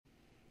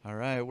All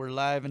right, we're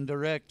live and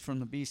direct from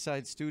the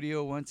B-Side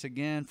Studio once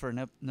again for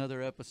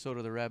another episode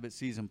of the Rabbit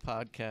Season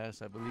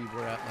podcast. I believe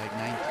we're at like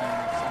 19 or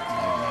something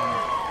like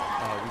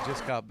that. We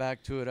just got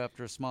back to it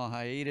after a small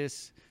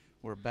hiatus.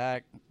 We're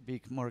back,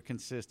 be more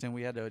consistent.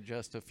 We had to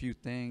adjust a few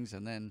things,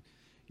 and then,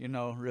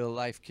 real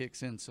life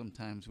kicks in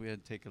sometimes. We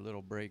had to take a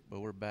little break, but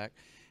we're back.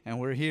 And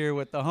we're here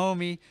with the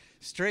homie,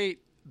 straight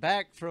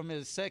back from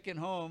his second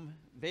home,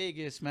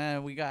 Vegas,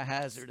 man. We got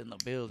Hazerd in the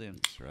building.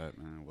 That's right,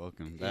 man.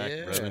 Welcome back,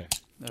 Yeah. brother.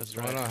 That's What's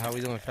right. going on? How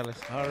we doing, fellas?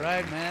 All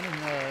right, man, and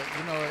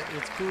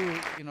it's cool.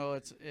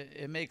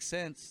 It makes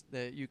sense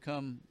that you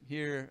come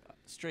here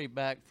straight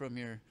back from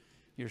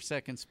your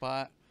second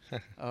spot.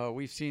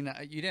 We've seen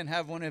you didn't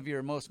have one of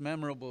your most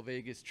memorable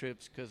Vegas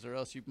trips, or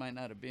else you might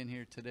not have been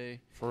here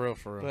today. For real,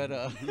 for real.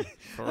 But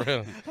for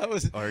real. I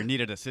was. Or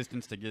needed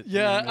assistance to get.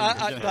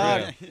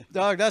 Yeah,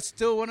 dog. That's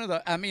still one of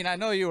the. I mean, I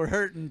know you were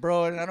hurting,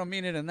 bro, and I don't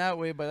mean it in that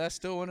way, but that's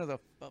still one of the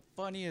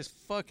funniest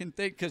fucking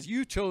thing because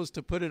you chose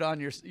to put it on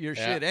your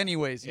shit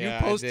anyways. Yeah,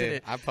 you posted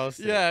it. I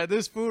posted it. Yeah,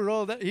 this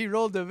fool he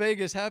rolled to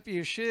Vegas happy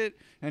as shit,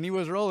 and he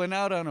was rolling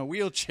out on a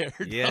wheelchair.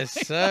 Dog. Yes,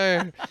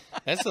 sir.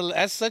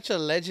 That's such a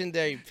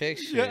legendary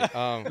picture. Yeah.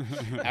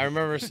 I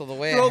remember the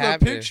way Bro, it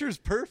happened. the picture's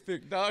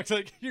perfect, dog. It's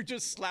like you're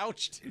just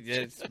slouched.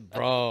 Yes,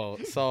 bro.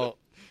 So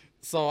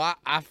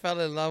I fell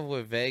in love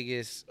with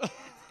Vegas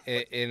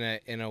in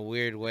a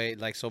weird way.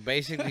 Like, so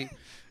basically,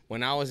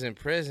 when I was in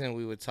prison,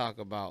 we would talk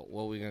about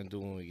what we're gonna do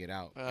when we get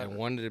out. And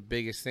one of the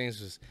biggest things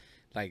was,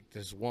 like,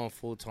 this one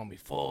fool told me,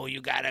 "Fool,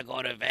 you gotta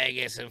go to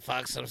Vegas and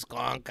fuck some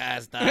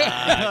skunkas, dog.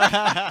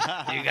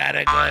 You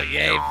gotta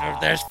go,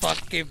 there's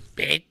fucking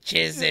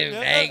bitches in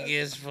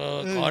Vegas,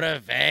 fool. Go to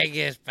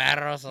Vegas,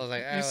 perros." So I was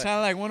like, You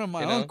sound like one of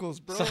my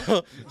uncles, bro.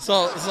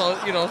 So I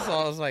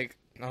was like,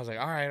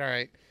 all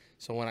right.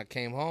 So when I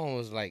came home,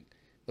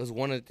 it was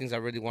one of the things I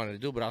really wanted to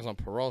do, but I was on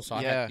parole, so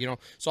I had,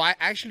 so I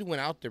actually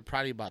went out there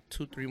probably about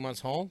 2-3 months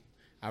home.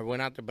 I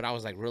went out there, but I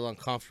was like real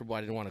uncomfortable.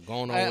 I didn't want to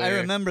go nowhere. I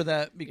remember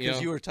that because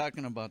you were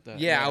talking about that.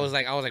 Yeah, I was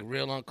like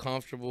real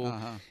uncomfortable,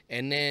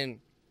 and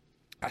then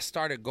I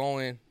started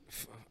going.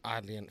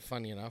 Oddly and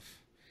funny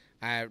enough,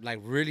 I like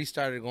really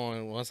started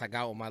going once I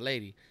got with my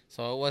lady.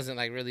 So it wasn't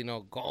like really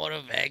go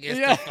to Vegas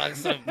to fuck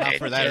some bitches. Not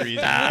for that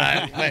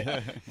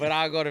reason. but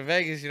I'll go to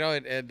Vegas,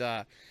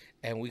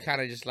 and we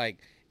kind of just like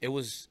it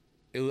was.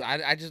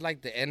 I just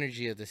like the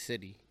energy of the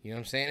city. You know what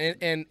I'm saying?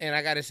 And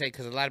I gotta say,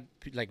 because a lot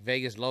of like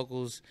Vegas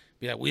locals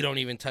be like, we don't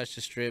even touch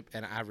the strip,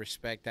 and I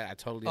respect that. I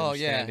totally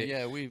understand it.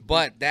 Yeah.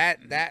 But that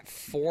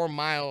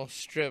 4-mile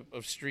strip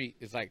of street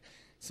is like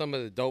some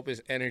of the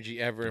dopest energy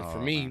ever. And for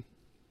me, man.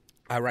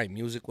 I write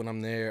music when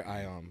I'm there.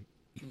 I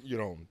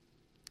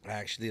I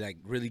actually like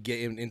really get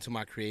into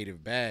my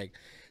creative bag.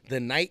 The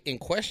night in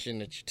question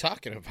that you're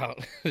talking about,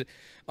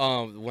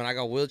 when I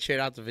got wheelchaired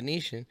out the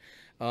Venetian.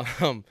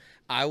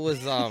 I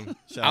was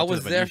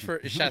there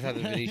for shout out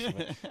to the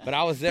Venetian, but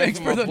I was there Thanks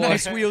for the boy.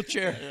 nice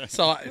wheelchair.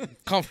 So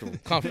comfortable.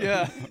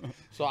 Yeah.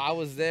 So I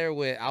was there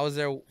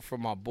for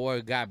my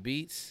boy Got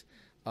Beats.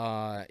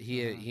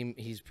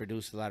 He's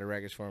produced a lot of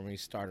records for me. He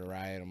started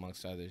Riot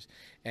amongst others,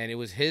 and it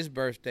was his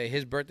birthday.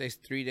 His birthday's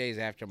 3 days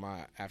after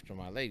my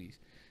ladies.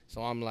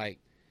 So I'm like,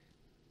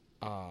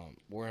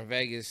 we're in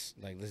Vegas.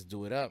 Like, let's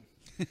do it up.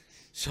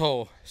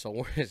 so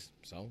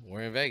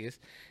we're in Vegas,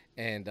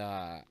 and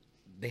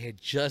they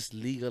had just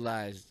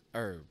legalized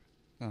herb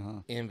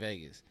in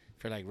Vegas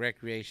for like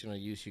recreational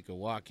use. You could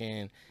walk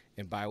in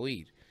and buy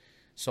weed.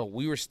 So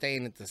we were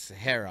staying at the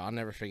Sahara. I'll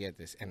never forget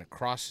this. And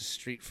across the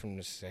street from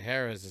the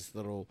Sahara is this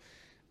little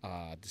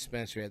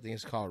dispensary. I think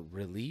it's called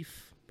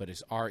Relief, but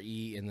it's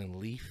R-E and then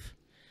Leaf,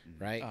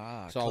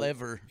 right? So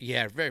clever.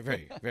 Yeah, very,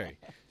 very, very.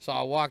 So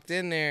I walked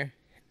in there,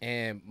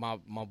 and my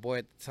boy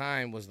at the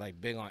time was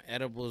like big on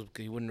edibles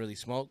because he wouldn't really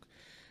smoke.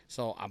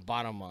 So I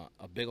bought him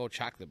a big old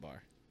chocolate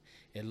bar.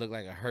 It looked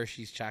like a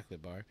Hershey's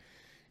chocolate bar.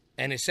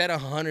 And it said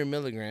 100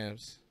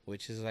 milligrams,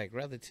 which is like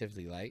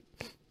relatively light.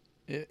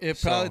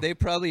 They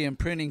probably in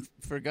printing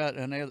forgot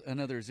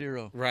another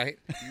zero. Right.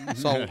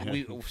 So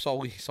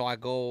I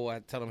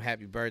tell them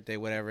happy birthday,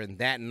 whatever, and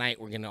that night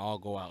we're gonna all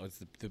go out.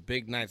 It's the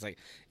big night. It's like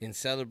in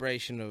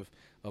celebration of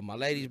my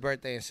lady's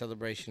birthday and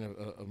celebration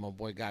of my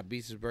boy God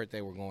Beats'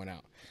 birthday, we're going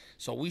out.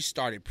 So we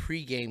started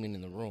pre-gaming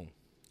in the room.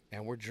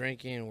 And we're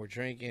drinking,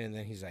 and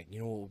then he's like, you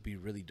know what would be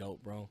really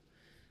dope, bro?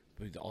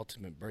 Be the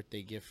ultimate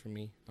birthday gift for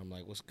me. I'm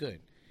like, what's good?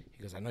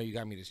 He goes, I know you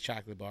got me this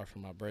chocolate bar for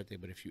my birthday,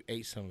 but if you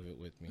ate some of it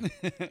with me,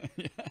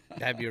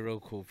 that'd be a real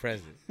cool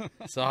present.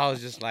 So I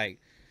was just like,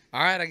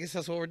 all right, I guess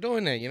that's what we're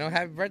doing then.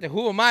 Happy birthday.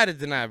 Who am I to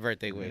deny a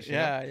birthday wish?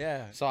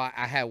 Yeah. So I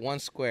had one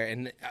square,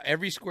 and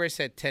every square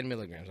said 10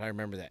 milligrams. I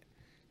remember that.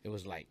 It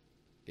was like,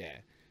 yeah.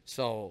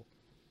 So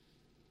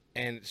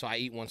I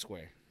eat one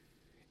square.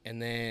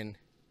 And then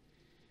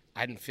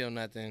I didn't feel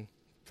nothing.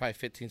 Probably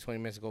 15, 20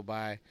 minutes go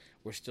by.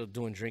 We're still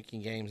doing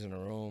drinking games in the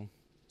room.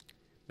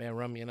 Man,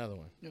 run me another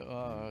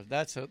one.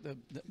 That's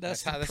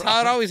That's how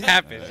it always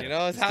happens, you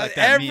know. It's how like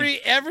that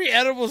every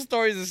edible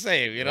story is the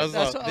same, you know.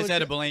 That's So what I This was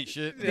edible ain't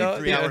shit. Yeah,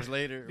 3 yeah. hours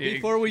later.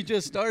 Before we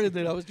just started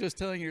that, I was just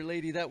telling your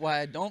lady that why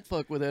I don't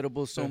fuck with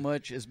edibles so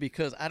much is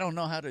because I don't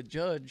know how to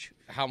judge.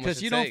 how much Because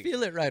it you don't takes.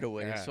 feel it right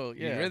away. Yeah, So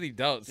yeah, you really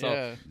don't. So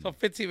Yeah. so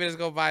 15 minutes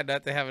go by,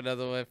 not to have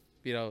another one,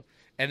 you know.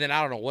 And then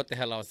I don't know what the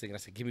hell I was thinking. I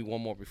said, give me one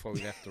more before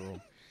we left the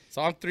room.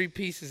 So I'm 3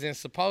 pieces in,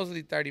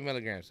 supposedly 30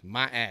 milligrams.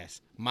 My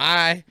ass.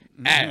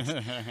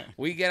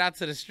 We get out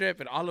to the strip,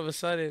 and all of a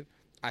sudden,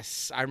 I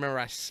remember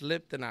I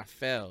slipped and I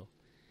fell.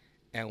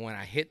 And when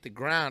I hit the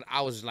ground,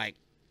 I was like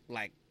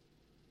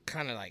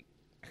kind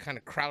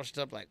of crouched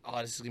up, like,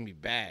 oh, this is gonna be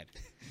bad.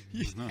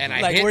 And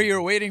I like hit, where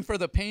you're waiting for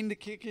the pain to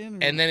kick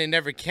in. and then it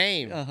never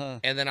came. Uh-huh.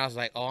 And then I was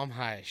like, oh, I'm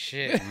high as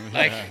shit.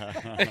 Like,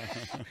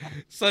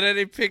 so then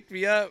they picked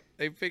me up.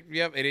 And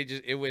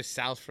it went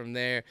south from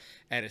there.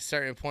 At a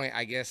certain point,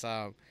 I guess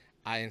I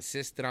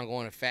insisted on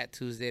going to Fat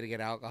Tuesday to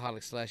get an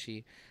alcoholic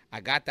slushie. I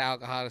got the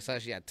alcoholic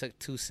slushie. I took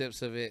 2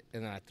 sips of it,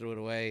 and then I threw it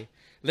away.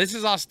 This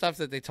is all stuff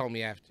that they told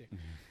me after.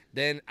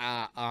 Then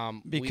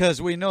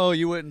because we know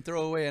you wouldn't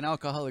throw away an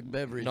alcoholic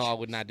beverage. no, I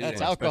would not do That's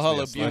that.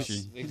 alcohol Especially a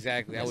abuse. slushie.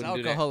 Exactly, I That's wouldn't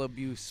do that. alcohol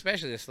abuse.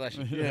 Especially a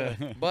slushie.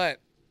 Yeah.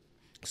 But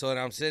so then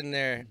I'm sitting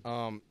there,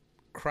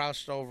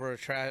 crouched over a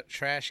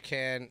trash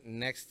can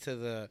next to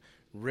the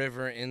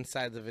river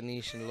inside the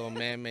Venetian, little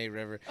man-made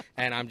river,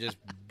 and I'm just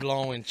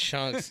blowing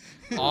chunks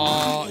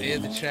all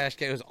in the trash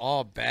can. It was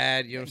all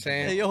bad, you know what I'm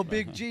saying? Hey, yo,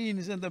 Big Gene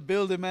is in the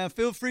building, man.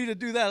 Feel free to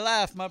do that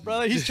laugh, my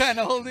brother. He's trying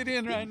to hold it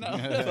in right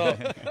now.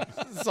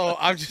 So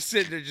I'm just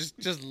sitting there,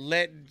 just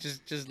letting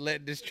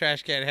this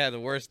trash can have the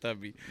worst of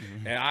me,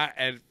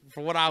 and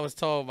from what I was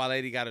told, my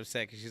lady got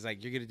upset because she's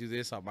like, "You're gonna do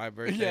this on my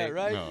birthday?" Yeah,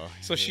 right. No.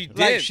 So she did.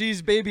 Like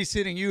she's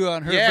babysitting you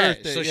on her Yeah,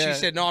 birthday. so yeah. she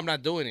said, "No, I'm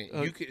not doing it."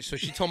 You could, so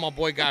she told my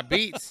boy got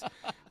beats.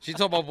 She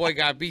told my boy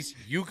got beats.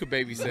 You could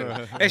babysit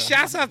him. And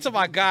shouts out to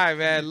my guy,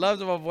 man. Love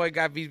to my boy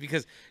got beats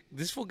because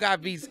this fool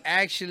got beats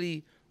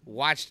actually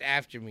watched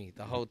after me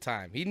the whole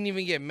time. He didn't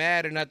even get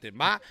mad or nothing.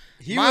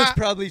 He was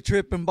probably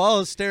tripping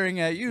balls, staring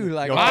at you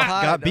like, Yo, oh, got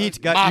hi, beats.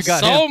 dog. my You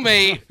got him.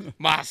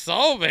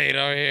 soulmate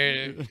over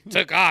here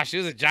took off. She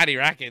was at Johnny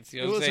Rackets.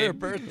 You know It what I'm was saying? her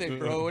birthday,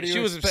 bro. What do you She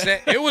was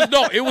expect? upset.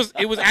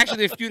 It was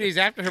actually a few days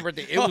after her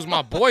birthday. It was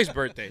my boy's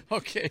birthday.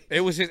 Okay.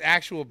 It was his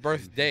actual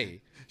birthday.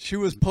 She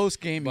was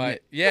post-gaming But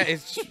it. yeah,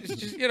 it's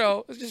just, you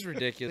know, it's just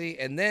ridiculous.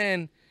 And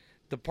then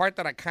the part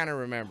that I kind of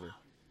remember,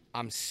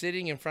 I'm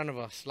sitting in front of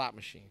a slot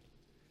machine,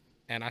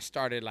 and I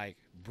started like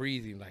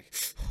breathing like,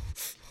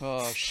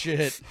 Oh,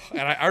 shit.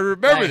 and I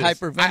remember Like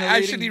this. I hyperventilating?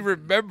 actually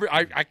remember.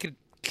 I could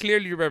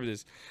clearly remember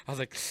this. I was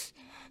like,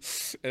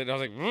 and I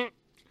was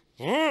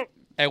like,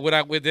 and when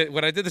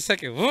I did the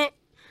second,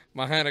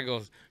 my Hannah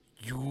goes,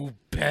 "You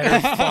better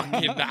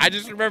fucking not." I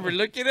just remember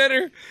looking at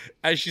her,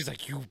 and she's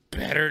like, "You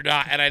better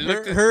not." And I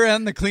looked at Her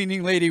and the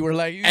cleaning lady were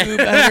like, you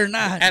better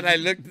not. and I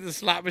looked at the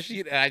slot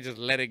machine, and I just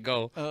let it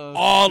go Oh,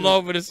 all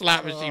over the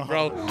slot machine,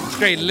 bro.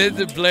 Straight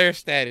Linda Blair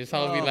status.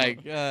 I'll be Oh,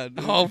 like, my God,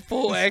 dude. oh,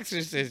 full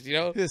exorcist, you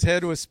know. His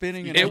head was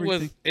spinning and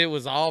everything. It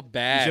was all You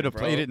bad. should have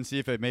bro. played it and see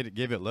if it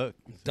gave it look.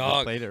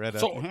 Dog. Played it right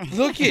So up.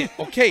 look it.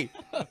 Okay,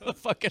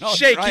 Fucking all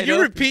Shay, dried can you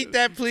up. repeat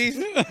that, please?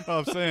 Oh,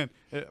 I'm saying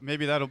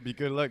maybe that'll be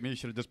good luck. Maybe you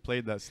should have just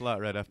played that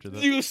slot right after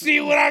that. You see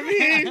what I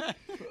mean?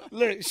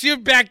 Look, she was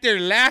back there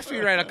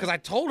laughing right now because I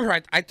told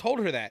her. I told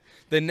her that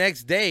the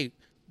next day.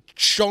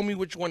 Show me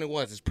which one it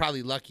was. It's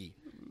probably Lucky.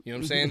 You know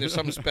what I'm saying? There's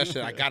something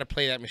special. I got to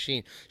play that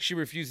machine. She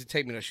refused to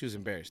take me. No, she was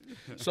embarrassed.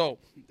 So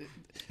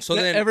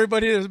then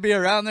Everybody that's be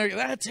around there,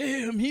 that's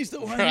him. He's the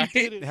one Right? who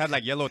did It it. had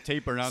like yellow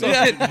tape around So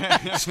it.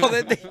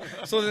 then,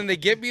 so then they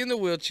get me in the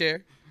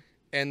wheelchair,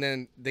 and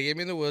then they get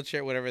me in the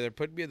wheelchair, whatever. They're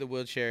putting me in the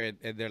wheelchair,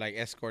 and they're like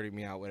escorting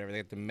me out, whatever.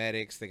 They got the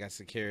medics, they got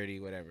security,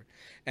 whatever.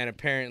 And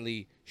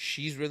apparently,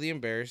 she's really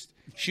embarrassed.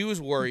 She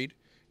was worried.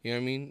 You know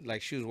what I mean?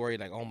 Like, she was worried,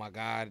 like, oh, my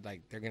God,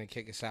 like, they're going to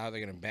kick us out.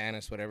 They're going to ban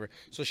us, whatever.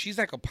 So she's,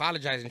 like,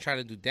 apologizing, trying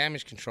to do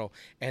damage control.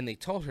 And they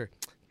told her,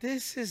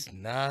 this is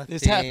nothing.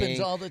 This happens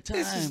all the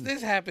time.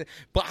 This happened.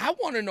 But I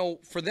want to know,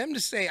 for them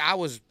to say I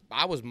was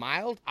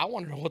mild, I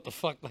want to know what the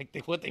fuck,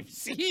 like, what they've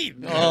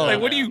seen. Oh,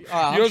 like, what do you, you know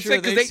I'm what I'm sure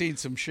saying? they've seen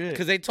some shit.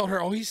 Because they told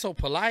her, oh, he's so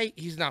polite.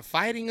 He's not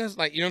fighting us.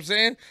 Like, you know what I'm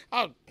saying?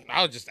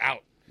 I was just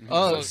out.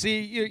 Oh, So-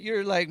 see,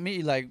 you're like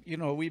me. Like, you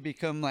know, we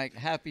become like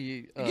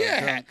happy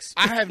Yeah, drunks.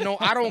 I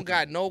don't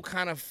got no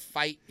kind of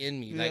fight in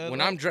me. Like Yeah, when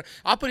no. I'm drunk,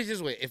 I'll put it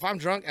this way: if I'm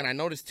drunk and I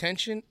notice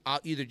tension,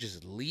 I'll either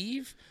just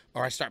leave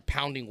or I start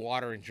pounding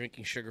water and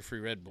drinking sugar-free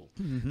Red Bull.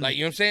 Like,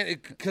 you know what I'm saying?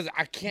 Because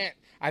I can't.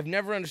 I've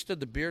never understood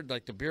the beer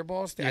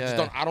balls thing.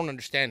 Yeah. I don't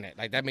understand that.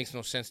 Like, that makes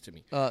no sense to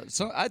me.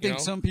 So I think know?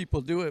 some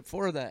people do it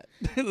for that.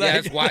 Like, Yeah,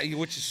 that's why.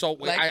 Which is so.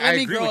 Like, I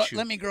agree with you.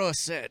 Let me grow a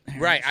set.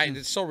 Right,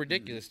 it's so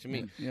ridiculous to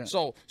me. Yeah.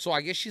 So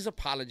I guess she's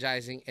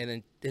apologizing,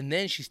 and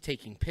then she's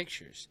taking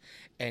pictures,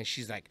 and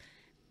she's like,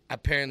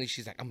 apparently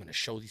she's like, I'm gonna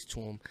show these to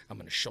him.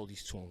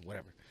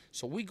 Whatever.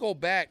 So we go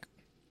back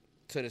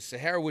to the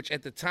Sahara, which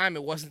at the time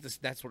it wasn't this.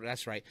 That's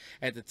right.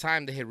 At the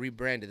time they had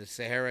rebranded. The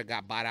Sahara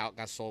got bought out,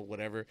 got sold,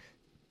 whatever.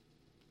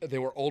 They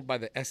were owned by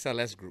the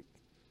SLS group.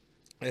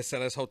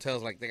 SLS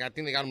hotels. Like I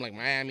think they got them like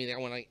Miami. They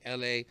got one like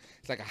LA.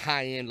 It's like a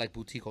high end like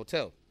boutique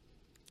hotel.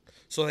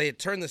 So they had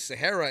turned the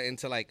Sahara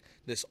into like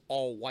this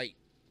all white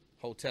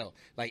hotel.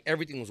 Like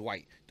everything was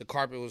white. The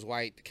carpet was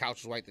white. The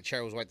couch was white. The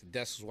chair was white. The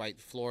desk was white.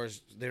 The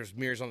floors. There's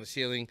mirrors on the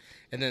ceiling,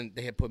 and then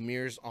they had put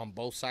mirrors on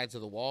both sides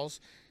of the walls.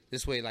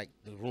 This way, like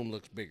the room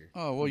looks bigger.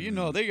 Oh well, you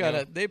know they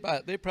gotta they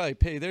probably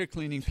pay their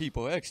cleaning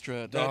people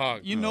extra.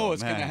 Dog. You know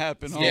what's gonna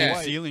happen. All Yeah.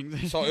 white. Ceiling.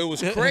 So it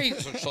was crazy.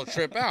 So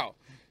trip out.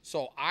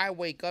 So I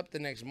wake up the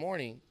next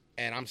morning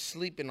and I'm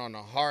sleeping on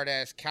a hard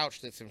ass couch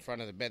that's in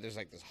front of the bed. There's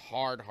like this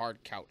hard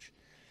couch,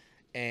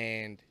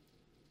 and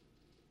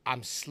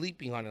I'm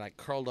sleeping on it like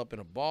curled up in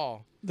a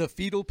ball. The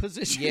fetal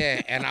position.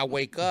 Yeah, and I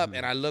wake up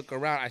and I look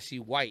around. I see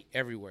white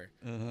everywhere,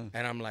 and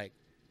I'm like,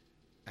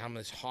 I'm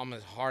this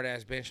hard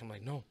ass bench. I'm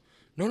like, no.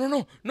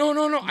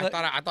 I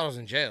thought I was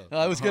in jail.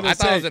 I was gonna say. I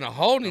thought I was in a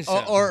holding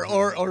cell.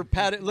 Or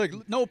padded.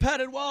 Look, no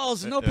padded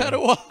walls. No padded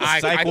walls. I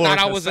Psych thought ward,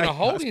 I a was in a psych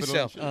holding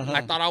hospital. cell.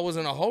 I thought I was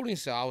in a holding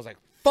cell. I was like,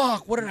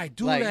 fuck, what did I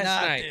do like last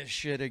not night? this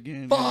shit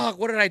again. Fuck,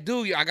 what did I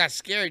do? I got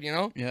scared, you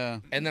know? Yeah.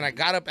 And then I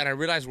got up and I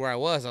realized where I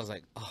was. I was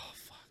like, oh,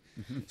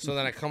 fuck. So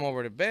then I come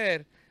over to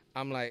bed.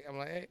 I'm like,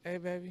 hey,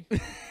 baby.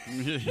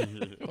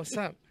 What's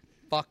up?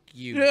 Fuck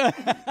you.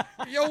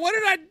 Yo, what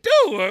did I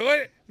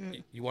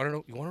do? You want to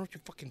know what you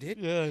fucking did?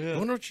 Yeah. You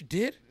want to know what you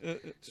did?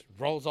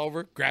 Rolls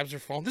over, grabs her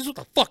phone. This is what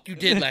the fuck you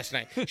did last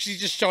night.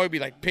 She's just showing me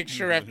like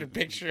picture after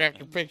picture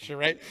after picture,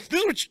 right? This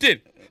is what you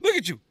did. Look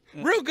at you.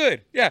 Real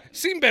good. Yeah.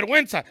 Sin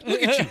vergüenza.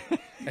 Look at you.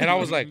 And I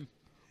was like,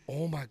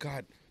 oh my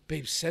God,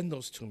 babe, send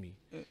those to me.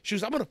 She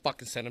was, I'm going to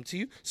fucking send them to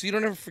you so you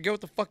don't ever forget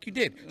what the fuck you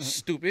did.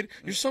 Stupid.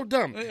 You're so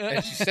dumb.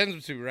 And she sends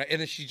them to me, right?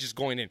 And then she's just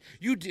going in.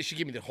 She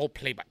gave me the whole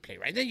play-by-play,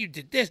 right? Then you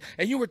did this,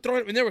 and you were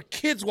throwing, and there were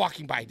kids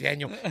walking by,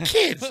 Daniel.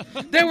 Kids.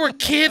 There were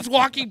kids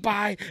walking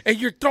by, and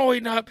you're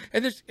throwing up.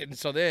 And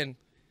so then,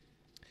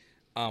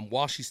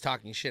 while she's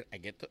talking shit, I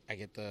get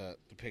the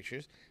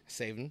pictures,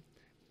 save them,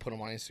 put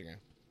them on Instagram,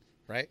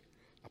 right?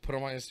 I put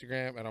them on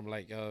Instagram, and I'm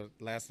like,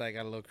 last night I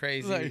got a little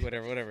crazy, Like,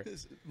 whatever.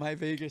 My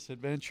Vegas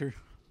adventure.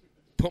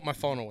 Put my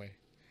phone away.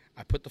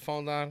 I put the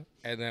phone down,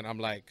 and then I'm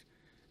like,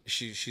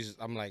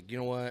 I'm like, you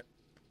know what?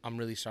 I'm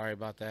really sorry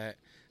about that.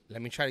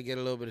 Let me try to get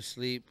a little bit of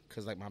sleep,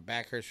 because, like, my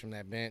back hurts from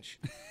that bench.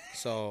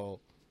 So,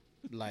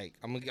 like,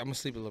 I'm gonna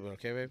sleep a little bit,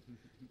 okay, babe?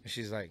 And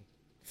she's like,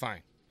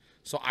 fine.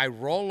 So I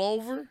roll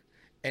over,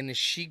 and then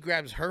she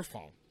grabs her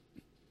phone,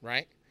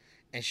 right?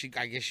 And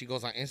I guess she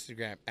goes on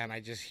Instagram, and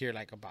I just hear,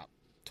 like, about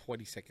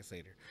 20 seconds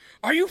later,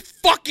 are you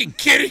fucking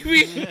kidding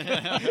me?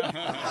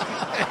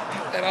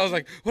 And I was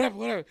like,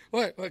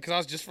 what? Because I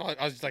was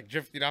just like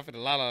drifting off in the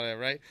la la land,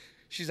 right?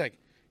 She's like,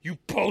 you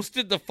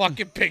posted the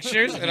fucking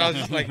pictures? And I was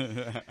just like,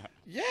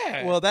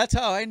 yeah. Well, that's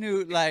how I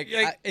knew. Like,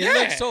 Yeah. it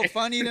looked so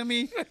funny to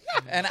me.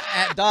 And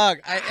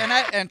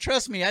and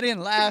trust me, I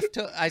didn't laugh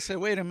till I said,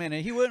 wait a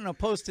minute, he wouldn't have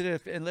posted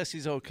it unless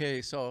he's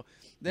okay. So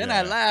then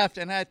I laughed,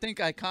 and I think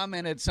I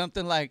commented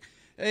something like,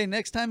 hey,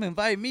 next time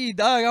invite me,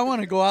 dog. I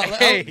want to go out.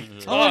 Hey,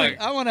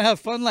 I want to have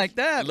fun like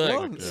that,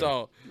 look,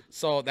 bro.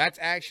 so that's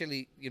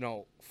actually,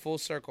 full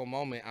circle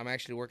moment. I'm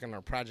actually working on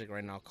a project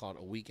right now called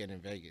A Weekend in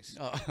Vegas.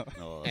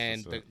 Oh,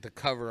 And the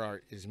cover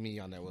art is me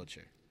on that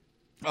wheelchair.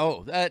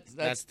 Oh, that's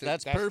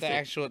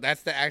perfect.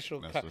 That's the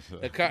actual cut.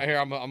 Here,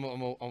 I'm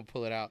gonna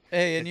pull it out.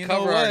 Hey, and the you know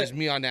cover art what? is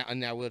me on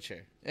that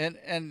wheelchair.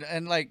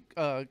 And like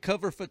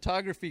cover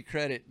photography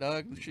credit,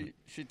 dog.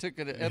 She took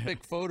an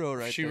epic photo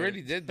right She there.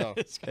 really did though.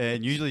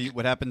 And usually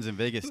what happens in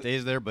Vegas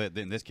stays there, but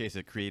in this case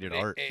it created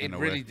art. It in a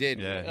really way. did.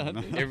 Yeah.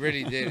 It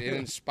really did. It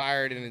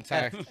inspired an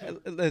entire.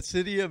 The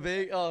city of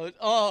Vegas.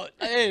 Oh,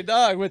 hey,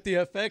 dog, with the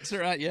effects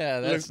around. Yeah,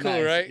 that's Looks cool,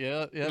 nice. right?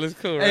 Yeah. Looks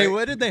cool, Hey, right?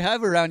 what did they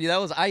have around you? That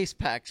was ice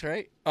packs,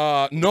 right?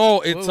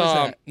 No, it's was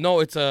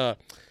that?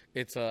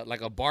 it's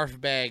like a barf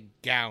bag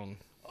gown.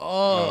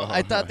 Oh,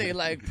 I thought they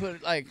like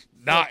put like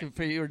Nah, fucking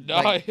for you. No,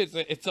 Like,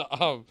 it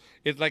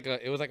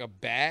was like a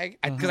bag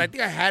because I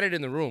think I had it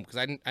in the room because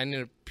I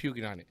ended up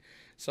puking on it.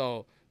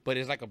 So, but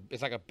it's like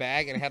a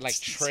bag and it had like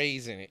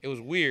trays in it. It was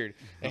weird.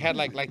 It had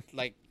like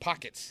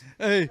pockets.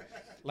 hey,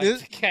 Like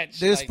to catch.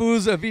 this like,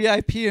 fool's a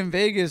VIP in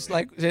Vegas.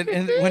 Like,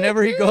 and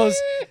whenever he goes,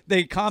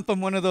 they comp him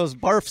one of those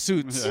barf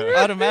suits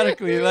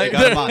automatically. They Like,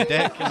 got him on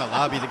deck in the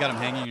lobby. They got him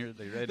hanging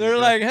here. they're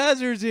like,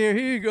 Hazard's here.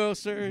 Here you go,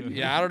 sir.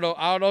 Yeah, I don't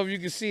know if you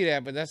can see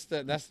that, but that's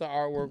the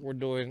artwork we're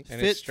doing, and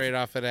it's straight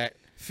off of that.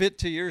 Fit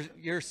to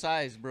your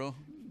size, bro.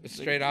 It's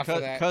straight off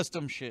of that.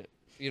 Custom shit.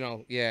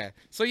 Yeah.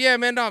 So yeah,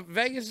 man, no,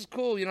 Vegas is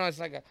cool. It's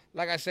like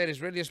I said,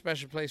 it's really a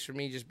special place for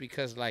me just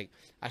because like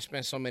I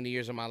spent so many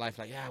years of my life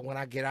like, yeah, when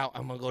I get out,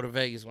 I'm gonna go to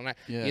Vegas.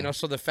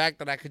 So the fact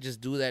that I could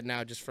just do that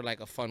now just for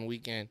like a fun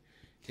weekend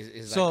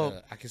is So,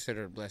 like I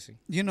consider it a blessing.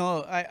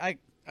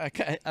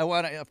 I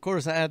want to, of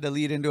course, I had to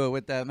lead into it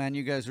with that, man.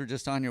 You guys were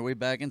just on your way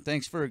back, and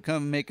thanks for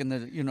making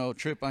the,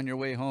 trip on your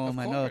way home.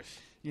 Of I know, course.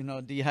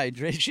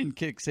 dehydration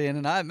kicks in,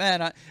 and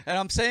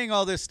I'm saying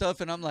all this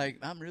stuff, and I'm like,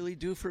 I'm really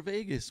due for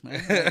Vegas,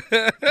 man.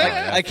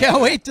 I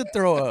can't wait to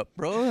throw up,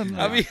 bro.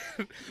 I mean,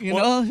 you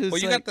well, know, you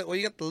like, got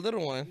the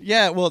little one.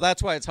 yeah, well,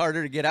 that's why it's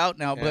harder to get out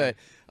now. Yeah.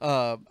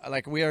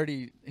 like we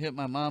already hit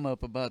my mom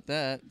up about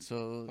that.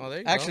 So Oh, there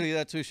you actually,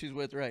 that's who she's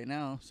with right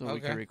now, so we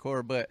Okay. can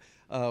record. But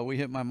we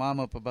hit my mom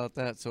up about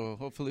that. So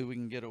hopefully we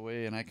can get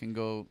away and I can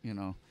go.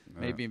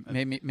 Maybe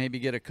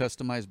get a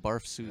customized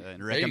barf suit.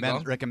 And There you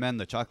go. recommend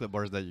the chocolate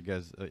bars that you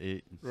guys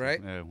ate.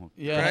 Right.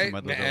 Yeah. Right, some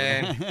of those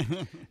man.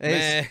 over.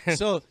 Hey, Man.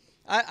 so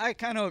I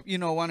kind of,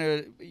 want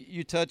to,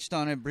 you touched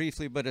on it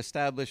briefly, but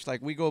established,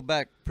 like, we go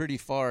back pretty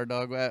far,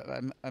 dog.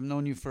 I've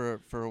known you for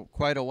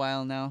quite a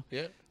while now.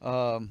 Yeah.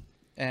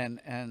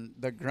 And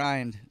the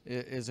grind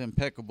is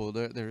impeccable.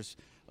 There's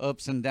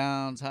ups and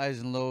downs, highs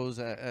and lows,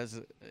 as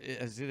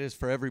it is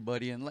for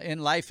everybody in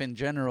life in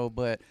general.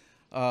 But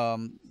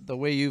the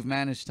way you've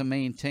managed to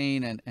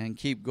maintain and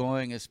keep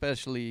going,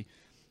 especially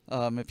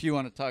if you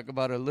want to talk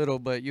about it a little,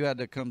 but you had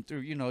to come through.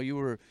 You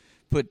were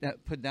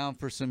put down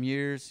for some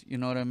years. You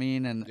know what I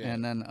mean? And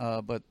then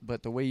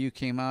but the way you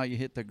came out, you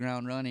hit the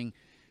ground running,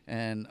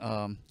 and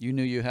you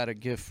knew you had a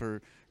gift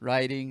for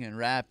writing and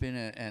rapping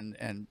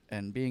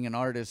and being an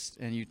artist,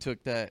 and you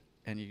took that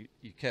and you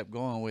kept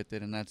going with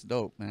it, and that's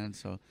dope, man.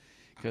 So,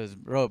 because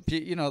bro,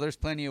 there's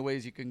plenty of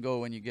ways you can go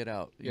when you get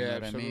out. You know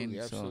what I mean?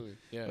 Absolutely.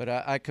 Yeah. But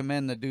I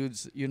commend the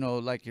dudes,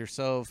 like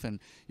yourself, and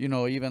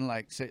even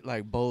like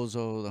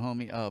Bozo, the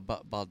homie,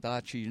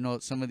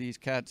 Baldacci. Some of these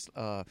cats,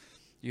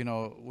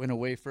 went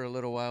away for a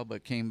little while,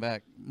 but came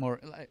back more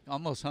like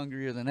almost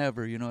hungrier than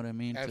ever. You know what I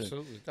mean?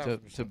 Absolutely.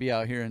 To be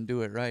out here and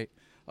do it right.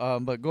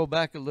 But go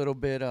back a little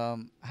bit.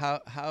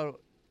 How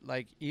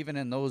like even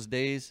in those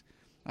days,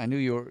 I knew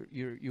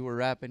you were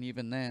rapping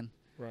even then.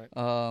 Right.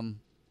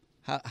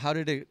 How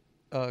did it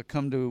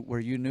come to where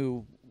you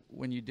knew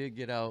when you did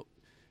get out,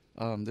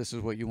 this is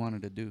what you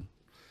wanted to do?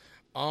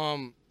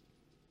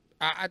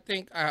 I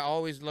think I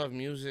always loved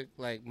music.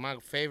 Like, my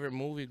favorite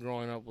movie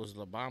growing up was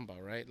La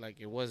Bamba, right? Like,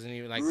 it wasn't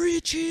even like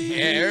Richie.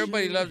 Yeah,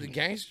 everybody loved the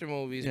gangster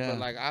movies, Yeah.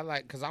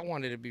 but because I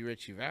wanted to be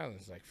Richie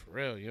Valens, like, for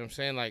real. You know what I'm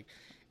saying? Like,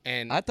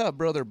 and I thought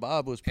Brother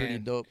Bob was pretty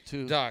and dope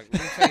too. dog,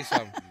 let me tell you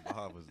something.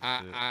 Bob was the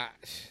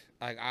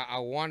shit. I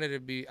wanted to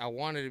be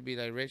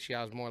like Richie.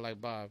 I was more like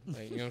Bob.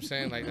 Like, you know what I'm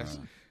saying? Like, that's,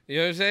 you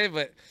know what I'm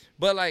saying?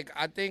 But like,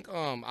 I think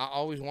I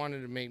always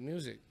wanted to make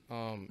music.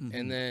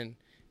 And then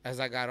as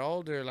I got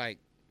older, like,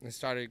 and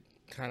started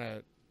kind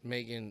of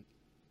making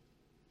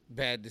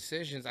bad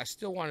decisions, I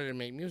still wanted to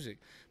make music,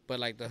 but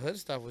like the hood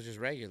stuff was just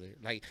regular.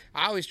 Like,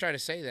 I always try to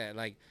say that,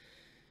 like,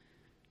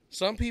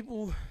 some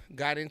people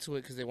got into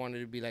it because they wanted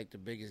to be like the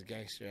biggest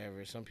gangster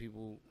ever. Some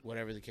people,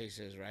 whatever the case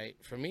is, right?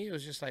 For me, it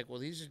was just like, well,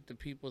 these are the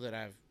people that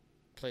I've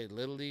played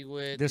Little League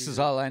with. This is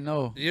all I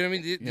know. You know what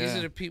I mean? These Yeah.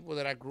 are the people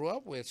that I grew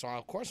up with, so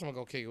of course I'm gonna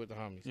go kick it with the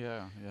homies.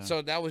 Yeah.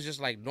 So that was just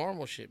like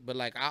normal shit. But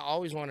like, I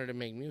always wanted to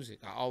make music.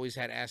 I always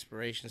had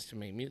aspirations to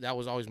make music. That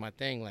was always my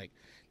thing. Like,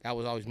 that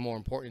was always more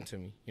important to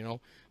me, you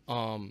know?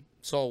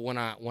 So when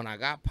I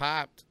got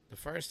popped, the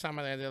first time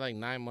I did like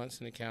 9 months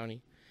in the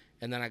county,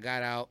 and then I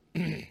got out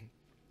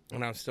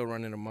and I was still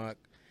running amok.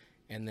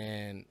 And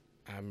then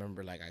I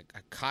remember, like, I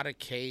caught a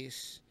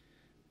case.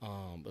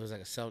 It was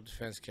like a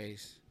self-defense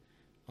case.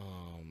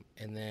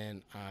 And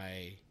then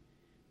I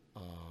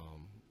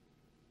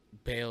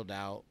bailed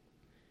out,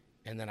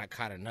 and then I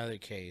caught another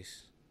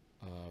case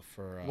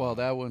for. Well,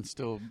 that one's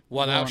still.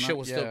 Well, that going shit on.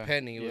 was Yeah. still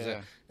pending.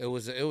 It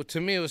was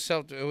to me, it was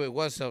self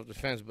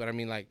defense. But I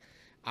mean, like,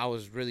 I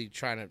was really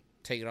trying to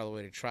take it all the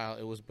way to trial.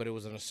 It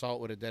was an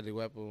assault with a deadly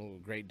weapon,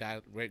 with great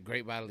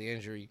bodily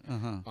injury.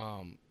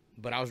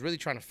 But I was really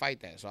trying to fight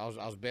that, so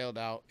I was bailed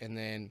out, and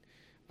then.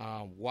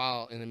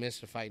 While in the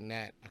midst of fighting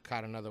that, I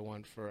caught another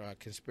one for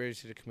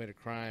conspiracy to commit a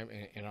crime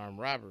and armed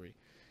robbery.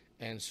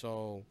 And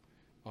so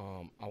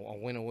I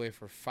went away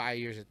for 5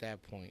 years at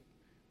that point.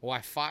 Well,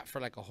 I fought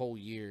for like a whole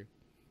year,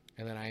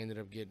 and then I ended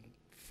up getting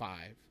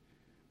 5.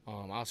 I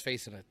was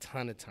facing a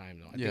ton of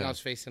time, though. I think I was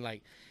facing,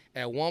 like,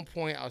 at one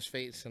point, I was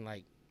facing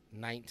like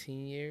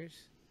 19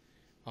 years.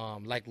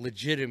 Like,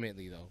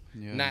 legitimately, though.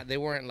 Yeah.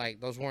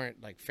 Those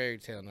weren't like fairy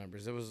tale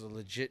numbers. There was a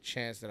legit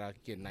chance that I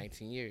could get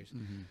 19 years.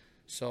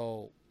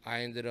 So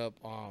I ended up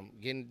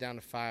getting it down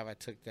to 5. I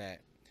took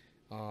that,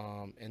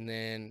 and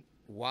then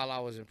while I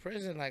was in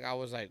prison, like, I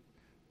was like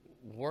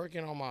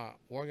working on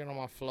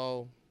my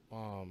flow,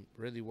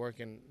 really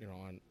working,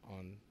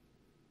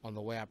 on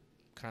the way I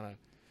kind of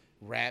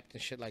rapped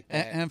and shit like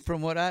that. And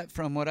from what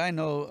I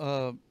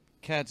know,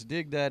 cats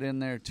dig that in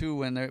there too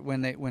when the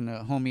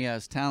homie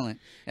has talent,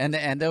 and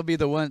they'll be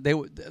the one they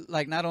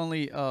like. Not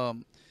only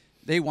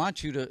they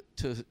want you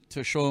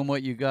to show them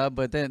what you got,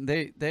 but then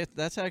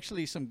that's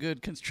actually some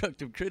good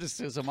constructive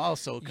criticism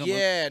also.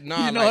 Yeah,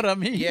 no, you know what I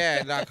mean?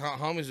 Yeah, like,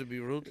 homies would be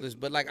ruthless,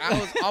 but like,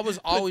 I was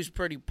always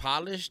pretty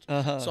polished,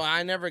 so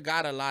I never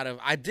got a lot of.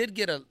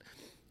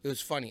 It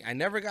was funny. I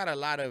never got a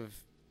lot of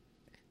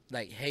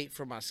like hate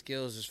for my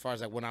skills as far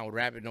as like when I would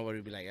rap it, nobody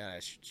would be like, "Yeah,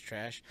 that's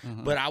trash."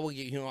 But I would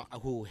get,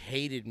 who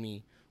hated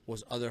me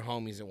was other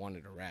homies that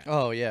wanted to rap.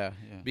 Oh yeah.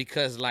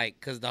 Because the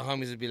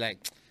homies would be like,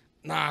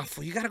 "Nah,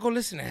 fool, you gotta go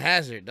listen to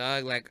Hazerd,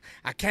 dog. Like,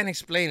 I can't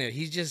explain it.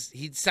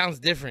 He sounds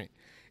different."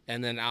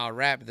 and then I'll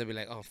rap, and they'll be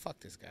like, "Oh, fuck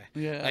this guy."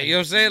 Yeah. Like, you know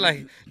what I'm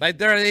saying? Like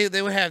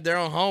they would have their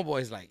own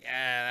homeboys. Like,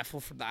 yeah, that fool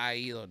from the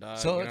IE though, dog.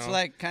 So you it's know?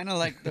 like kind of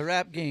like the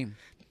rap game.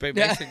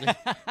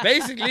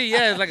 Basically,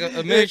 yeah, it's like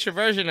a miniature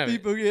version of it.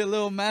 People get a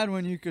little mad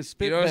when you could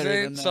spit You know what I'm better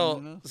saying? than So,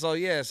 them,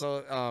 you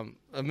know?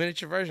 a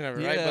miniature version of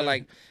it, right? Yeah.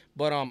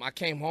 But I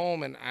came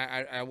home and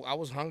I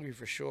was hungry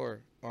for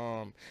sure.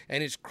 And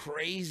it's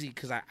crazy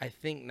because I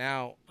think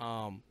now,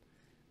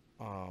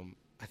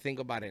 I think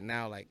about it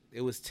now, like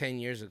it was 10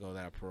 years ago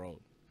that I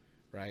paroled,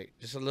 right?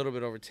 Just a little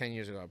bit over 10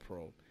 years ago I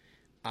paroled.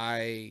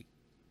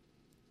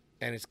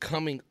 And it's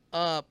coming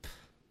up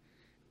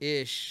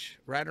ish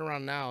right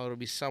around now. It'll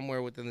be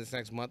somewhere within this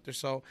next month or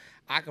so.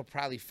 I could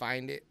probably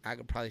find it. I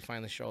could probably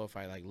find the show if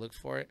I like looked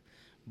for it.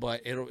 But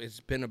it's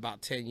been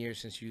about 10 years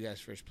since you guys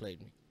first played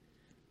me.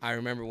 I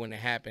remember when it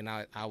happened,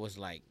 I was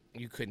like,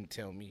 you couldn't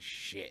tell me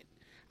shit.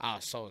 I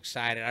was so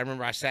excited. I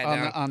remember I sat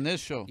down on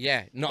this show.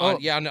 Yeah, no, Oh.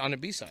 on the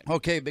B side.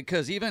 Okay,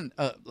 because even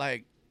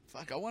like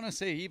fuck, I want to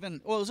say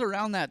even well, it was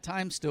around that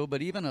time still,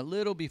 but even a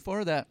little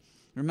before that.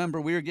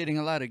 Remember, we were getting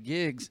a lot of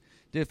gigs,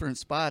 different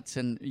spots,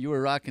 and you were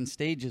rocking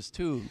stages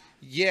too.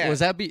 Yeah, It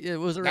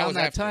was around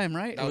that after. time,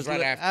 right? That It was right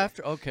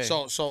after. Okay.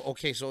 So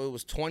it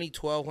was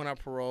 2012 when I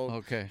paroled.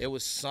 Okay. It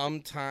was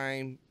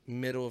sometime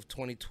middle of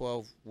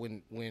 2012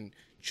 when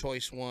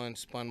Choice One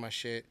spun my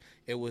shit.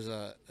 It was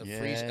I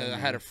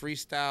had a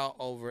freestyle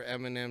over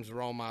Eminem's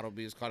Role Model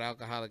beat. It's called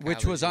Alcoholic.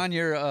 Which was on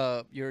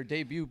your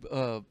debut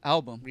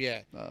album.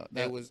 Yeah.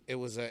 It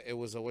was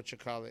a what you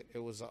call it? It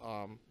was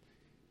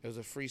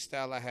a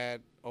freestyle I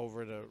had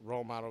over the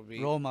Role Model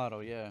beat. Role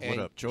Model, yeah. And What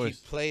up, Choice?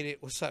 He played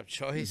it. What's up,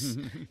 Choice?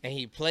 And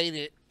he played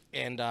it,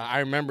 and I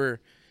remember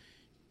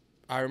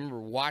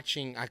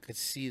watching. I could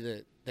see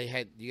that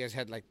you guys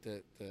had like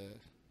the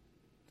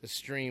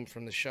stream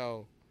from the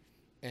show,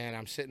 and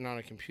I'm sitting on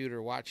a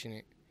computer watching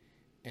it,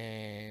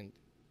 and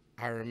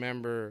I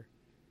remember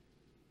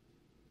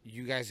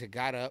you guys had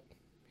got up.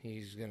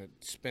 He's gonna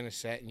spin a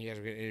set, and you guys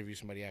were gonna interview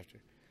somebody after.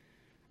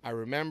 I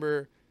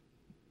remember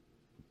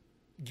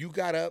you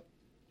got up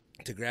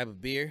to grab a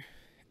beer,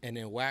 and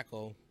then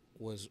Wacko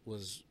was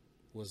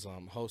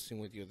hosting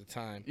with you at the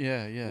time.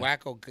 Yeah, yeah.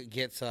 Wacko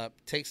gets up,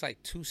 takes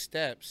like 2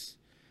 steps,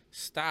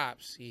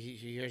 stops. He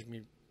hears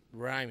me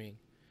rhyming,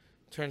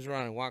 turns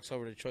around and walks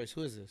over to Choice.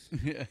 Who is this?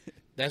 Yeah.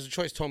 That's what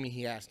Choice told me.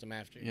 He asked him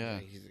after. Yeah.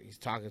 He's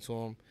talking to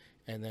him,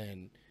 and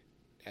then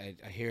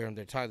I hear him.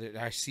 They're talking.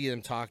 I see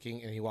them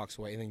talking, and he walks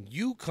away. And then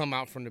you come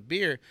out from the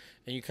beer,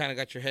 and you kind of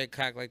got your head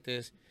cocked like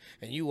this,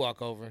 and you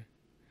walk over,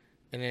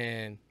 and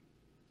then,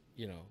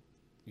 you know,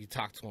 you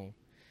talk to him,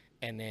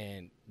 and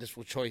then this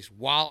was Choice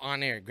while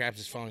on air grabs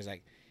his phone. He's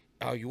like,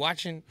 "Oh, you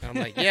watching?" And I'm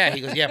like, "Yeah."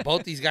 He goes, "Yeah,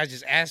 both these guys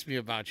just asked me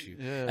about you."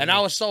 Yeah, and I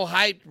was so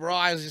hyped, bro.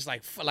 I was just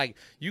like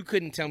you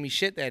couldn't tell me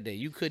shit that day.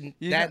 You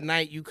couldn't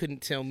night. You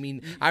couldn't tell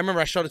me. I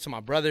remember I showed it to my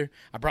brother.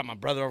 I brought my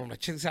brother over. I'm like,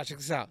 check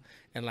this out.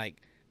 And like,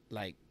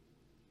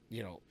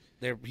 you know,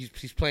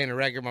 he's playing a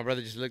record. My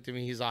brother just looked at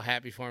me. He's all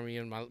happy for me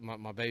and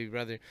my baby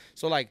brother.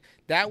 So like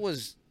that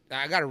was.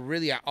 I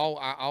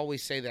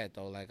always say that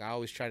though. Like I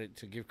always try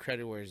to give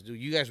credit where it's due.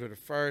 You guys were the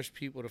first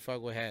people to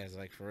fuck with Haz,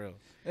 like for real.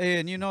 Hey,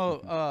 and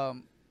I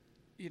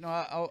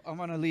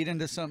want to lead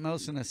into something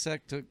else in a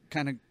sec to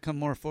kind of come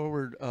more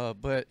forward.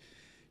 But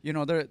you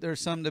know, there's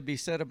something to be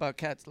said about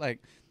cats like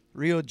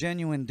real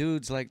genuine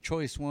dudes like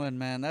Choice One,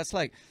 man. That's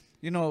like,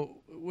 you know,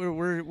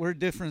 we're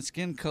different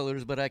skin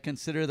colors, but I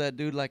consider that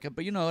dude like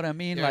but you know what I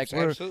mean? Yeah, like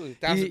absolutely.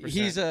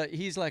 1000%.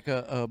 he's like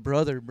a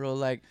brother, bro.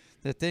 Like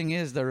the thing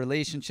is the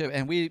relationship,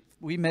 and we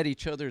met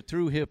each other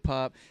through hip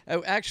hop.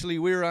 Actually,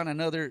 we were on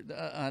another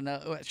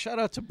shout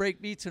out to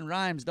Break Beats and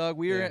Rhymes, dog.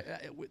 We were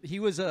he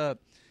was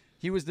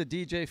the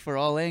DJ for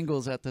All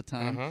Angles at the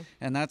time,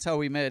 and that's how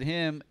we met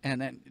him.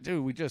 And then,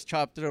 dude, we just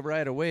chopped it up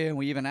right away, and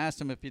we even asked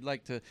him if he'd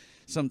like to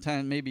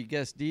sometime maybe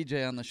guest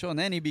DJ on the show. And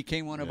then he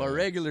became one of our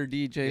regular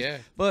DJs. Yeah.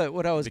 But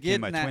what I was Became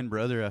getting my at, twin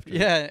brother after.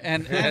 yeah,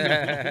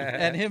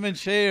 and him and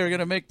Shay are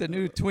gonna make the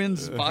new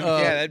Twins. Fuck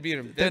yeah, that'd be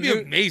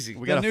amazing.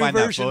 We gotta new find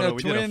that version photo. of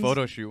We did a Twins.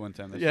 photo shoot one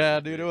time.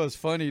 Yeah, dude, it was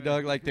funny,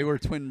 dog. Like they were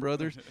twin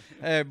brothers.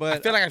 But I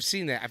feel like I've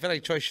seen that. I feel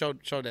like Choice showed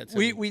that to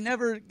me. we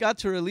never got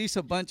to release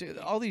a bunch of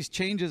all these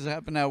changes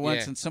happened at once,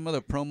 Yeah. and some of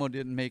the promo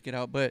didn't make it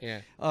out. But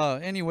Yeah.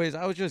 anyways,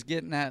 I was just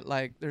getting at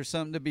like there's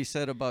something to be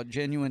said about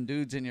genuine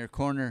dudes in your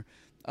corner.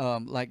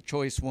 Like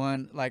Choice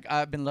One, like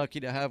I've been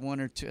lucky to have one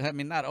or two. I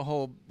mean, not a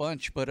whole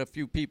bunch, but a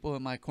few people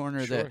in my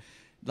corner that,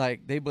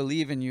 like, they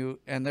believe in you,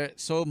 and there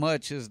so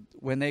much is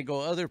when they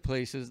go other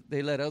places,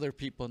 they let other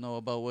people know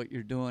about what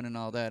you're doing and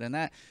all that, and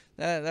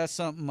that's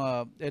something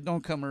that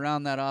don't come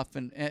around that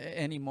often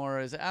anymore.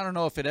 I don't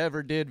know if it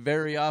ever did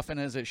very often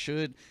as it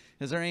should.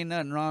 Because there ain't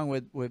nothing wrong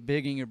with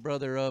bigging your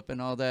brother up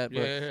and all that,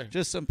 but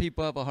just some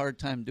people have a hard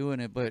time doing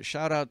it. But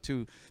shout out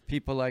to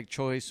people like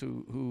Choice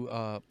who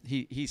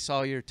he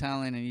saw your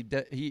talent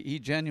and he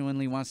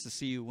genuinely wants to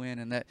see you win,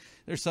 and that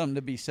there's something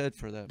to be said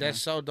for that.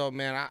 That's so dope,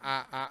 man.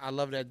 I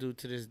love that dude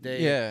to this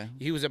day. Yeah.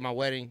 He was at my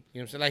wedding.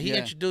 You know what I'm saying? Like he Yeah.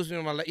 introduced me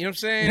to my, you know what I'm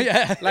saying?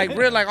 Yeah. Like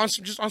real, like on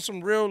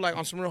some real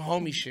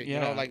homie shit. You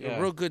Yeah, know, like yeah.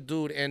 a real good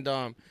dude.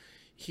 And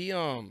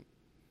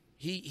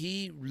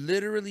He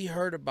literally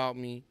heard about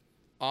me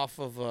off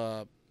of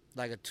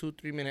like a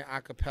 2-3 minute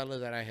acapella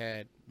that I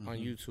had on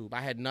YouTube.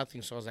 I had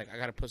nothing, so I was like, I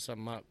gotta put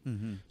something up.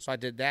 So I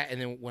did that,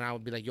 and then when I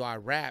would be like, yo, I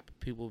rap,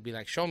 people would be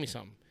like, show me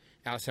something.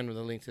 And I'll send them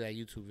the link to that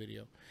YouTube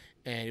video,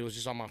 and it was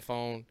just on my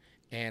phone.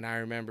 And I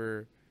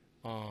remember,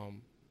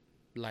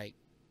 like,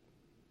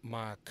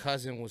 my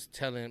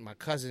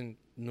cousin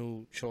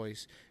knew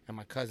Choice, and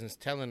my cousin's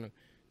telling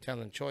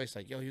Choice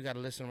like, yo, you gotta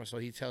listen to her. So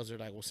he tells her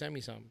like, well, send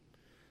me something.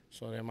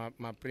 So then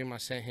my prima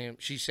sent him.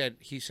 He said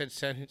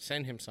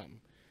send him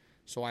something.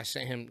 So I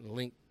sent him the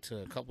link to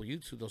a couple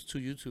those 2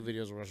 YouTube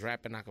videos where I was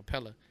rapping a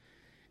cappella.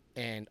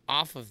 And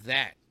off of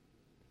that,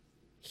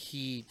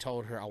 he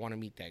told her, I want to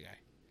meet that guy.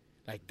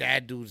 Like,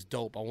 that dude's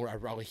dope.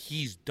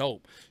 He's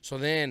dope. So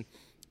then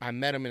I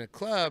met him in a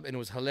club, and it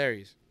was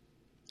hilarious.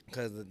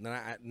 Because the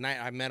night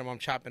I met him, I'm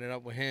chopping it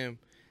up with him.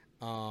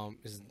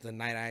 Is the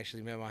night I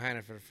actually met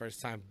Hannah for the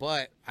first time,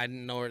 but I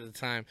didn't know her at the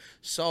time.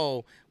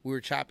 So we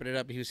were chopping it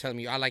up, and he was telling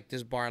me, I like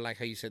this bar, I like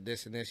how you said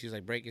this and this. He was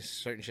like breaking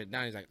certain shit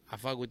down. He's like, I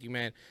fuck with you,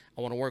 man.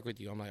 I want to work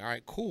with you. I'm like, all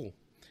right, cool.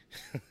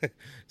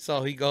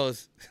 So he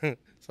goes,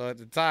 so at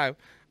the time,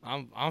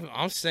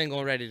 I'm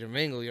single, ready to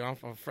mingle. You know,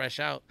 I'm fresh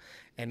out,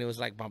 and it was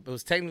like it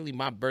was technically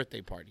my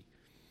birthday party.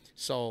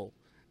 So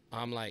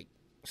I'm like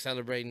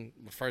celebrating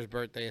my first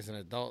birthday as an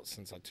adult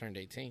since I turned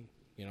 18.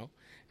 You know,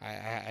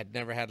 I'd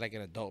never had like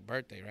an adult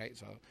birthday, right?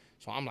 So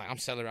I'm like, I'm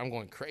celebrating, I'm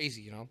going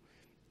crazy, you know.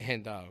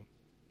 And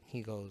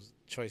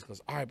Choice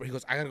goes, all right, but he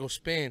goes, I gotta go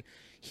spin.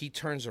 He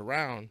turns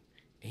around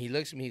and he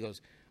looks at me. He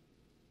goes,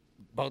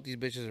 both these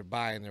bitches are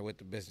bi and they're with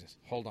the business.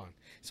 Hold on.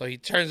 So he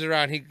turns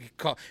around. He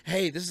call,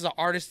 hey, this is an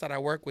artist that I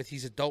work with.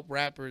 He's a dope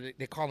rapper.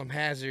 They call him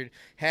Hazerd.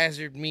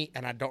 Hazerd, me,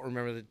 and I don't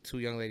remember the 2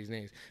 young ladies'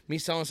 names. Me,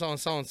 so and so and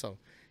so and so.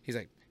 He's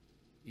like,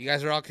 you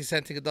guys are all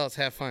consenting adults.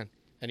 Have fun.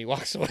 And he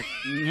walks away.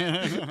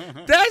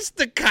 That's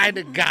the kind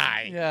of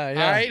guy. Yeah.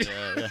 All right?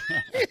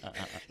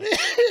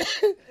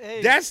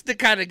 Hey. That's the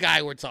kind of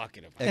guy we're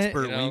talking about.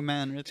 Expert you know?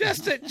 wingman. Rich.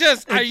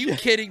 Just, are you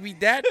kidding me?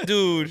 That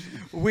dude.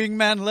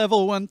 Wingman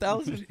level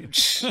 1000.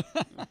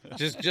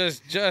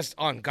 just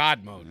on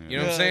God mode. You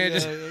know what I'm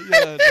saying?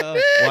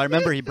 Well, I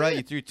remember he brought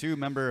you through too.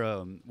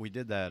 Remember we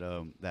did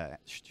that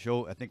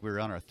show. I think we were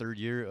on our 3rd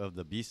year of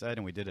the B-side,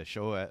 and we did a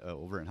show at,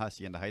 over in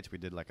Hacienda Heights. We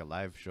did like a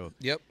live show.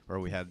 Yep.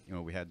 Where we had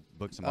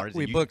booked some artists.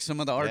 We booked some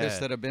of the artists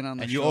that have been on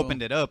the and show. you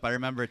opened it up. I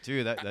remember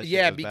too. That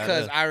yeah, was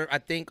because badass. I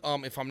think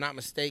if I'm not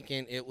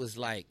mistaken, it was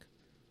like,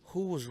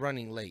 who was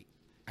running late?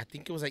 I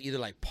think it was like either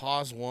like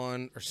Pause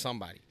One or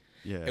somebody.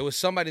 Yeah. It was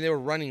somebody. They were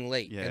running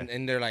late, Yeah.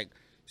 and they're like,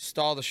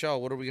 stall the show.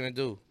 What are we gonna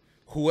do?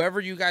 Whoever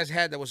you guys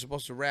had that was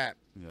supposed to rap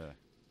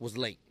was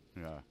late.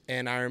 Yeah.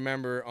 And I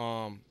remember,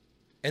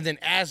 and then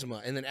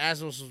Asthma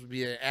was supposed to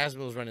be there.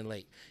 Asthma was running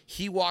late.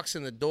 He walks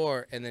in the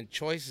door, and then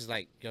Choice is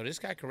like, yo, this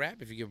guy can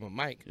rap if you give him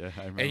a mic. Yeah,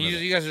 I remember. And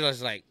you guys are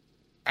just like,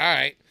 all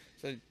right,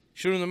 so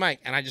shoot him the mic.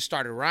 And I just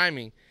started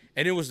rhyming,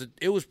 and it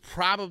was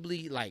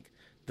probably like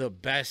the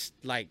best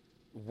like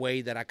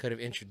way that I could have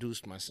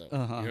introduced myself. You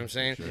know what I'm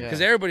saying? Because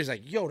everybody's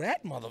like, yo,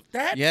 that fool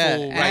right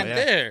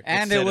there.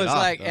 And it was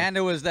like, and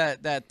it was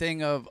that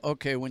thing of,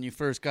 okay, when you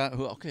first got,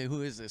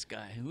 who is this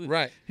guy?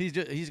 Right.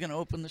 He's gonna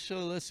open the show.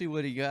 Let's see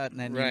what he got, and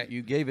then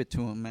you gave it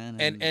to him, man.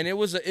 And it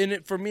was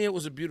for me, it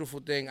was a beautiful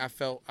thing. I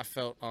felt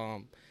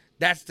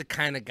that's the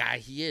kind of guy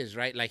he is,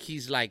 right? Like,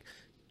 he's like,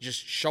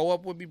 just show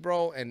up with me,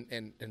 bro,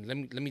 and let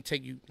me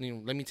take you,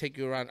 let me take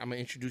you around. I'm gonna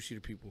introduce you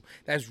to people.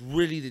 That's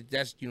really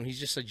he's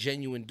just a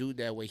genuine dude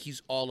that way.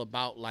 He's all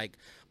about like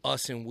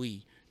us and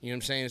we. You know what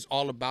I'm saying? It's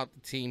all about the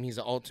team. He's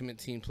an ultimate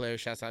team player.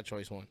 Shouts out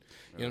Choice One.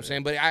 You know what I'm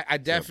saying? But I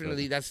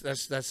definitely that's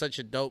such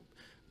a dope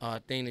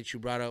thing that you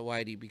brought up,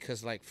 Whitey,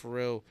 because like for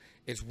real,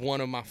 it's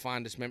one of my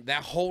fondest memories.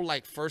 That whole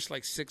like first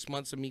like 6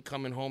 months of me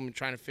coming home and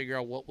trying to figure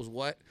out what was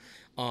what.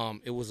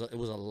 It was a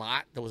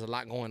lot. There was a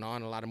lot going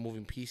on, a lot of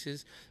moving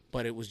pieces,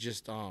 but it was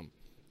just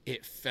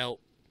it felt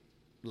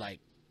like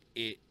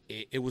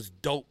it was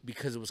dope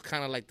because it was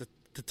kind of like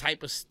the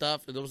type of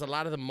stuff. There was a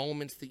lot of the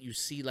moments that you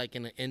see like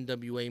in an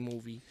NWA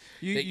movie.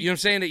 You know what I'm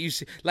saying? That you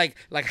see like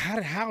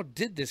how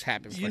did this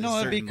happen? You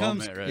know, it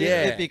becomes moment, right?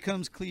 it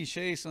becomes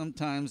cliche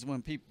sometimes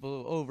when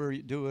people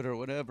overdo it or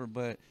whatever,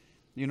 but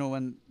you know,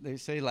 when they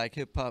say like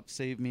hip hop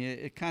saved me,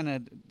 it kind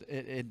of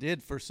it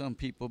did for some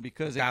people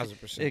because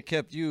it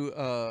kept you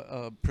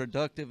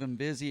productive and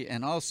busy,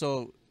 and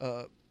also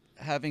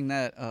having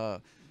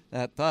that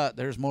thought,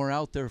 there's more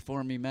out there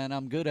for me, man.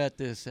 I'm good at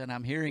this, and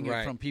I'm hearing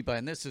it from people,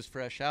 and this is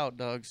fresh out,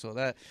 Doug. So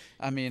that,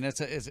 I mean,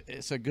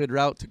 it's a good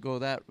route to go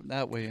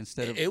that way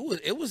instead of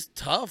it was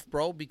tough,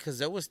 bro, because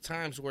there was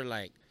times where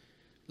like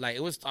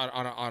it was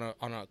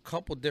on a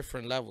couple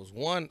different levels.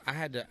 One, I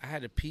had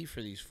to pee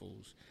for these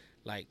fools,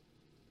 like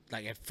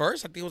at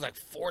first, I think it was like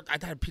 4. I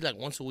had to pee like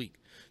once a week,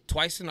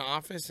 twice in the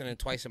office and then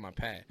twice in my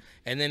pad.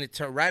 And then it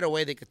turned right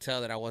away. They could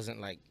tell that I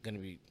wasn't like gonna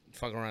be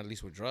fucking around at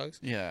least with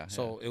drugs. Yeah.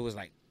 So it was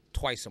like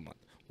twice a month,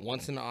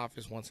 once in the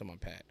office, once in my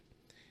pad.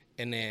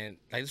 And then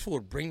like this fool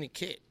would bring the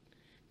kit,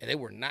 and they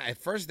were not at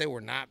first. They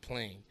were not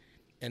playing,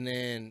 and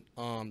then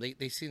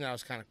they seen that I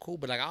was kind of cool.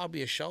 But like I'll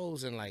be at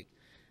shows and like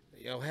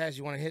yo, Haz,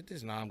 you want to hit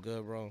this? Nah, I'm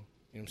good, bro. You know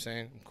what I'm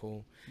saying? I'm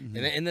cool.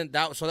 And then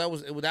that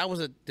was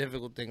a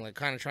difficult thing, like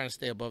kind of trying to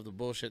stay above the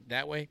bullshit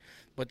that way.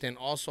 But then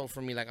also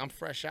for me, like I'm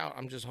fresh out,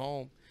 I'm just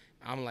home.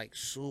 I'm like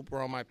super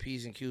on my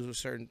P's and Q's with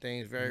certain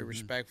things, very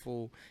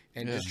respectful,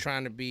 and just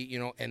trying to be, you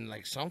know. And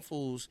like some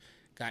fools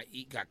got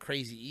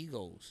crazy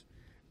egos,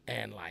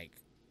 and like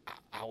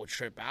I would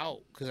trip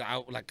out because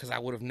I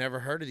would have never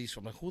heard of these. So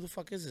I'm like, who the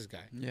fuck is this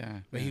guy? Yeah.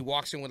 But he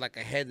walks in with like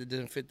a head that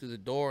doesn't fit through the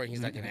door, and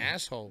he's like an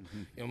asshole.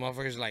 You know,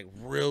 motherfuckers like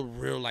real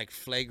like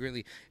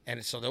flagrantly.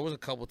 And so there was a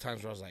couple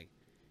times where I was like,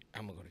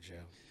 I'm gonna go to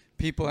jail.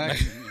 People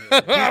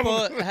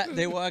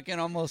they walk in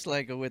almost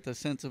like with a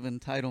sense of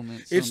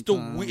entitlement. It's the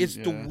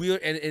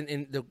weird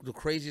and the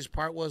craziest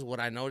part was what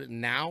I noticed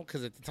now,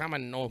 because at the time I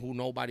didn't know who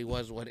nobody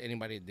was, what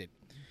anybody did.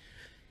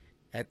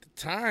 At the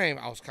time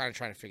I was kind of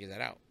trying to figure that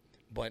out,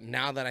 but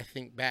now that I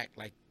think back,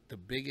 like the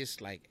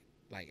biggest like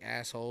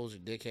assholes or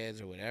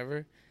dickheads or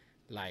whatever,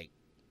 like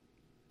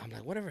I'm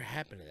like, whatever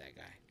happened to that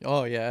guy?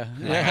 Oh yeah.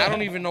 Like, I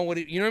don't even know what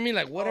you know what I mean.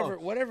 Like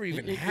whatever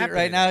even happened.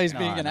 Right now he's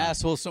being an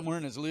asshole somewhere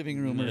in his living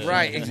room. Or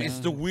right. something. It's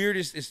the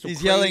weirdest. It's the he's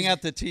crazy. Yelling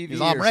at the TV.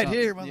 He's, I'm right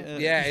something. here.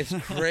 Yeah, it's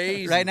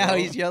crazy. Right now bro.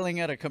 he's yelling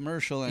at a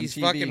commercial and he's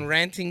TV. fucking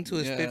ranting to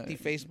his 50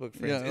 Facebook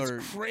friends. Yeah,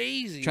 it's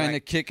crazy. Trying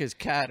like, to kick his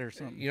cat or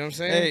something. You know what I'm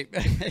saying?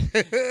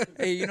 Hey,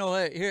 hey, you know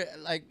what? Here,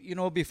 like, you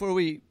know, before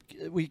we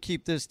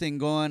keep this thing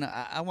going,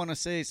 I want to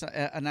say,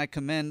 and I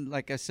commend,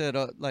 like I said,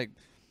 like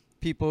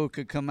people who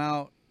could come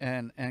out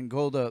and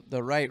go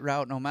the right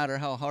route no matter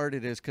how hard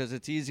it is, because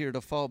it's easier to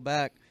fall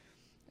back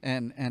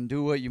and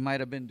do what you might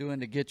have been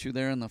doing to get you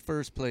there in the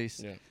first place,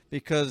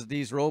 because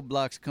these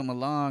roadblocks come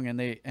along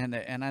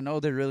and I know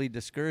they're really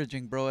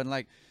discouraging, bro. And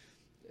like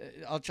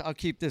I'll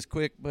keep this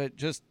quick, but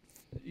just,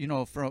 you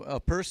know, from a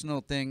personal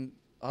thing,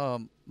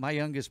 my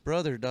youngest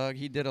brother, dog,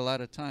 he did a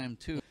lot of time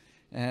too,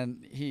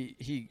 and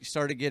he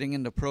started getting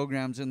into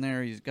programs in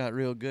there. He's got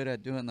real good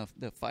at doing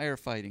the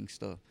firefighting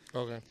stuff.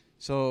 Okay.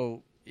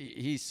 So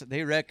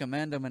they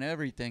recommend him and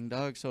everything,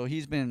 dog. So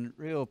he's been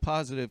real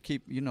positive,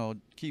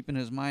 keeping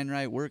his mind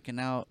right, working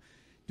out,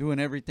 doing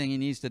everything he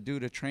needs to do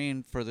to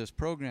train for this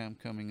program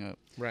coming up.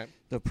 Right.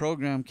 The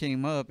program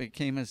came up, it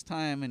came his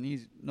time, and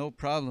he's no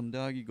problem,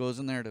 dog. He goes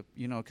in there to,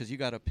 you know, because you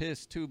got to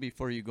piss too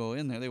before you go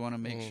in there. They want to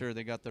make sure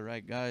they got the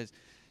right guys.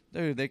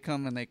 Dude, they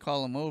come and they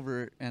call him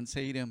over and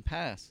say he didn't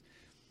pass.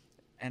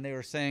 And they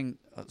were saying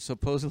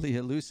supposedly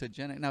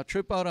hallucinogenic. Now,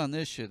 trip out on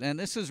this shit. And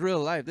this is real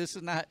life. This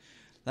is not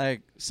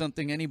like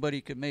something anybody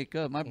could make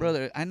up. My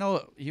brother, I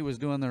know he was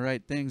doing the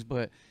right things,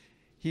 but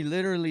he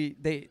literally,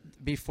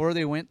 before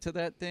they went to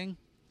that thing,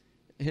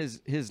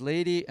 his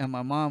lady and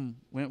my mom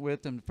went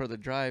with him for the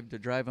drive to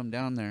drive him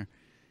down there.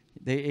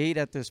 They ate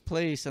at this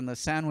place, and the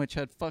sandwich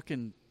had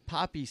fucking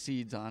poppy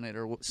seeds on it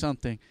or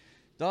something.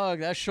 Dog,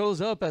 that shows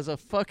up as a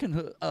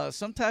fucking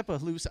some type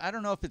of I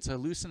don't know if it's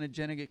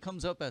hallucinogenic. It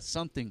comes up as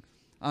something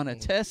on a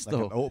test, like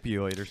though. an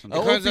opioid or something.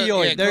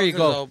 Opioid, there you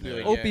go.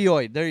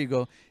 Opioid, there you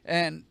go.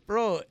 And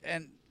bro,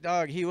 and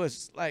dog, he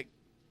was like,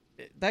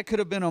 that could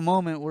have been a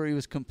moment where he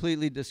was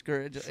completely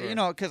discouraged. Sure. You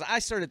know, because I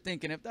started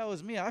thinking, if that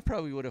was me, I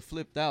probably would have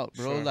flipped out,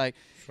 bro. Sure. Like,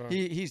 Sure.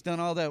 he's done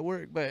all that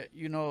work, but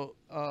you know,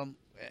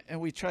 and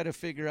we try to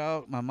figure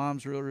out. My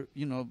mom's real,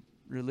 you know,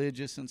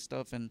 religious and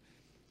stuff, and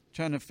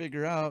trying to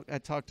figure out. I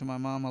talked to my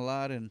mom a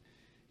lot, and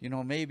you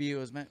know, maybe it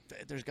was meant.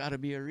 There's got to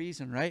be a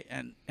reason, right?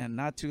 And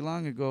not too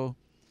long ago,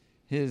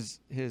 his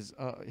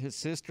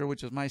sister,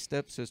 which is my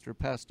stepsister,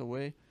 passed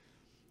away,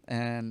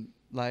 and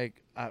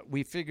like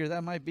we figured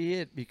that might be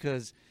it,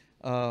 because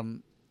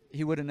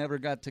he would have never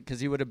got to,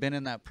 because he would have been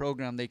in that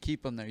program. They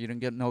keep him there. You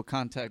didn't get no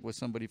contact with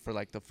somebody for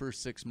like the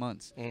first 6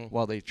 months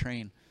while they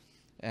train,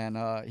 and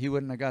he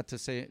wouldn't have got to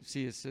see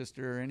his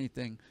sister or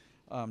anything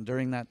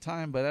during that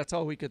time. But that's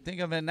all we could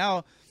think of. And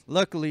now,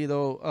 luckily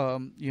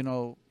though, you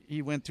know,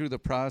 he went through the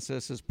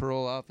process as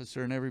parole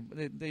officer, and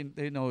everybody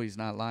they know he's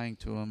not lying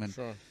to him,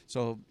 and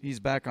so he's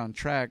back on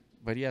track.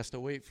 But he has to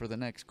wait for the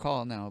next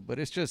call now. But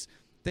it's just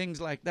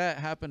things like that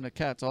happen to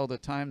cats all the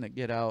time that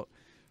get out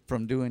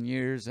from doing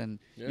years, and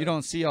you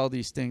don't see all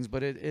these things,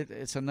 but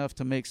it's enough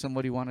to make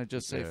somebody want to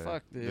just say,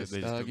 "Fuck this."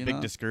 Big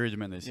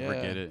discouragement. They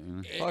forget it. You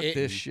know? Fuck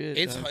this shit.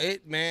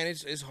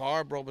 It's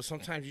hard, bro. But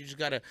sometimes you just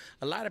gotta.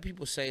 A lot of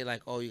people say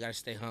like, "Oh, you gotta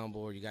stay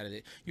humble," or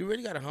you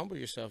really gotta humble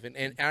yourself.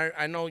 And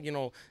I know, you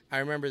know, I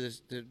remember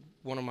this.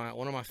 One of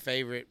my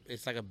favorite.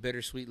 It's like a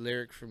bittersweet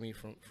lyric for me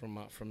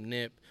from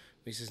Nip.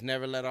 He says,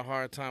 "Never let a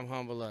hard time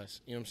humble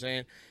us." You know what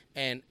I'm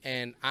saying?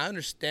 And I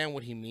understand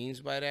what he means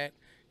by that.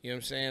 You know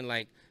what I'm saying?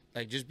 Like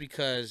just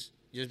because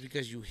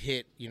you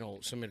hit, you know,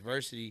 some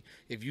adversity,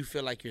 if you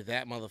feel like you're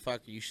that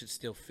motherfucker, you should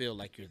still feel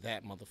like you're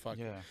that motherfucker.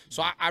 Yeah.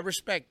 So I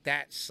respect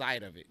that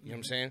side of it. You know what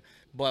I'm saying?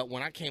 But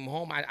when I came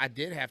home, I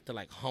did have to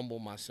like humble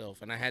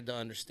myself, and I had to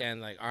understand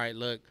like, all right,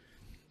 look,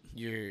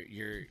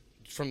 you're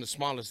from the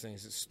smallest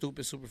things, it's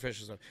stupid,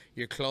 superficial stuff.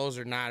 Your clothes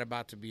are not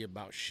about to be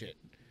about shit.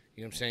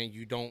 You know what I'm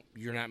saying?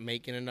 You're not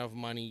making enough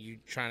money. You're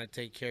trying to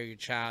take care of your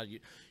child.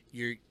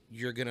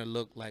 You're gonna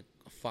look like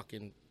a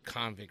fucking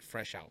convict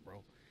fresh out,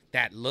 bro.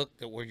 that look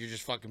that where you're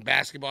just fucking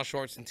basketball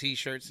shorts and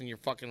t-shirts and you're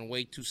fucking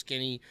way too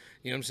skinny.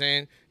 You know what I'm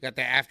saying? Got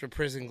that after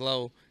prison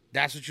glow.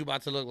 That's what you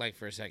about to look like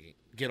for a second.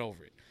 Get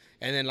over it.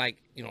 And then like,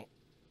 you know,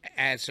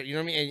 add so you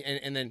know what I mean?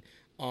 And then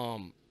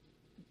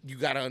you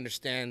gotta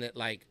understand that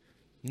like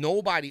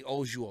nobody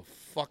owes you a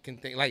fucking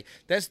thing. Like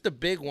that's the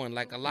big one.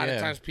 Like a lot of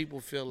times people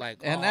feel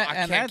like,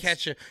 I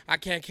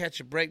can't catch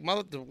a break.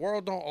 Mother, the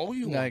world don't owe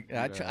you one. Like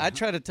I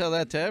try to tell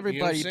that to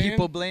everybody. You know what I'm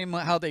People blame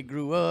how they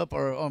grew up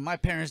or my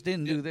parents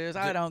didn't do this.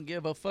 I don't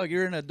give a fuck.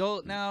 You're an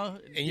adult now.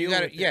 And you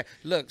gotta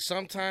look,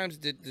 sometimes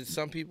did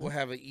some people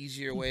have an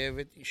easier way of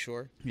it?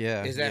 Sure.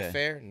 Yeah. Is that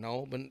fair?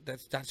 No, but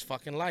that's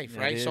fucking life,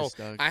 right? It so is,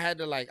 dog. I had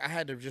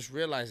to just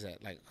realize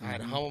that. Like I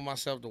had to humble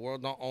myself. The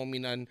world don't owe me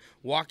nothing.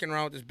 Walking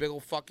around with this big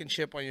old fucking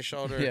chip on your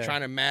shoulder,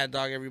 trying to mad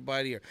dog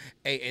everybody, or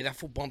hey, that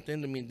fool bumped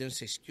into me and didn't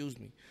say excuse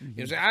me. You know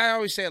what I'm saying? I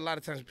always say a lot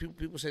of times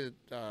people say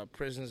that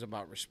prison is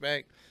about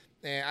respect,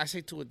 and I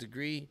say to a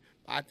degree.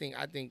 I think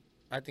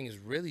it's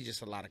really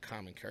just a lot of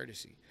common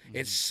courtesy.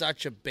 It's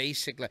such a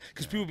basic, like,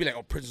 because people be like,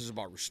 oh, prison's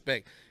about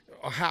respect.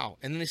 Or how?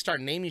 And then they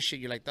start naming shit.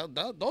 You're like,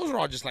 those are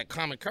all just like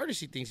common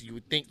courtity things you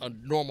would think a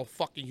normal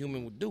fucking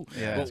human would do.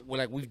 Yeah. But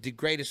like we've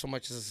degraded so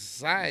much as a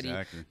society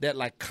that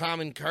like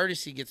common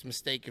courtesy gets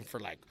mistaken for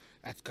like,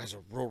 that guy's a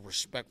real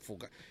respectful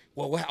guy.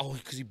 Well, oh,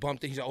 because he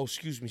bumped it. He's like, oh,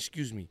 excuse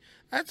me.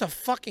 That's a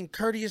fucking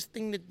courteous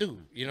thing to do.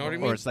 You know what I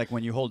mean? Or it's like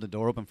when you hold the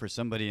door open for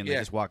somebody and they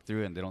just walk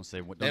through and they don't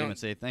even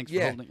say thanks for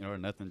holding it or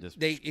nothing.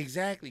 Just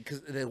exactly,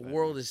 because the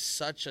world is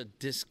such a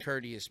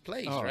discourteous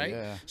place, right?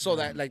 Yeah. So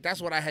that like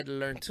that's what I had to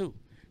learn too.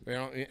 You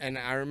know, and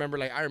I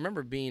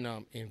remember being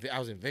I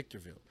was in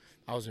Victorville.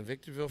 I was in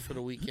Victorville for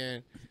the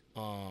weekend.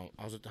 I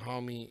was with the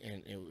homie,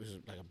 and it was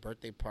like a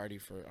birthday party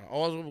for. I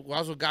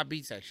was with God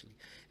Beats actually,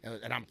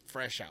 and I'm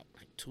fresh out,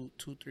 like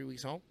 3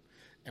 weeks home,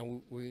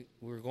 and we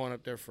were going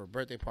up there for a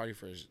birthday party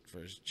for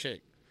his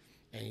chick,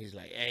 and he's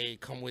like, "Hey,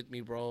 come with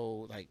me,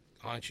 bro. Like,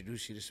 I'll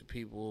introduce you to some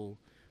people,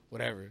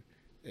 whatever,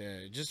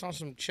 just on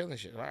some chilling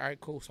shit." All right,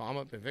 cool. So I'm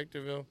up in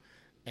Victorville,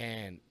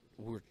 and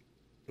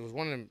it was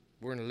one of them.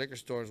 We're in a liquor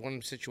store. It's one of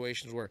them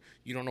situations where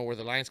you don't know where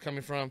the line's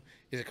coming from.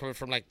 Is it coming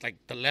from like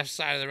the left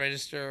side of the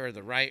register or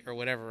the right or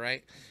whatever,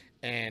 right?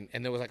 And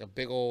there was like a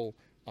big old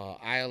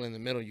aisle in the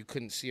middle. You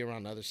couldn't see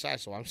around the other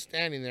side. So I'm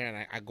standing there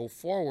and I go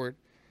forward,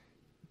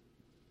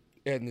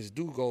 and this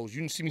dude goes,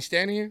 "You didn't see me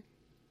standing here?"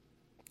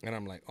 And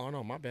I'm like, "Oh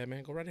no, my bad,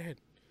 man. Go right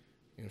ahead."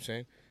 You know what I'm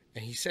saying?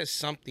 And he says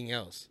something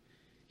else.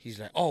 He's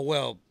like, "Oh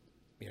well,"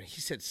 you know, he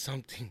said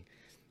something,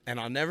 and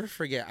I'll never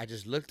forget. I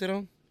just looked at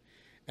him,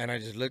 and I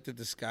just looked at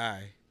the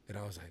sky. And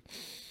I was like,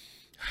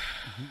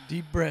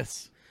 deep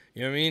breaths.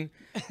 You know what I mean?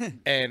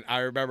 And I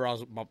remember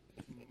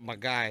my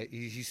guy,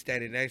 he's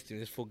standing next to me.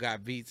 This fool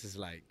got beats. Is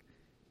like,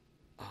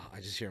 oh, I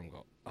just hear him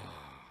go, oh.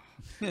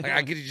 Like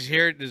I could just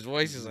hear it. His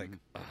voice is like,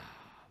 oh.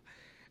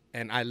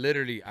 And I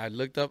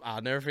looked up.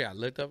 I'll never forget. I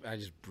looked up. I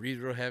just breathed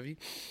real heavy.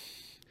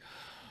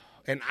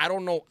 And I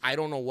don't know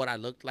what I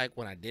looked like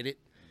when I did it.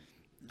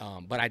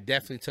 But I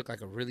definitely took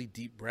like a really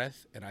deep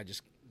breath and I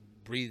just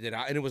breathed it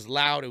out. And it was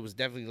loud. It was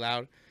definitely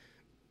loud.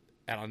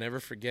 And I'll never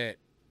forget,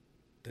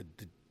 the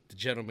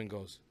gentleman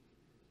goes,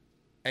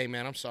 "Hey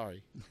man, I'm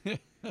sorry." He's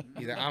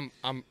like,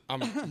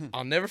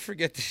 I'll never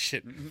forget this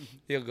shit.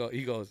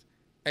 He goes,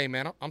 "Hey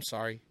man, I'm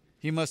sorry."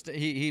 He must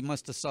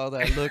have saw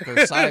that look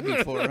or sigh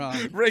before,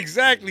 huh?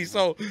 Exactly.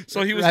 So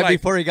he was right like,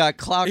 before he got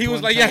clocked. He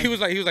was like, time. he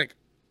was like,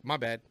 "My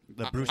bad.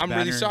 I'm Banner.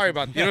 really sorry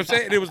about that." You know what I'm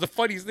saying? And it was the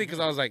funniest thing because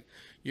I was like,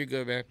 "You're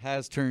good, man."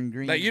 Has turned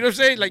green. Like, you know what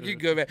I'm saying? Like, you're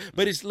good, man.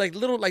 But it's like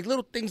little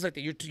things like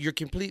that. You're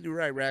completely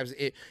right, Rabs.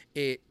 It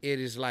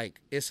is like,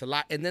 it's a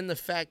lot. And then the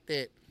fact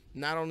that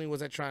not only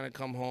was I trying to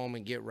come home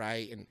and get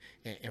right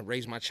and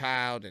raise my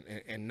child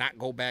and not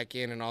go back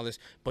in and all this,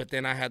 but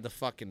then I had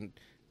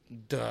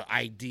the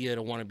idea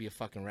to want to be a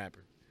fucking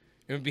rapper.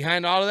 And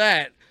behind all of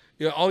that,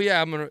 you know, oh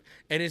yeah, and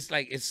it's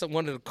like, it's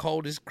one of the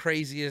coldest,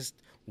 craziest,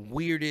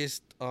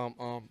 weirdest,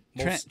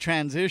 most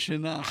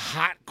transition,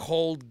 hot,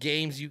 cold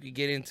games you could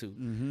get into.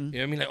 Mm-hmm. You know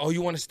what I mean? Like, oh,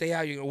 you want to stay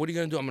out? What are you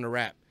gonna do? I'm gonna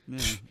rap. Yeah.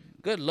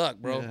 Good luck,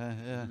 bro. Yeah.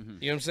 You know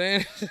what I'm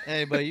saying?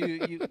 Hey, but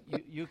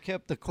you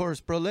kept the course,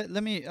 bro. Let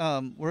me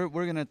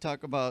we're gonna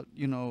talk about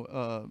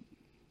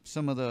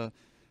some of the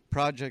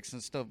projects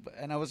and stuff,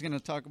 and I was gonna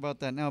talk about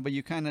that now, but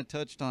you kind of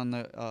touched on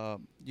the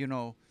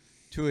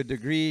to a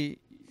degree,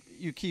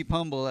 you keep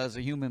humble as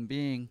a human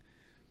being.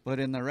 But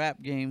in the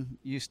rap game,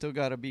 you still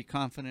got to be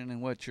confident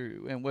in what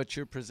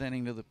you're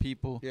presenting to the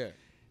people,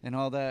 and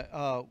all that.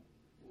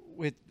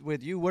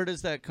 With you, where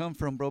does that come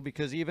from, bro?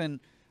 Because even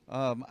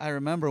I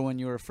remember when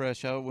you were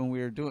fresh out, when we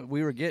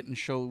were getting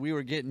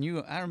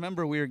you. I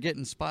remember we were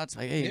getting spots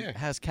like, hey,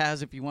 has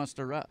Kaz if he wants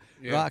to rock.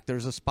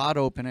 There's a spot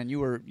open, and you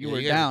were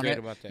down.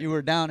 You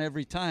were down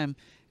every time,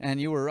 and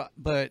you were.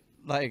 But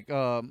like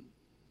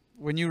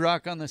when you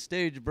rock on the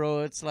stage,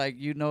 bro, it's like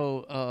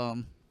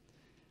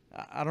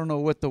I don't know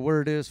what the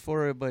word is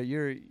for it, but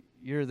you're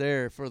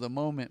there for the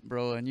moment,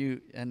 bro, and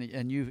you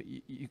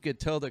could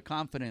tell the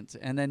confidence,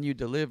 and then you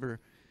deliver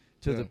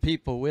to the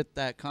people with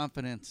that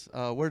confidence.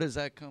 Where does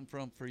that come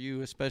from for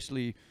you,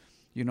 especially,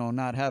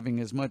 not having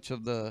as much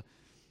of the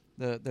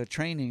the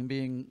training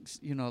being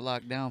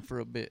locked down for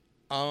a bit?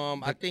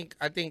 I think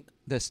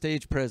The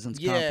stage presence,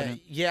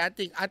 confident. yeah.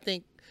 I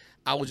think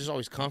I was just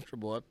always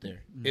comfortable up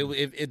there. There was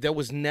it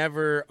was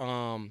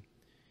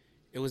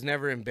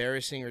never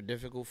embarrassing or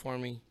difficult for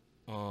me.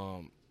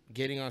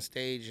 Getting on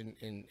stage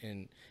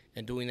and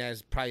doing that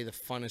is probably the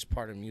funnest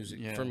part of music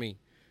for me.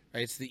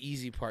 Right? It's the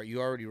easy part.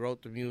 You already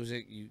wrote the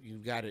music. You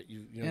got it.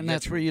 You know, and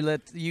that's where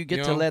you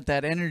get to let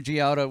that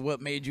energy out of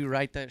what made you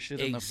write that shit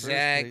in the first place.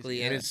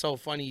 Exactly. And it's so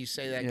funny you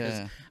say that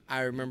because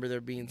I remember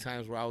there being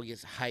times where I would get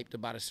hyped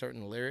about a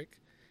certain lyric.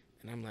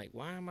 And I'm like,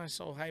 why am I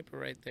so hyper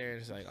right there?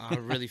 And it's like, oh, I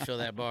really feel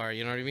that bar.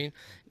 You know what I mean?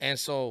 And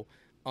so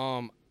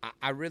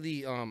I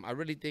really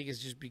think it's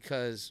just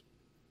because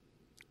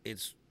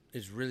it's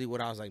really what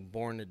I was like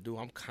born to do.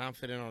 I'm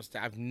confident on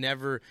stage. I've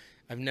never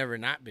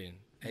not been.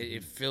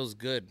 It feels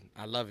good.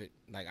 I love it.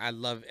 Like I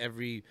love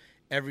every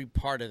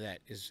part of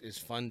that is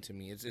fun to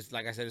me. It's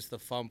like I said, it's the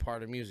fun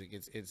part of music.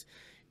 It's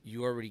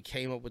you already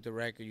came up with the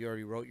record. You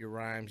already wrote your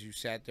rhymes. You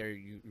sat there.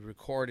 You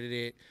recorded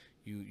it.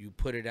 You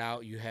put it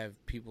out. You have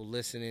people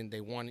listening. They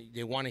want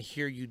to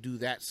hear you do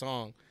that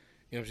song.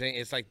 You know what I'm saying?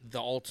 It's like the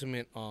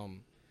ultimate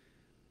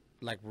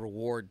like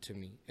reward to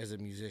me as a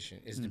musician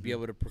is to be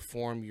able to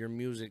perform your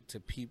music to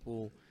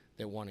people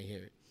that want to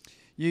hear it.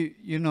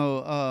 You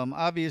know,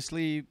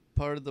 obviously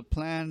part of the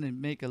plan to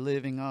make a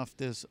living off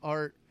this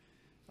art,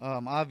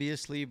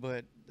 obviously,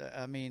 but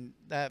I mean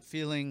that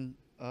feeling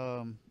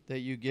that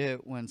you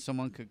get when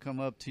someone could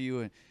come up to you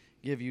and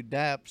give you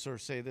daps or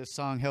say this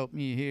song helped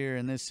me here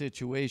in this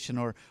situation,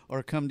 or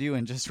come to you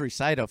and just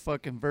recite a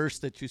fucking verse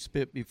that you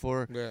spit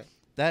before. Yeah.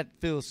 That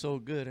feels so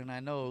good, and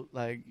I know,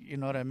 like, you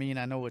know what I mean?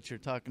 I know what you're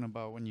talking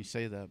about when you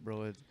say that,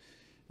 bro.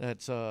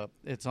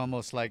 It's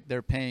almost like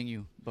they're paying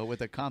you, but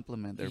with a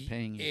compliment, they're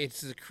paying you.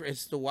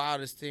 It's the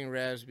wildest thing,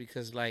 Ravs,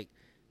 because like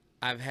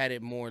I've had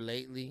it more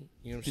lately.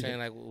 You know what I'm saying?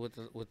 Like with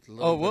the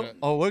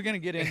little we're gonna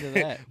get into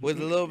that with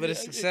a little bit of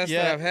success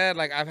that I've had.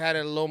 Like I've had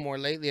it a little more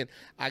lately, and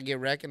I get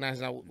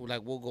recognized. And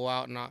we'll go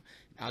out and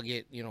I'll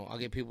get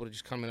people to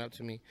just coming up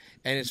to me,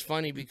 and it's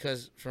funny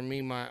because for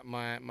me,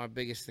 my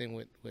biggest thing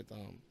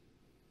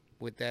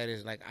with that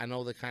is like I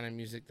know the kind of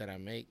music that I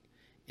make.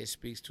 It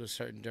speaks to a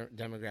certain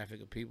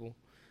demographic of people.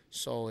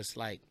 So it's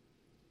like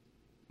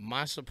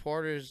my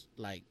supporters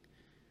like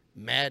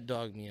mad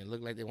dog me and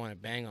look like they want to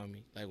bang on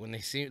me. Like when they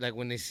see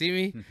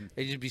me,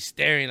 they just be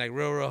staring like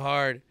real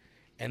hard,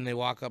 and they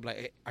walk up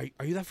like, hey,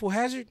 are you that fool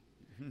Hazerd?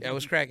 Yeah,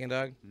 what's cracking,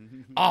 dog?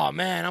 Oh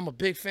man, I'm a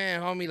big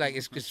fan, homie. Like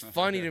it's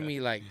funny to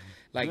me. Like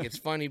it's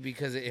funny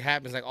because it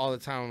happens like all the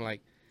time. I'm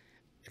like,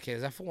 okay,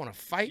 does that fool want to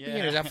fight me,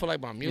 or does that feel like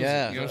my music?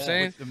 Yeah. You know what I'm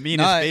saying? The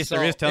meanest face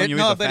there is telling you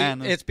he's a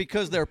fan. It's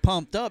because they're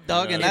pumped up,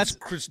 dog, and that's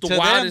the to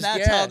wildest. them,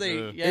 that's how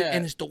they.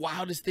 And it's the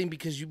wildest thing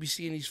because you be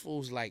seeing these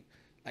fools like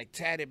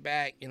tatted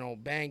back, you know,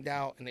 banged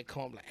out, and they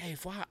come up like, hey,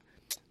 fool,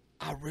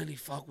 I really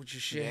fuck with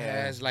your shit,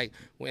 Has. Like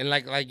when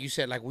like you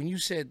said, like when you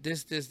said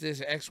this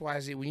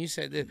XYZ, when you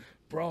said this,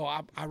 bro,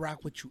 I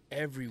rock with you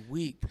every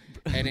week,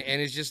 and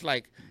it's just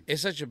like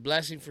it's such a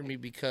blessing for me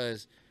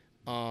because,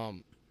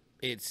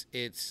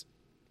 it's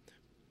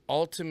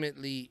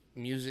ultimately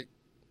music.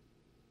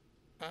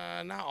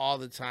 Not all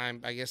the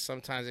time. I guess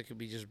sometimes it could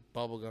be just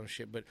bubblegum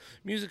shit, but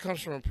music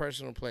comes from a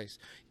personal place.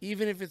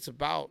 Even if it's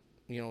about,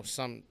 you know,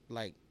 some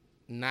like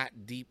not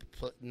deep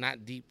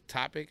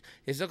topic,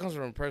 it still comes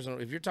from a personal.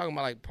 If you're talking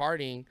about like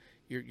partying,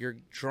 you're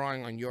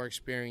drawing on your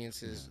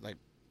experiences, like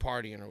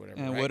partying or whatever.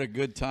 And right? what a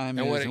good time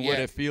is, and what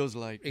it feels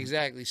like.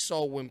 Exactly.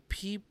 So when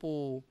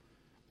people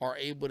are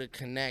able to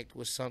connect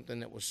with something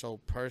that was so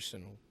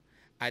personal,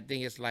 I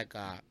think it's like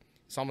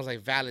it's almost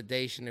like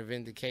validation or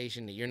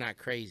vindication that you're not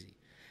crazy.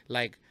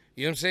 Like,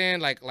 you know what I'm saying?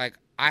 Like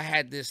I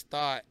had this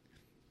thought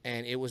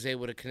and it was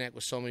able to connect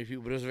with so many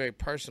people, but it was a very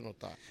personal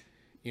thought.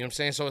 You know what I'm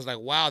saying? So it's like,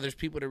 wow, there's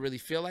people that really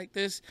feel like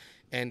this.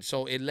 And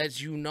so it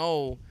lets you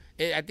know.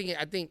 I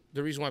think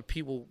the reason why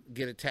people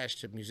get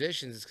attached to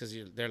musicians is because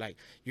they're like,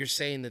 you're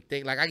saying the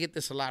thing. Like I get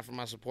this a lot from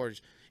my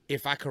supporters.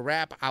 If I could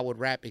rap, I would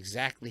rap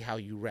exactly how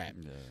you rap.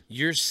 Yeah.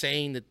 You're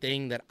saying the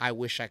thing that I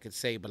wish I could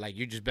say, but like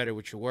you're just better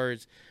with your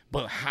words.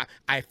 But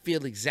I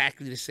feel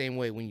exactly the same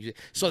way when you.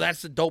 So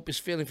that's the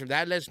dopest feeling for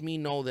that. Lets me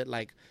know that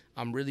like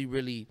I'm really,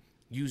 really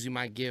using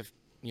my gift,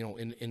 you know,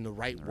 in the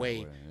right way.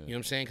 You know what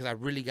I'm saying? Because I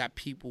really got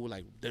people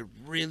like that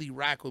really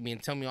rock with me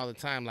and tell me all the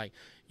time, like,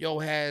 yo,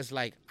 Has,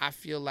 like I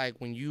feel like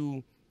when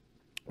you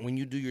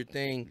do your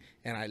thing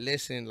and I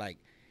listen, like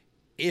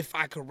if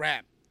I could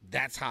rap,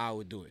 that's how I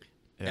would do it.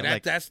 Yeah, and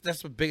like, that's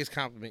the biggest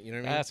compliment, you know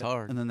what I mean? That's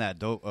hard. And then that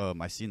dope,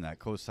 I seen that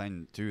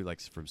co-sign too,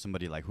 like from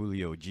somebody like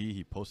Julio G.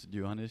 He posted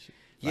you on his.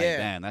 Like, yeah,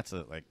 man, that's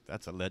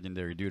a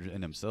legendary dude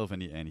in himself,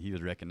 and he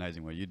was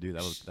recognizing what you do.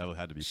 That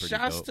had to be pretty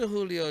Shouts dope. to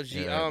Julio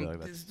G. Yeah,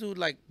 this dude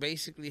like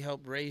basically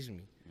helped raise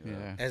me.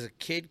 Yeah. As a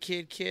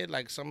kid,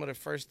 like some of the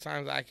first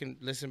times I can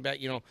listen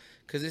back, you know,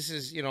 because this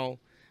is, you know,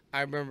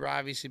 I remember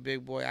obviously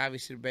Big Boy,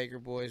 obviously the Baker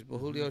Boys, but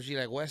Julio G,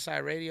 like West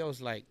Side Radio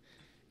is like.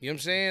 You know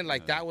what I'm saying?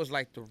 Like that was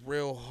like the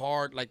real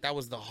hard, like that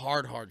was the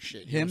hard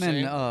shit. Him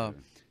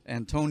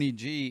and Tony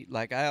G,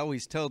 like I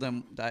always tell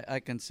them, I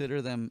consider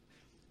them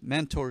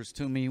mentors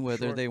to me,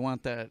 whether Sure. they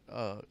want that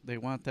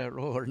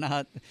role or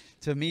not.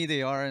 To me,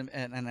 they are,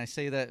 and I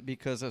say that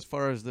because as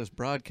far as this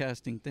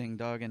broadcasting thing,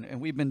 dog,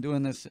 and we've been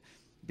doing this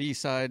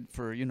B-side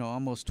for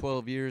almost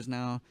 12 years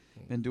now.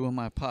 Been doing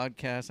my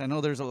podcast. I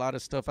know there's a lot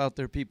of stuff out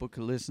there people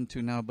could listen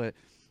to now, but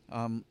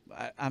I'm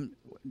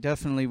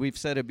definitely, we've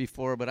said it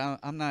before, but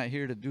I'm not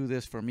here to do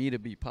this for me to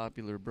be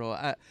popular, bro.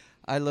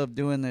 I love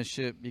doing this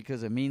shit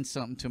because it means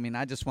something to me, and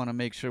I just want to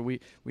make sure we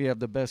have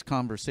the best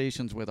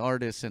conversations with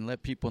artists and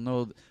let people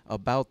know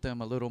about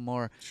them a little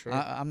more. Sure.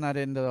 I'm not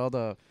into all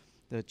the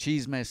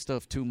cheese mess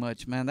stuff too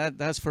much, man.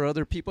 That's for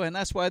other people, and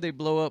that's why they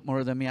blow up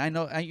more than me. I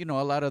know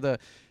a lot of the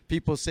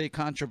people say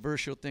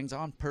controversial things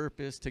on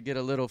purpose to get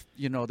a little,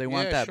 they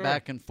want that sure.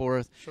 back and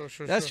forth. Sure.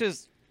 That's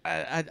just,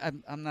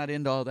 I'm not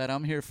into all that.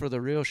 I'm here for the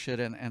real shit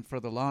and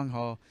for the long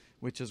haul,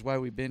 which is why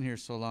we've been here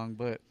so long.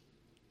 But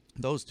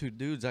those two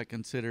dudes I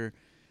consider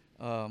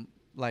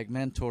like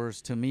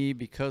mentors to me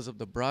because of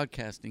the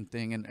broadcasting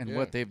thing and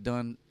what they've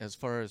done as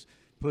far as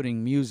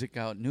putting music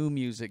out, new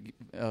music,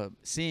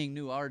 seeing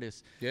new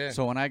artists. Yeah.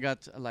 So when I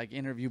got to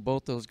interview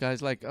both those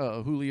guys, like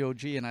Julio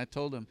G, and I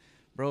told him,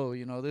 bro,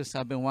 this,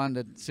 I've been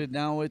wanting to sit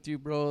down with you,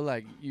 bro.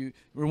 Like, you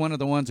were one of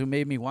the ones who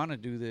made me want to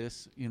do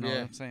this. You know what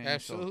I'm saying?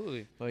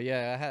 Absolutely. So, but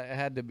yeah, it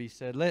had to be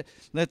said.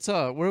 Let's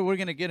we're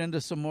gonna get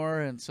into some more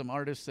and some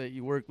artists that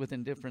you work with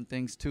in different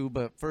things too.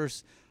 But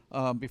first,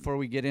 before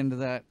we get into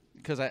that,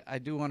 because I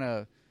do want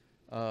to,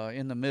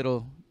 in the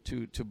middle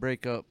to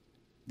break up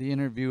the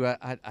interview,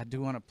 I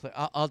do want to play.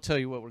 I'll tell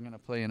you what we're gonna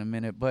play in a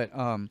minute, but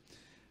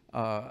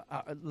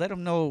let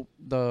them know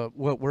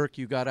what work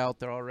you got out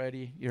there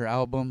already, your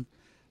album.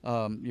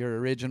 Your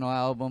original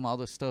album, all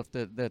the stuff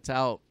that's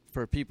out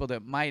for people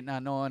that might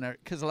not know,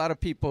 because a lot of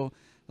people,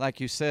 like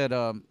you said,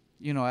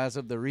 as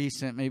of the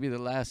recent, maybe the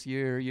last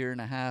year and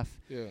a half,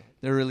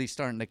 they're really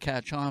starting to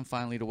catch on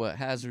finally to what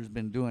Hazerd's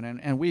been doing,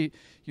 and we,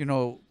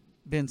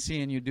 been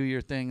seeing you do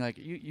your thing, like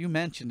you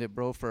mentioned it,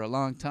 bro, for a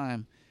long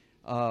time,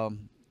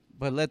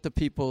 but let the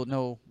people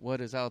know what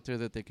is out there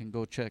that they can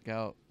go check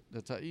out.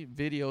 That's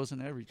videos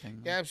and everything.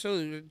 Man. Yeah,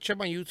 absolutely. Check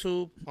my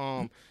YouTube.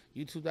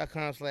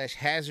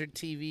 YouTube.com/Hazerd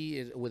TV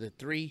is with a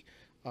 3.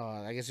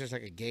 I guess there's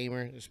like a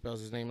gamer that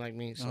spells his name like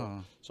me.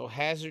 So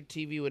Hazerd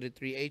TV with a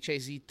 3,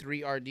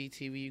 HAZ3RD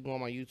TV. You can go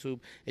on my YouTube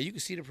and you can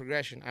see the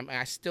progression.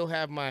 I still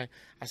have my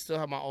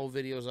old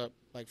videos up,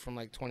 like from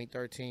like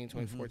 2013,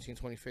 2014,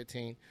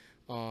 2015.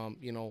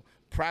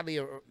 Probably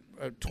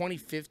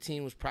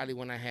 2015 was probably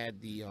when I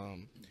had the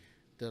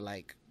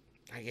like,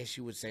 I guess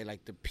you would say,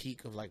 like the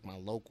peak of like my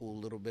local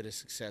little bit of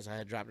success. I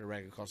had dropped a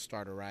record called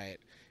Start a Riot,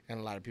 and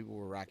a lot of people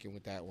were rocking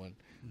with that one.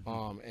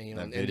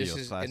 And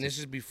this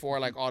is before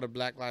like all the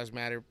Black Lives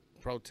Matter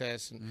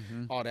protests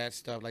and all that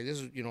stuff. Like this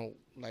is,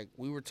 like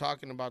we were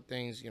talking about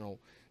things,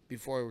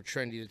 before it were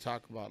trendy to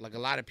talk about. Like a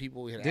lot of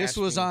people had this asked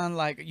was me, on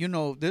like,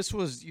 this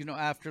was,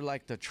 after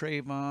like the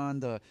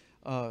Trayvon, a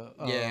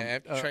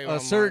certain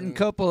Martin.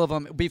 couple of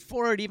them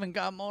before it even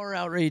got more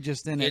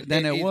outrageous than it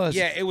was.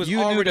 Yeah, it was.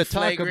 You already knew to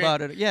flagrant. talk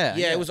about it. Yeah,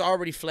 it was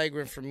already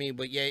flagrant for me.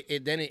 But yeah,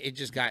 it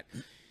just got,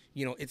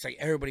 it's like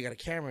everybody got a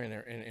camera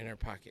in their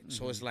pocket.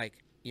 So it's like,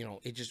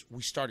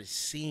 we started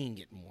seeing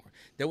it more.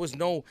 There was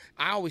no.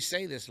 I always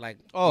say this, like,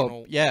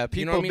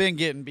 people have been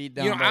getting beat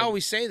down. I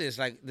always say this,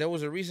 like, there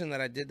was a reason that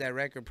I did that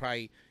record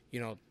probably,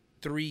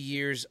 3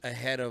 years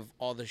ahead of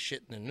all the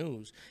shit in the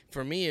news.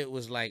 For me, it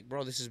was like,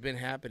 bro, this has been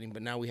happening,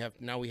 but now we have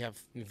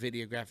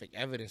videographic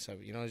evidence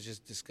of it. It's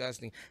just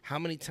disgusting. How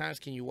many times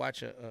can you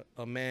watch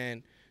a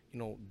man,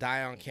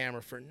 die on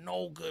camera for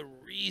no good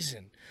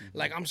reason?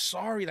 Like, I'm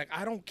sorry, like,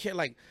 I don't care,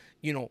 like,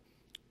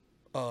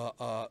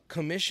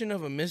 commission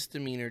of a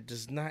misdemeanor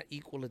does not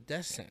equal a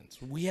death sentence.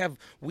 We have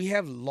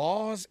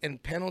laws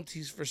and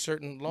penalties for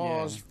certain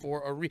laws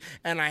for a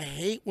and I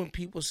hate when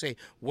people say,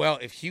 well,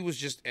 if he was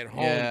just at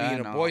home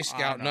being a Boy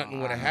Scout, nothing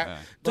would have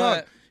happened.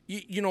 Doug,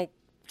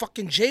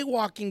 fucking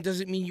jaywalking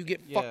doesn't mean you get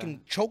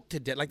fucking choked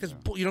to death. Like that's,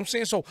 you know what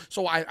I'm saying? So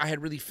I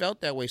had really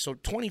felt that way. So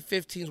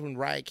 2015 is when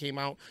Riot came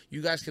out.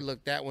 You guys can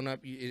look that one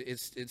up.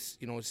 It's it's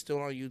still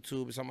on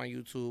YouTube. It's on my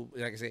YouTube.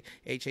 Like I say,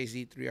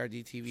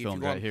 HAZ3RD TV.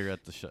 Filmed right here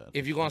at the shop.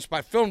 If you go on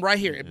Spot, filmed right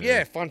here.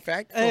 Yeah, fun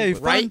fact. Hey,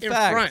 right fun in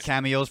fact. front.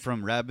 Cameos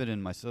from Rabbit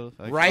and myself.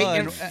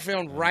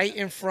 Filmed right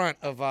in front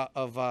of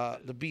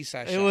the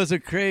B-side shop. It was a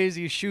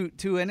crazy shoot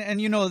too, and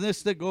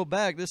this to go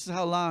back. This is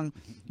how long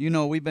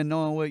we've been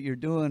knowing what you're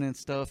doing and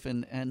stuff,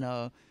 and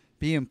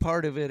being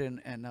part of it,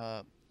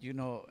 and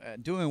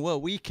doing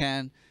what we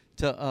can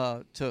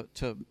to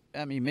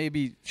I mean,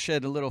 maybe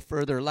shed a little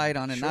further light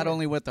on it, not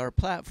only with our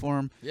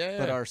platform,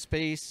 but our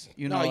space.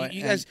 You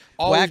guys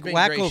always been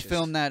Wacko gracious.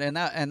 filmed that, and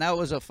that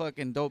was a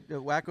fucking dope.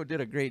 Wacko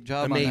did a great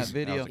job on that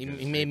video.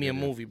 He made me a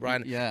movie,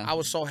 Brian. Yeah, I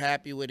was so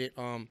happy with it.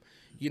 I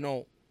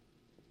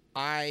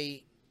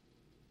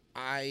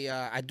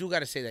do got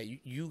to say that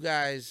you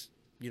guys,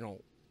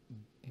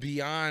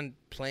 beyond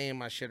playing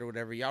my shit or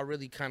whatever, y'all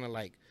really kind of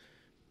like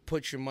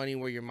put your money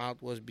where your mouth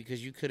was,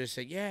 because you could have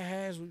said, yeah,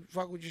 Haz, we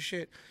fuck with your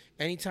shit.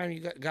 Anytime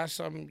you got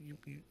something,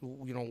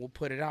 you know, we'll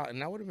put it out,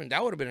 and that would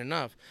have been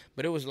enough.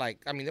 But it was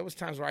like, I mean, there was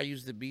times where I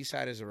used the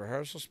B-side as a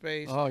rehearsal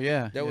space. Oh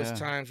yeah. There was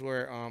times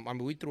where I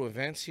mean, we threw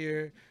events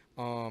here.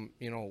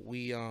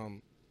 We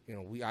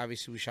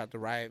obviously we shot the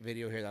Riot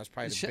video here. That was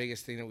probably the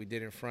biggest thing that we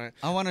did in front.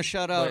 I want to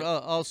shout out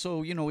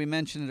also, you know, we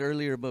mentioned it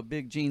earlier, but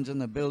Big Gene's in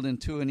the building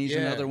too, and he's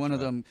another one of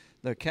them,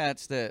 the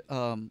cats that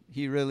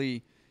he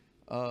really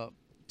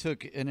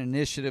took an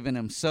initiative in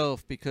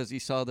himself because he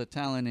saw the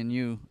talent in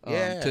you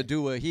to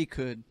do what he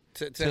could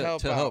to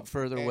help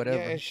further whatever.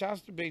 Yeah, and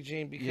shouts to Big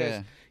Gene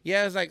because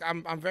it's like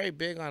I'm very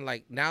big on,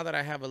 like, now that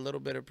I have a little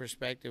bit of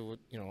perspective with,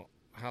 you know,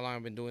 how long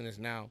I've been doing this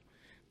now.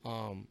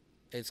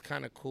 It's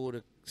kind of cool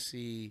to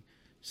see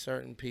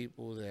certain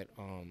people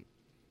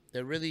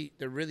that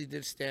really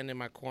did stand in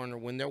my corner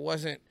when there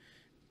wasn't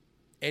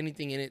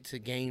anything in it to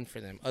gain for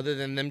them other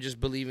than them just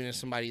believing in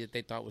somebody that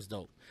they thought was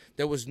dope.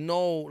 There was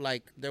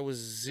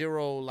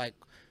zero like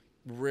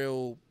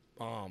real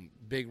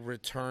big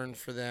return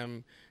for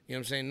them. You know what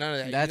I'm saying? None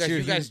of that.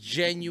 You guys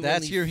genuinely.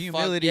 That's your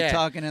humility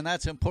talking, and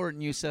that's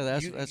important. You said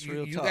that's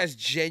real talk. You guys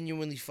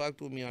genuinely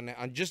fucked with me on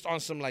that. Just on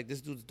some, like,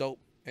 this dude's dope,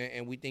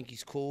 and we think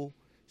he's cool.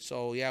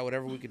 So yeah,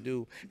 whatever we could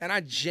do, and I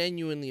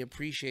genuinely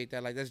appreciate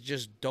that. Like, that's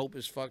just dope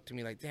as fuck to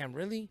me. Like, damn,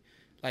 really?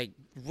 Like,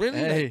 really?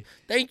 Hey. Like,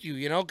 thank you.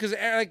 You know, because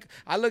like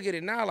I look at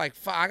it now, like,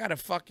 I gotta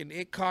fucking.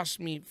 It costs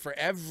me for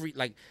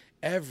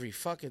every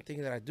fucking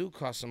thing that I do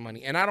costs some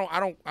money, and I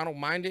don't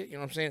mind it. You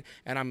know what I'm saying?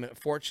 And I'm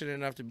fortunate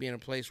enough to be in a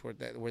place where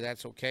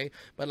that's okay.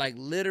 But like,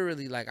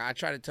 literally, like, I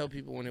try to tell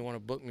people when they want to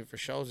book me for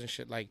shows and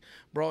shit, like,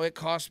 bro, it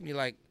costs me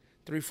like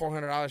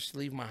 $300-400 to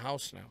leave my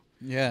house now.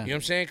 Yeah, you know what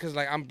I'm saying? Because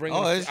like I'm bringing.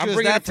 Oh, it's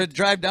just that to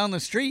drive down the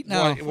street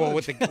now.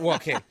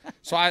 Okay.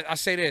 So I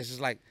say this: it's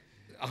like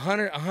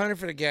 $100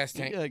 for the gas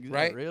tank,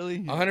 right? Really?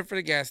 $100 for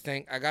the gas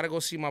tank. I gotta go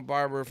see my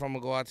barber if I'm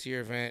gonna go out to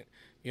your event.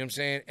 You know what I'm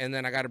saying? And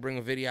then I gotta bring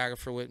a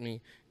videographer with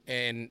me,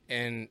 and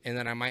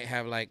then I might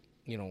have, like,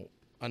 you know,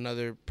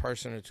 another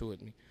person or two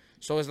with me.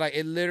 So it's like,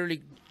 it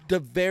literally,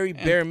 the very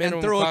bare minimum.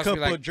 And throw a costs me,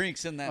 couple like, of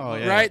drinks in that. Oh,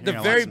 yeah. right? The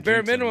very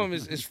bare drinks minimum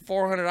is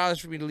 $400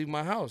 for me to leave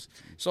my house.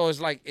 So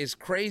it's like, it's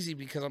crazy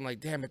because I'm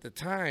like, damn, at that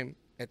time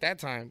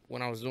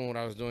when I was doing what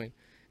I was doing,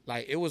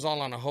 like, it was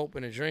all on a hope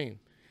and a dream,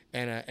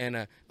 and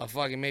a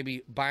fucking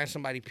maybe buying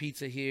somebody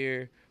pizza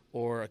here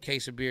or a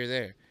case of beer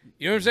there.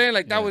 You know what I'm saying?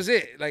 Like, that was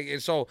it. Like,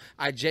 and so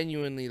I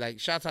genuinely, like,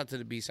 shouts out to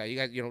the B-side. You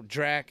guys, you know,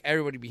 Drac,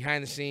 everybody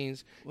behind the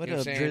scenes. What you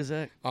know up,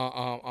 Drizak?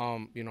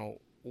 You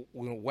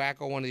You know,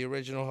 Wacko, one of the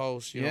original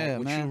hosts. You Yeah, know,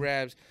 with man. True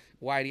Rabs,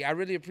 Whitey. I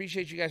really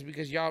appreciate you guys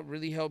because y'all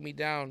really held me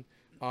down.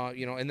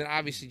 You know, and then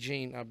obviously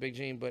Gene, Big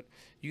Gene, but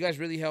you guys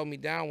really held me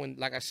down when,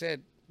 like I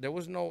said, there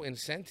was no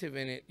incentive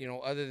in it, you know,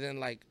 other than,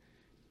 like,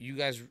 you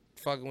guys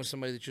fucking with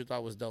somebody that you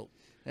thought was dope.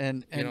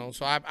 And you know,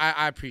 so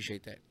I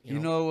appreciate that. You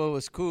know what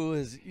was cool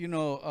is, you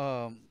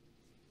know,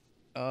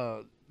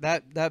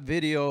 that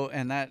video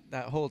and that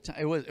whole time,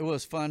 it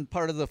was fun.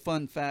 Part of the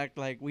fun fact,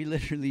 like, we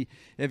literally,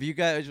 if you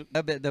guys,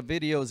 the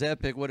video is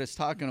epic. What it's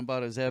talking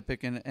about is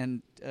epic,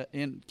 and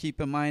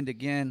keep in mind,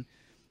 again,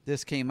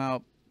 this came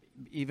out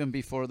even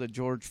before the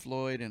George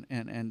Floyd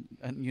and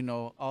you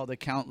know, all the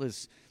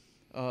countless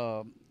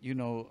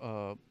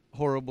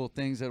horrible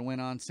things that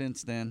went on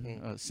since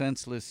then,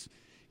 senseless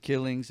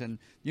killings. And,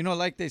 you know,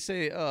 like they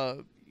say,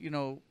 you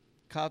know,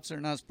 cops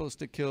are not supposed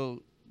to kill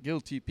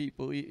guilty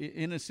people,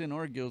 innocent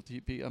or guilty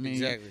people. I mean,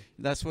 exactly.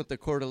 That's what the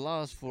court of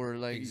law is for.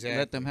 Like, exactly.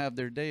 Let them have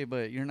their day,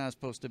 but you're not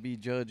supposed to be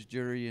judge,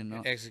 jury,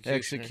 and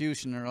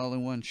executioner all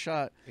in one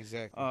shot.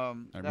 Exactly. I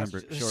remember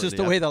it's just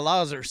the way the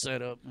laws are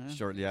set up. Man.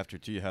 Shortly after,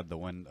 too, you had the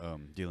one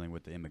dealing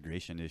with the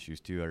immigration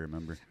issues, too, I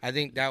remember. I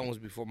think that one was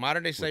before.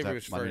 Modern Day Slavery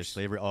was Modern Day first.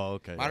 Slavery? Oh,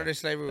 okay. Modern Day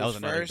Slavery was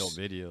first. That was another dope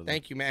video.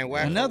 Thank you, man.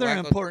 Another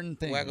important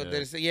thing. Wacko did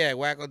his thing. Yeah,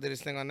 Wacko did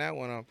his thing on that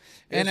one.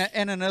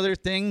 And another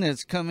thing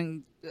that's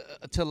coming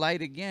to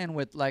light again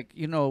with, like,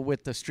 you know,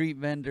 with the street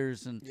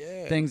vendors and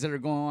things that are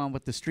going on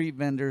with the street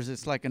vendors.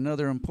 It's like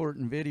another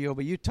important video.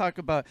 But you talk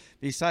about,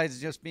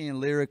 besides just being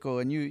lyrical,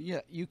 and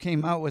you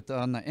came out with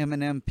on the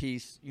Eminem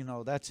piece, you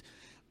know, that's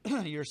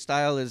your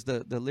style is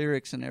the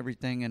lyrics and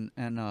everything,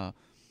 and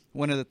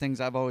one of the things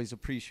I've always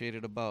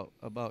appreciated about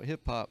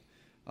hip hop.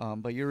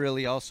 But you're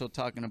really also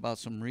talking about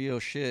some real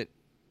shit,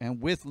 and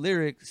with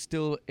lyrics,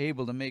 still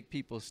able to make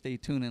people stay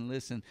tuned and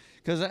listen.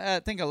 Because I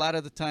think a lot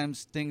of the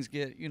times things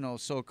get, you know,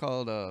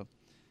 so-called,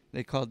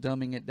 they call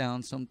dumbing it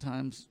down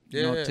sometimes,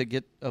 you know, to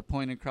get a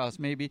point across.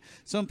 Maybe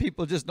some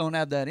people just don't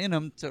have that in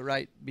them to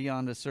write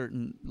beyond a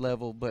certain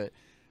level. But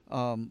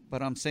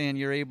I'm saying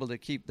you're able to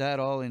keep that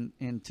all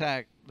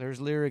intact. There's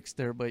lyrics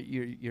there, but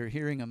you're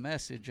hearing a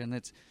message, and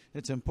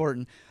it's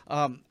important.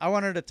 I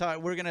wanted to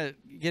talk. We're gonna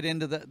get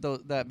into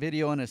that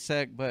video in a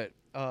sec, but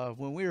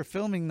when we were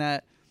filming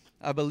that,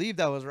 I believe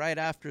that was right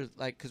after,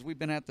 like, because we've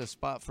been at the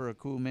spot for a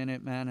cool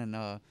minute, man,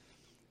 and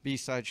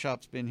B-Side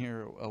Shop's been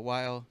here a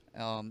while.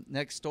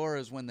 Next door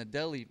is when the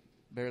deli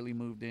barely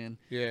moved in.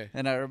 Yeah.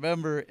 And I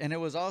remember, and it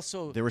was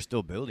also They were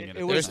still building it. It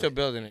They're was- still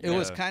building it. it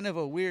was kind of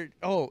a weird.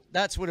 Oh,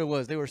 that's what it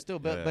was. They were still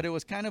built, Yeah. but it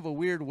was kind of a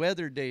weird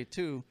weather day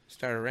too.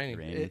 Started raining.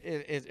 Rain.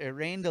 It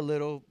rained a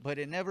little, but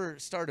it never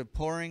started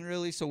pouring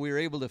really, so we were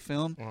able to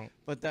film. Mhm.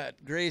 But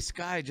that gray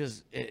sky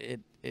just it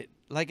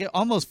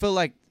almost felt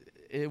like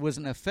it was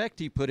an effect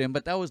he put in,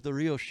 but that was the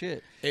real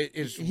shit.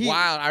 It's He-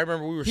 wild. I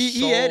remember we were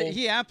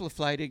He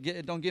amplified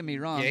it. Don't get me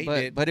wrong, Yeah, he but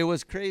did. but it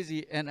was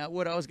crazy. And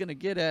what I was gonna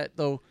get at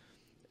though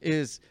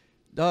is,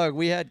 dog,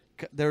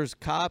 there's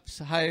cops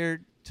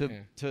hired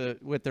to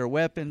with their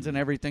weapons and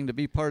everything to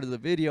be part of the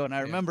video. And I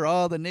remember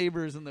all the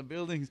neighbors in the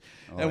buildings,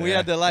 and we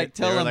had to They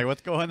tell were them, like,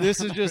 what's going on? this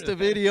is just a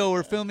video.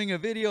 We're filming a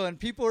video, and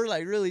people were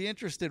like really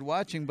interested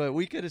watching, but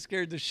we could have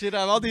scared the shit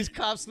out. All these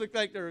cops looked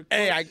like they were.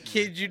 Hey, I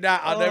kid you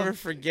not. I'll Oh. never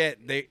forget.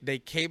 They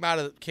came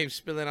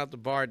spilling out the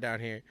bar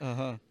down here,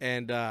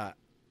 and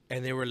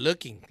they were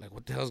looking like,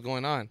 what the hell's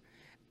going on?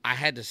 I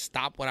had to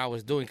stop what I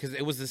was doing because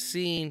it was a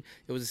scene.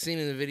 It was a scene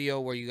in the video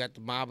where you got the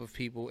mob of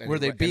people. And Were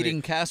they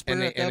beating Casper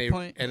at that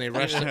point? And they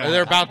rushed.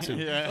 They're about to.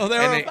 Oh, they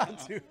were and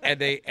about to. And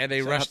they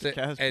Shout rushed out to it.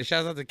 Casper. And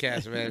shout out to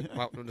Casper, man.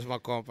 This is my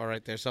compa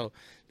right there. So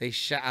they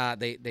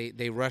shot.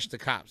 They rushed the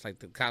cops. Like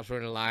the cops were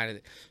in the line.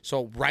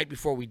 So right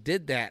before we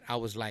did that, I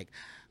was like,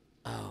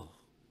 oh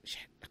shit.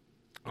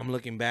 I'm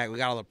looking back. We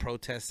got all the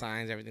protest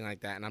signs, everything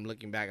like that, and I'm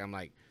looking back. I'm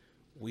like,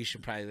 we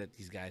should probably let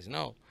these guys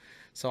know.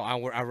 So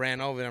I ran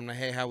over them. I'm like,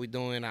 hey, how we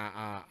doing?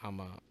 I'm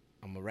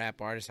a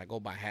rap artist. I go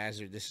by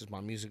Hazerd. This is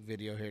my music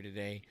video here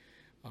today.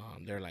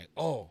 They're like,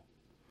 oh,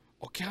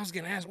 okay. I was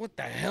gonna ask, what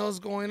the hell's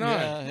going on?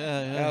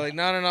 Yeah. I was like,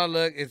 no.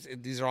 Look,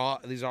 these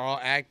are all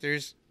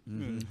actors.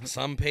 Mm-hmm.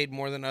 Some paid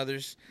more than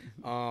others,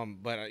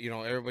 but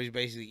everybody's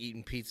basically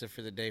eating pizza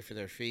for the day for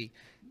their fee,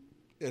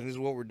 and this is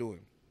what we're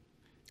doing.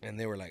 And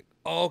they were like,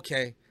 oh,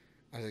 okay.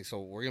 I was like, so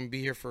we're going to be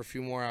here for a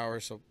few more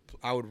hours, so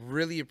I would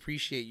really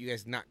appreciate you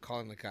guys not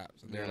calling the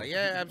cops. And they're like,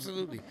 yeah,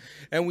 absolutely.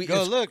 And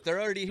Look, they're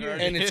already here.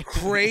 and it's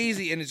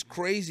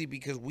crazy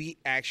because we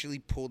actually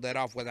pulled that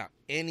off without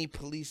any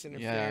police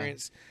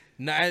interference.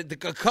 A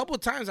couple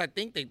of times I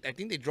think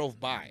they drove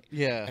by.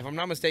 Yeah. If I'm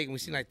not mistaken, we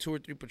seen like 2 or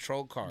 3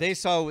 patrol cars. They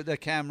saw with the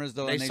cameras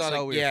though, and they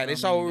saw we were they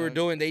saw what we were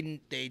filming, doing.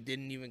 They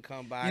didn't even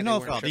come by. You know,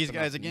 They weren't these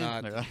tripping guys off again?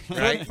 nothing. dog.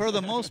 Right? For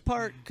the most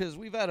part, because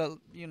we've had a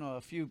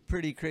few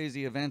pretty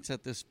crazy events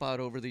at this spot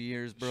over the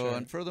years, bro. Sure.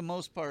 And for the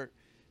most part,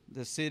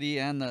 the city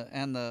and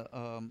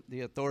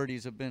the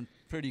authorities have been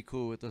pretty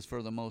cool with us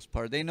for the most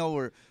part. They know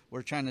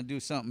we're trying to do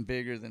something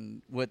bigger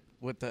than what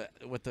the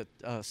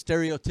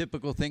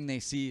stereotypical thing they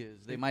see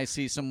is. They might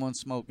see someone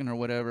smoking or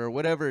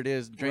whatever it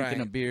is, drinking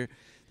Right. a beer.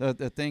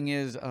 The thing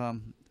is,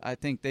 I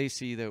think they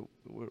see that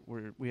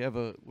we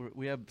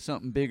have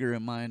something bigger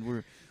in mind.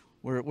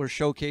 We're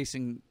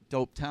showcasing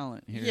dope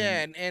talent here.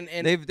 Yeah, and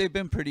they've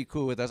been pretty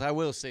cool with us. I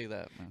will say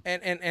that, man.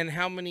 and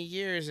how many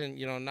years, and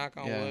knock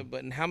on Yeah. wood,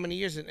 but in how many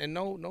years, and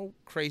no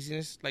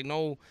craziness, like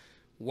no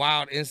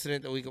wild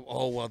incident that we go,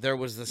 oh well, there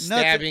was the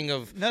stabbing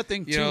of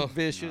Nothing you too know,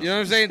 vicious. You know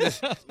what I'm saying?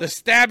 The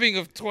stabbing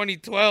of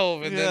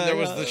 2012, and Yeah, then there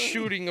was yeah. the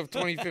shooting of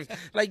 2015.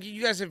 Like,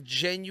 you guys have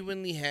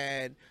genuinely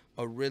had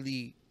a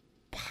really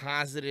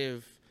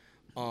positive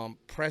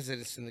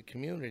presence in the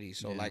community.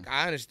 So, Yeah. like,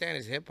 I understand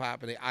it's hip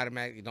hop, and they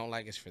automatically don't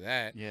like us for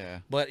that. Yeah.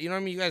 But, you know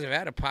what I mean? You guys have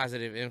had a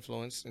positive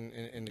influence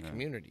in the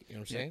community. You know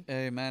what I'm saying?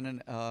 Hey, man,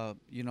 and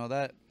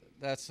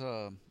that's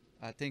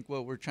I think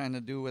what we're trying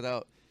to do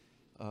without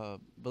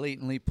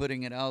blatantly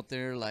putting it out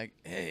there, like,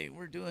 hey,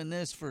 we're doing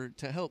this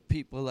to help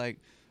people. Like,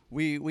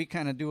 we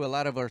kind of do a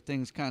lot of our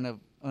things kind of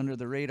under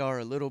the radar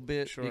a little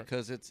bit Sure.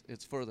 because it's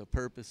for the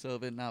purpose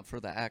of it, not for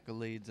the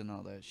accolades and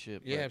all that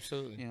shit. Yeah, But,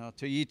 absolutely.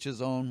 to each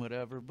his own,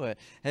 whatever. But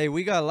hey,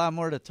 we got a lot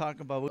more to talk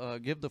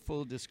about. Give the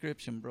full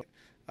description, bro.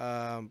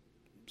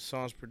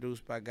 Songs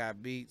produced by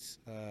Got Beats,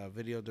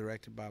 video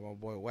directed by my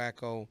boy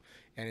Wacko,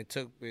 and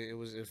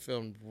it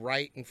filmed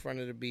right in front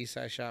of the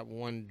B-side shop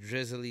one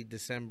drizzly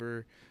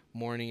December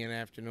morning and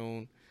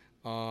afternoon.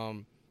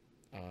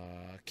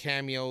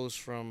 Cameos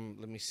from,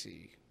 let me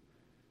see,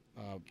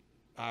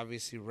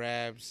 obviously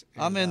Rabs.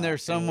 I'm and, in there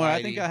and somewhere.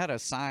 I think Whitey. I had a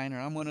sign, or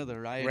I'm one of the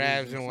writers.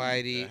 Rabs or and something.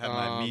 I Whitey. had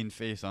my mean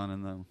face on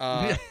in them.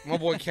 My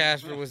boy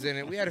Casper was in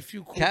it. We had a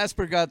few cool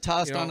Casper got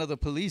tossed You know, onto the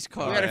police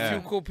car. We had a yeah.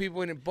 few cool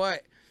people in it,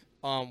 but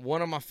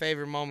one of my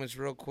favorite moments,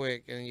 real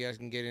quick, and you guys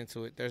can get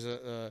into it. There's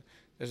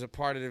a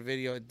part of the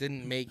video, it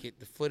didn't make it.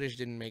 The footage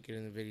didn't make it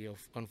in the video,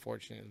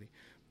 unfortunately.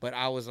 But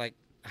I was like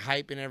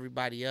hyping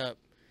everybody up,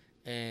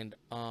 and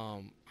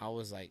I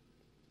was like,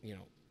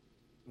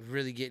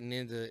 really getting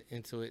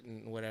into it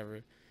and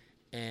whatever.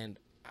 And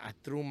I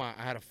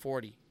had a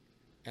 40,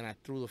 and I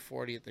threw the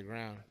 40 at the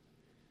ground,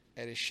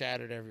 and it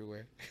shattered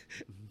everywhere.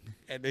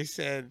 And they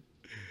said,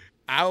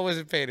 I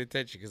wasn't paying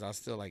attention because I was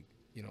still like,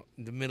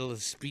 in the middle of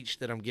the speech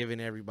that I'm giving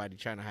everybody,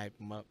 trying to hype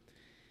them up.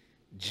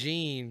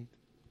 Gene,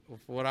 from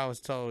what I was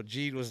told,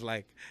 Gene was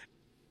like,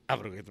 I'm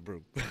gonna go get the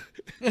broom.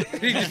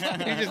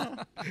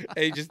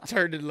 he just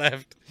turned and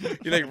left.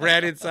 He like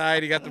ran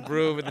inside. He got the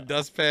broom and the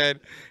dustpan.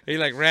 He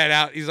like ran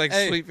out. He's like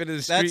sweeping in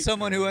the street. That's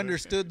someone who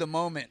understood the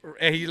moment.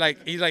 And he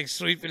like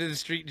sweeping in the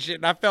street and shit.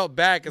 And I felt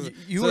bad because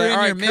you were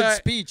in your mid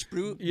speech,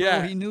 bro. Yeah,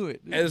 bro, he knew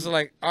it. And it's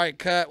like, all right,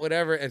 cut,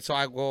 whatever. And so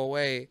I go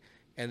away,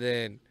 and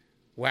then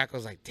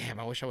Wacko's like, damn,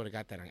 I wish I would have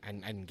got that. I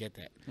didn't get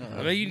that.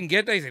 I mean, you didn't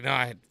get that? He's like, no,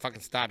 I had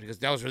fucking stopped because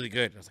that was really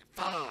good. And I was like,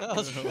 fuck. That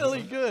was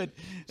really good.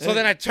 So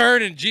then I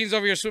turned and Gene's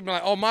over here sweeping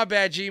like, oh, my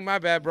bad, Gene, my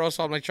bad, bro.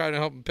 So I'm like trying to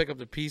help him pick up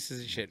the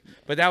pieces and shit.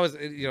 But that was,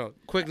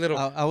 quick little,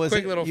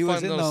 quick little he fun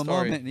was in little the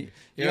story. Moment. You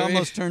He know what I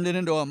almost turned it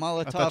into a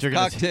Molotov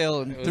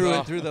cocktail and threw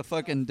it through the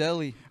fucking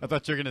deli. I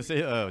thought you were gonna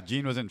say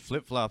Gene was in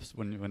flip flops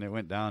when it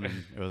went down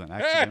and it was an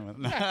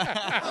accident.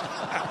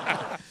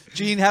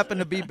 Gene happened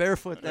to be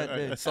barefoot that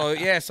day. So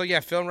yeah,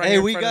 film right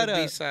here in front of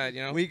the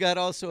B-side, We got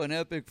also an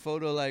epic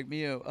photo like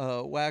me,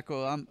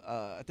 Wacko.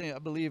 I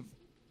believe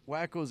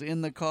Wacko's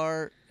in the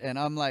car, and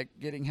I'm like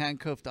getting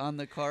handcuffed on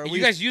the car.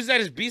 You guys use that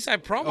as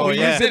B-side promo. Oh,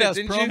 yeah. Used it as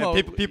didn't promo.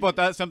 you? People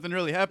thought something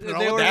really happened.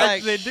 They were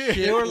like,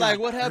 they were like,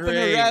 what happened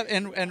Great. to rap?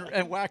 And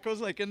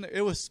Wacko's like in the,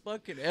 it was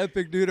fucking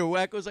epic, dude. And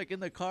Wacko's like in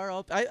the car.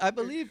 I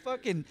believe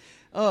fucking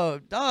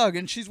dog,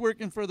 and she's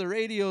working for the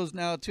radios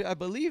now too. I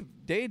believe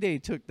Day Day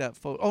took that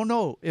photo. Oh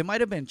no, it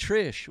might have been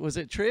Trish. Was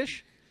it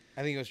Trish?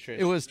 I think it was Trish.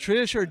 It was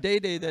Trish or Day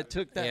Day that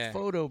took that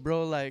photo,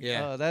 bro. Like,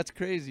 Yeah. That's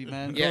crazy,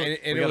 man. Yeah, Go- and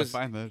we it gotta was.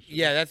 find that.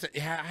 Yeah,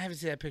 I haven't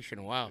seen that picture in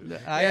a while.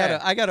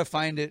 I gotta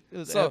find it. It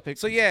was epic.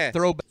 So yeah.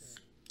 Throwback.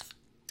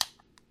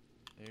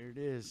 There it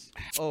is.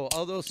 Oh,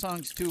 all those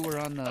songs too were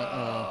on the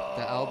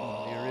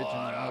album, the original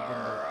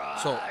album.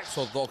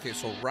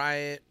 So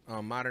Riot,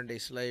 Modern Day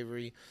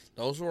Slavery,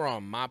 those were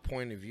on My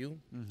Point of View.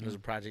 It was a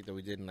project that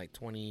we did in like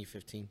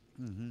 2015.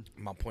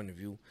 My Point of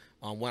View.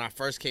 When I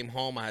first came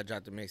home, I had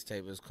dropped a mixtape.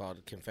 It was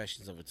called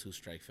Confessions of a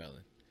Two-Strike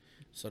Felon.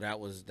 So that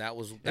was. Is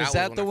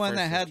that the one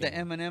that had the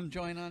Eminem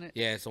joint on it?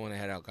 Yeah, it's the one that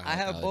had alcohol. I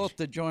have both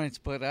the joints,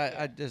 but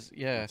I just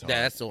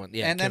that's the one.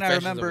 Yeah, and then I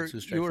Confessions of a remember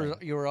Two-Strike Felon.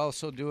 you were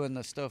also doing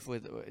the stuff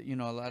with a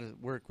lot of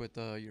work with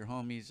your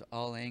homies,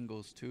 All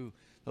Angles too.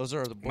 Those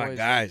are the boys. My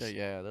guys. Right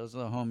there. Yeah, those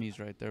are the homies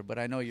right there. But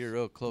I know you're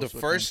real close. The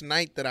with first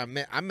night that I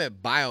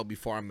met Bio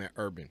before I met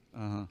Urban.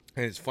 them.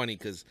 And it's funny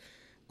because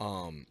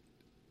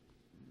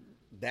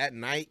that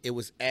night it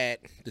was at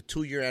the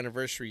 2-year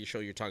anniversary show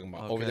you're talking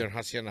about over there in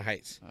Hacienda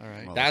Heights. All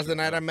right. That was the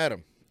night I met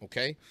him.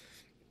 Okay.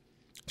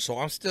 So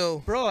I'm still.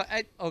 Bro,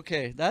 I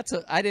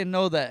didn't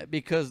know that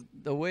because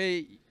the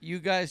way you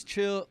guys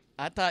chill,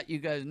 I thought you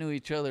guys knew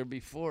each other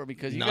before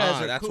because you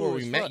guys are that's cool where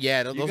we as met. fuck. Yeah,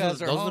 You those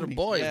guys are the homies.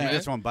 boys. Yeah. Man.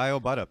 This one, Bio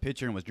bought a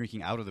pitcher and was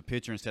drinking out of the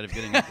pitcher instead of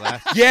getting a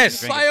glass. Yes,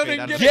 Drank it Bio straight didn't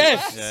out get of it. the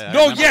Yes. pitcher. Yeah, I No,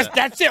 remember yes, that.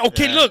 that's it.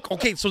 Okay, Yeah. look.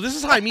 Okay, so this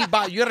is how I meet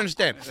Bio. You gotta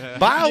understand.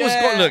 Bio was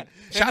going. Look,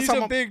 And shouts he's out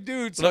a my big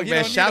dude. So look, he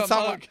man. don't Shouts need a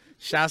out. mug.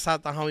 Shouts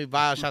out the homie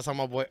Bio. Shouts out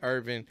my boy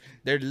Urban.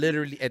 They're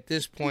literally at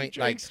this point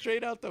Drank like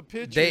straight out the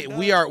pitcher.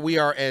 we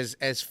are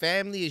as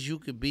family as you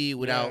could be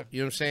without you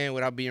know what I'm saying,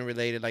 without being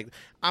related. Like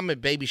I'm at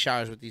baby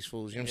showers with these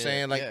fools, you know what I'm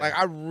saying? Like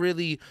I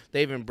really,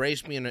 they've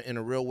embraced me in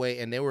a real way,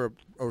 and they were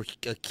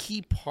a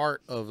key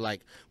part of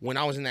like when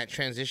I was in that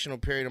transitional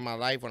period of my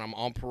life when I'm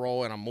on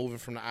parole and I'm moving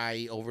from the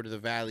IE over to the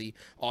Valley,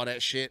 all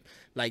that shit.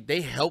 Like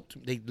they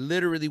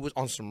literally was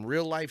on some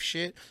real life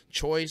shit.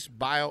 Choice,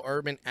 Bio,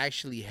 Urban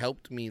actually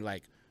helped me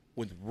like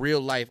with real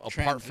life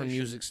apart from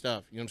music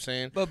stuff. You know what I'm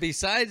saying? But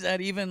besides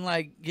that, even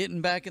like getting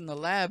back in the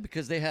lab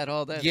because they had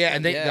all that. Yeah,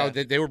 stuff.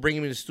 and they were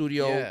bringing me to the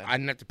studio. Yeah. I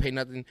didn't have to pay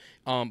nothing.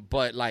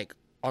 But like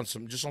on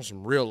some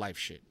real life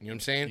shit. You know what I'm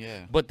saying?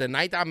 Yeah. But the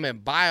night that I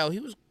met Bio, he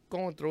was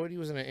going through it. He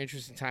was in an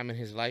interesting time in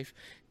his life.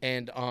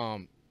 And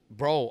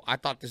bro, I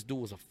thought this dude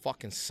was a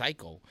fucking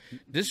psycho.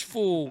 This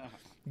fool,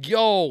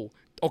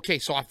 okay,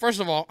 so first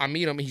of all, I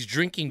meet him, he's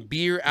drinking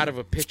beer out of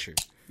a pitcher.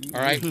 All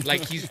right,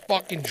 like he's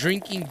fucking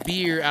drinking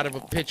beer out of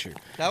a pitcher.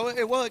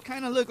 It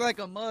kind of looked like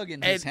a mug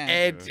in his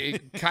hand.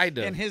 And kind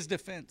of in his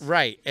defense,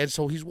 right? And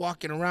so he's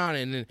walking around,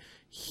 and then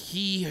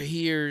he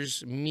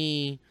hears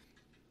me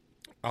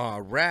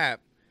rap,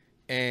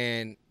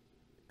 and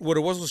what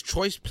it was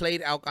Choice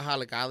played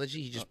Alcoholicology.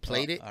 He just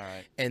played it, all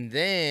right. And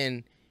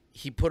then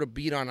he put a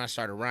beat on. And I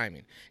started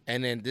rhyming,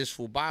 and then this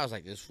fool Bio was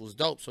like, "This fool's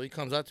dope." So he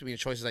comes up to me, and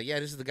Choice is like, "Yeah,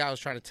 this is the guy I was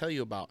trying to tell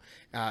you about."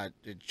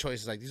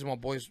 Choice is like, "These are my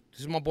boys.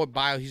 This is my boy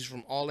Bio. He's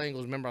from All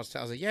Angles." Remember, I was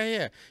like,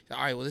 "Yeah." All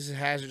right, well, this is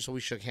Hazerd. So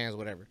we shook hands,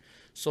 whatever.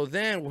 So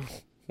then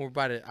we're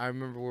by the. I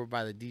remember we're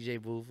by the DJ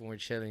booth and we're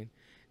chilling,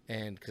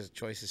 and because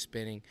Choice is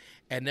spinning,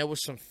 and there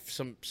was some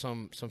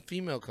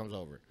female comes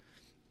over,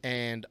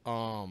 and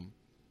I'm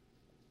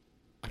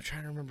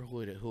trying to remember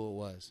who it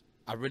was.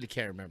 I really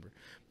can't remember,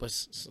 but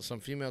some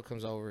female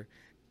comes over,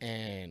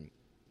 and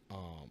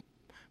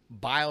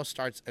Bio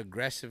starts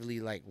aggressively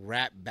like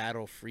rap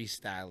battle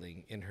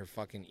freestyling in her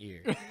fucking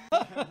ear,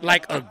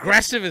 like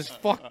aggressive as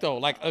fuck though,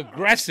 like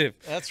aggressive.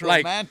 That's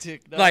like,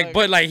 romantic. Dog.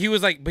 But he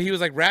was like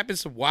rapping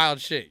some wild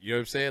shit. You know what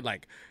I'm saying?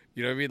 Like,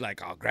 you know what I mean?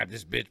 Like, I'll grab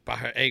this bitch by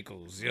her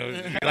ankles. You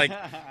know, like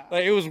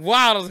it was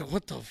wild. I was like,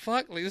 what the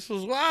fuck? Like this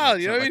was wild.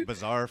 You know what I mean?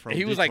 Bizarre from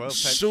He was like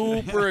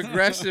super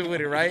aggressive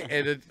with it, right?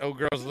 And the old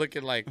girl's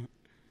looking like,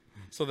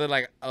 So then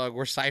like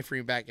we're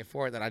ciphering back and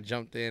forth, and I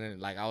jumped in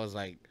and like I was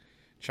like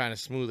trying to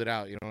smooth it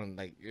out, you know, and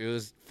like it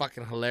was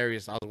fucking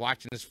hilarious. I was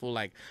watching this fool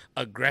like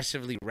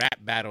aggressively rap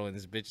battle in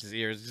this bitch's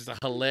ear. It's just a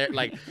hilarious,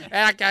 like,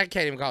 and I can't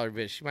even call her a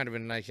bitch. She might have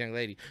been a nice young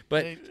lady,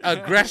 but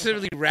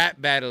aggressively rap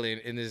battling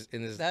in this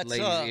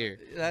lady's ear.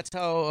 That's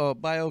how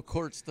Bio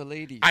courts the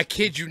ladies. I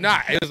kid you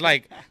not. It was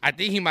like I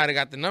think he might have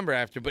got the number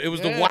after, but it was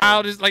the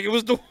wildest. Like it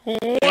was the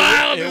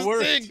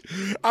wildest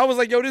thing. I was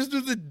like, yo, this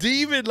dude's a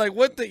demon. Like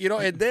what the, you know?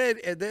 And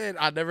then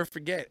I'll never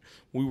forget.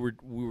 We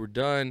were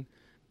done.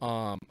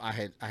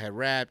 I had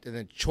rapped, and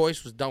then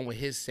Choice was done with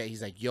his set.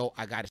 He's like, yo,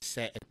 I got a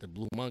set at the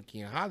Blue Monkey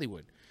in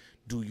Hollywood.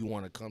 Do you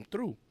want to come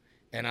through?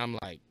 And I'm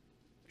like,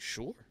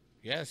 sure.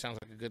 Yeah, it sounds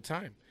like a good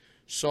time.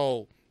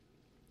 So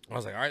I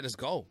was like, all right, let's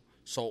go.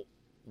 So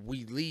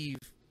we leave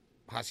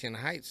Hacienda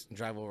Heights and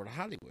drive over to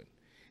Hollywood.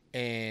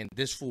 And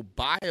this fool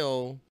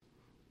Bio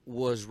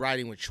was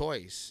riding with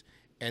Choice.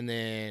 And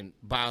then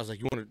Bio's like,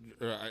 you want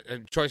to,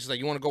 Choice is like,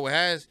 you want to go with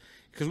Haz?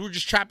 Because we were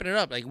just chopping it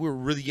up. Like, we were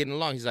really getting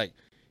along. He's like,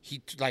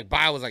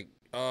 Bio was like,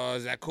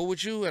 is that cool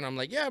with you? And I'm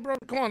like, yeah, bro,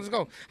 come on, let's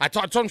go. I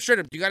told him straight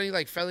up, do you got any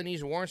like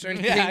felonies or warrants or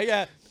anything?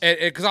 Yeah.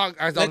 Because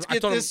Let's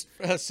get told this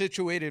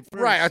situated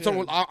first. Right, I told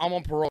him I'm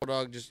on parole,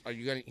 dog. Just are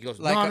you gonna? He goes,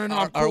 like, no.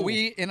 I'm cool. Are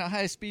we in a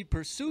high speed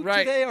pursuit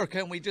today, or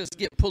can we just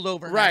get pulled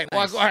over? Right.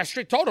 Well, I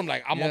straight told him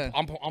like I'm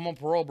on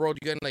parole, bro. Do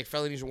you got any like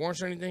felonies or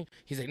warrants or anything?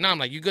 He's like, nah. I'm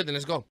like, you good? Then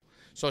let's go.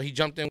 So he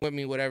jumped in with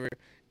me, whatever.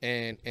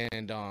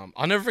 And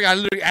I'll never forget. I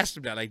literally asked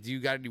him that, like, do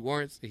you got any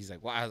warrants? He's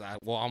like, well,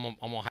 I'm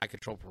on high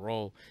control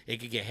parole. It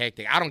could get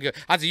hectic. I don't give.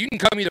 I said, you can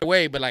come either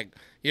way, but like,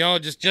 you know,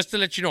 just to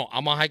let you know,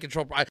 I'm on high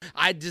control.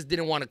 I just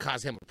didn't want to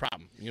cause him a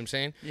problem. You know what I'm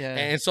saying? Yeah.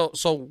 And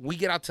so we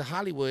get out to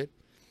Hollywood.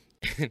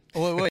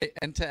 Wait.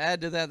 And to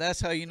add to that,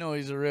 that's how you know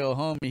he's a real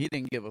homie. He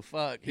didn't give a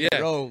fuck. He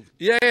drove.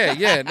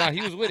 Yeah. No,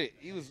 he was with it.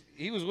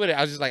 He was with it.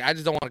 I was just like, I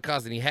just don't want to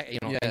cause any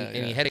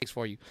headaches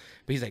for you.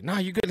 But he's like, nah,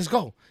 you good? Let's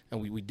go.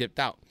 And we dipped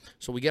out.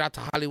 So we get out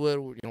to Hollywood.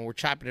 You know, we're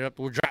chopping it up.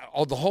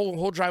 The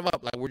whole drive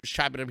up, like we're just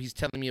chopping it up. He's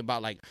telling me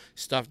about like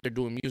stuff they're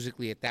doing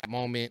musically at that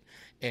moment,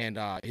 and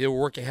they were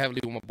working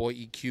heavily with my boy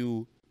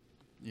EQ.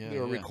 Yeah, they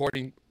were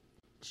recording.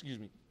 Excuse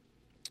me.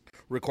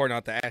 Recording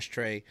out the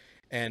ashtray.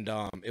 And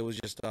it was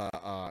just,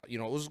 you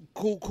know, it was a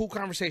cool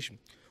conversation.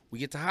 We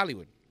get to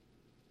Hollywood.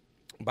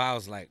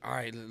 Bio's like, all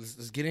right,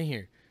 let's get in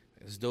here.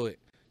 Let's do it.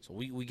 So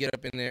we get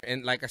up in there.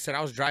 And like I said,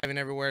 I was driving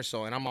everywhere.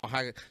 And I'm on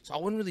high. So I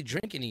wasn't really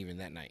drinking even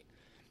that night.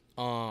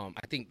 I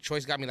think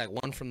Choice got me like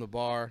one from the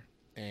bar.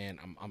 And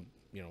I'm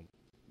you know,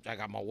 I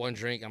got my one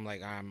drink. I'm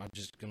like, I'm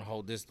just going to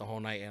hold this the whole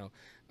night. You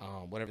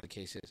know, whatever the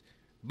case is.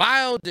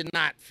 Bio did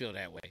not feel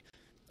that way.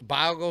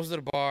 Bio goes to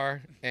the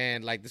bar,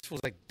 and like this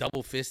was like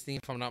double fisting,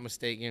 if I'm not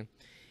mistaken,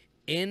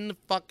 in the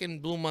fucking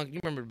Blue Monkey.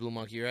 You remember the Blue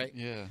Monkey, right?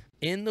 Yeah.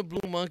 In the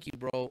Blue Monkey,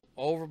 bro,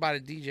 over by the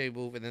DJ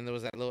booth, and then there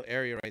was that little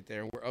area right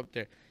there, and we're up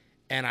there.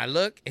 And I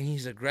look, and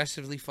he's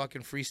aggressively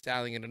fucking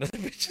freestyling in another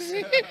bitch's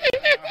ear.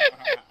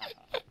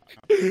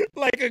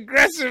 like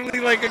aggressively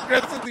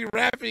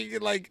rapping,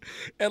 and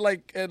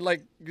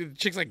the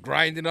chick's like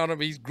grinding on him.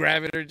 He's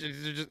grabbing her.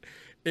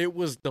 It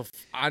was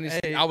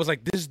honestly, I was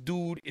like, this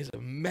dude is a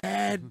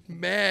mad,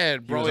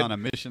 bro. He was on a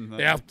mission, though.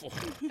 Yeah,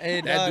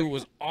 that dude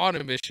was on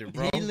a mission,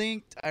 bro.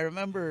 I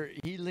remember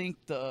he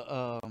linked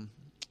the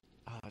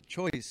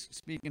Choice.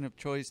 Speaking of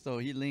Choice, though,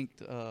 he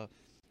linked,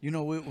 you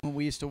know, when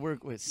we used to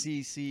work with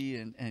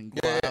CC and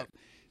Guap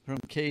from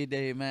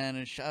K-Day, man,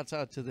 and shouts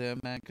out to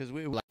them, man, because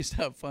we used to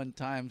have fun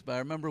times. But I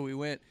remember we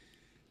went,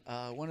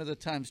 one of the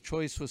times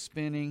Choice was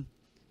spinning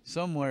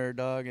somewhere,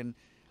 dog, and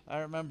I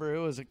remember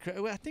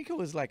I think it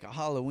was like a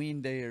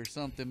Halloween day or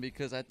something,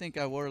 because I think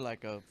I wore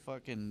like a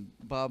fucking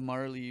Bob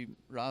Marley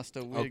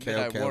Rasta wig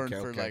that I wore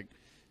for like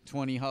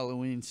 20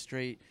 Halloween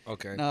straight.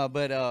 Okay. No,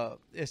 but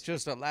it's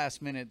just a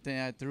last minute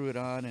thing. I threw it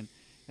on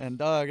and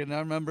dog, and I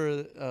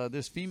remember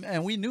this female,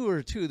 and we knew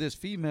her too, this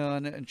female,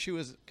 and she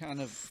was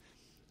kind of,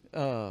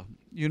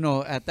 you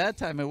know, at that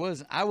time I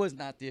was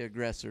not the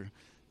aggressor.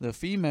 The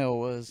female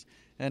was,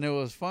 and it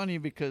was funny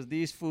because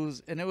these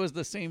fools, and it was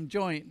the same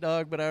joint,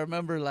 dog, but I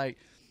remember like,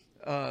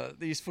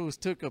 these fools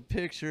took a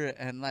picture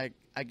and like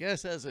I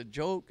guess as a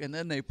joke, and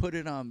then they put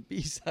it on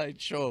B-side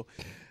show,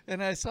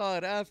 and I saw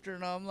it after,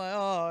 and I'm like,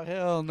 oh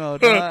hell no,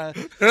 nah.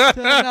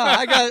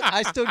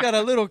 I still got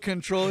a little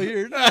control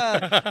here.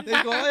 Nah.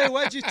 They go, hey,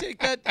 why'd you take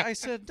that? I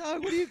said,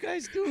 dog, what are you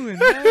guys doing,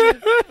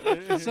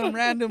 man? Some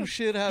random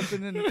shit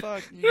happening.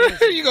 Fuck,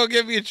 you gonna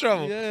get me in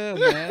trouble? Yeah,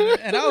 man.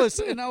 And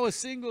I was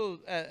single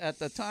at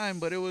the time,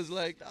 but it was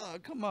like, oh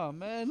come on,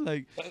 man,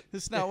 like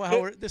this is not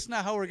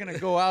how we're gonna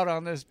go out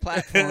on this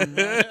platform.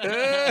 Man.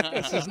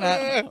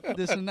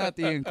 This is not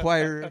the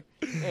Inquirer.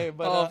 Hey,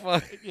 but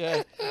fuck.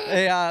 yeah.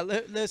 Hey,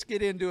 let's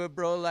get into it,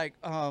 bro. Like,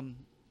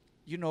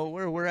 you know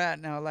where we're at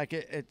now. Like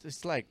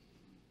it's like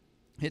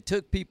it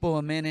took people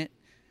a minute,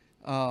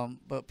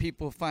 but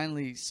people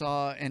finally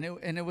saw, and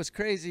it was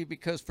crazy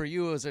because for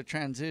you it was a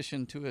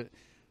transition to it,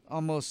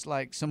 almost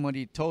like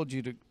somebody told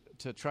you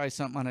to try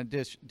something on a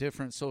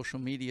different social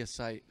media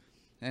site.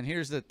 And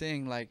here's the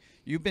thing, like,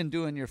 you've been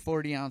doing your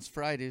 40-ounce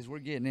Fridays. We're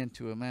getting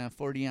into it, man.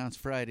 40-ounce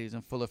Fridays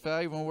and full. If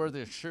I even wear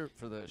this shirt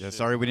for that Yeah, shit.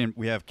 sorry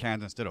we have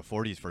cans instead of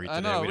 40s for you I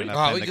today. know, We didn't we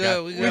have good,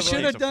 time. we We good. We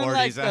should have done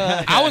like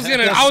the- I was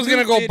gonna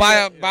Snoop go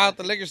buy video. out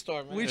the liquor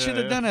store, man. We should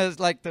have done a,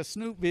 like the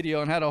Snoop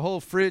video and had a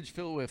whole fridge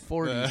filled with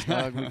 40s,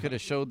 dog. We could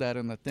have showed that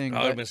in the thing.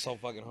 That would have But, been so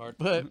fucking hard.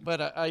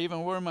 but I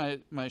even wore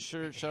my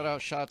shirt. Shout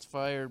out Shots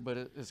Fired, but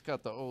it's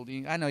got the old.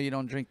 I know you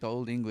don't drink the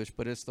old English,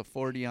 but it's the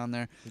 40 on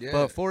there. Yeah.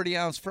 But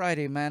 40-ounce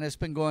Friday, man, it's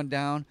been going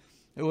down.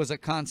 It was a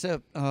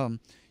concept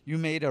you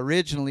made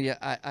originally,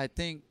 I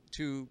think,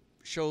 to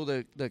show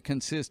the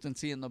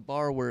consistency in the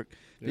bar work.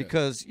 Yeah.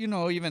 Because, you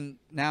know, even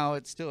now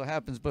it still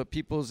happens, but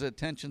people's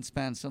attention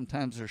spans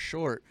sometimes are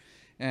short.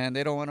 And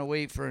they don't want to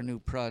wait for a new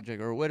project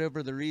or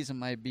whatever the reason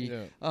might be.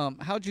 Yeah.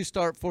 How'd you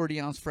start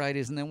 40-ounce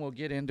Fridays? And then we'll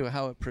get into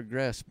how it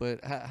progressed.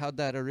 But how'd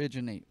that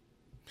originate?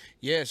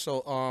 Yeah,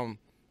 so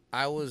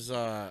I was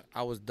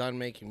done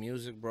making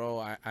music, bro.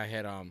 I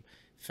had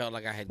felt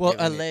like I had Well,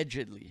 given it-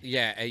 allegedly.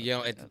 Yeah, you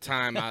know, at the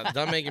time I was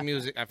done making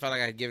music. I felt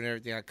like I had given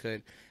everything I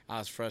could. I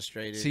was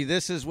frustrated. See,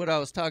 this is what I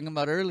was talking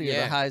about earlier,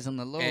 Yeah. the highs and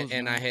the lows.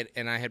 and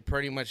man. I had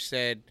pretty much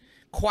said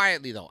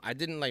quietly though. I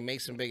didn't like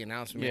make some big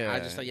announcement. I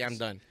just thought, yeah, I'm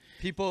done.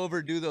 People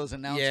overdo those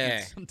announcements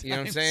Yeah, sometimes. you know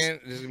what I'm saying?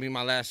 This is gonna be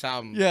my last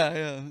album. Yeah,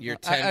 yeah. Your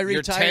I 10,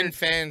 your 10 retired.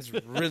 fans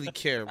really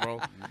care, bro. You know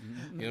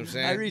what I'm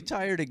saying? I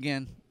retired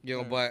again.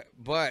 You know,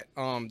 but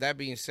that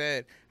being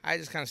said, I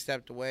just kind of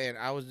stepped away, and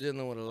I was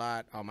dealing with a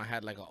lot. I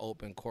had like an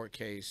open court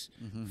case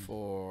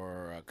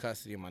for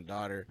custody of my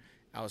daughter.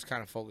 I was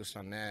kind of focused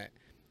on that,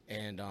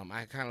 and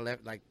I kind of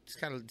left, like,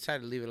 just kind of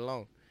decided to leave it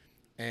alone.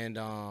 And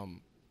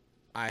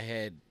I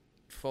had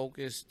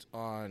focused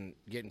on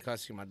getting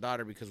custody of my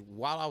daughter because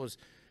while I was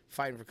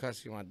fighting for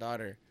custody of my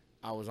daughter,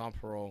 I was on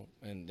parole,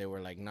 and they were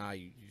like, "Nah,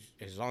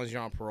 as long as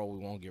you're on parole, we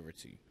won't give her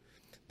to you."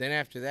 Then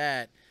after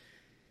that,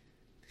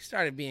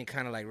 started being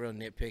kind of like real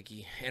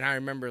nitpicky, and I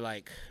remember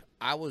like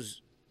I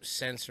was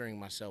censoring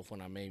myself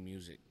when I made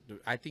music.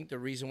 I think the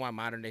reason why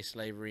Modern Day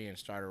Slavery and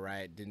Start a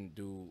Riot didn't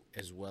do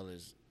as well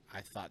as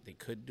I thought they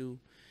could do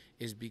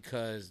is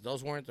because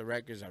those weren't the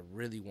records I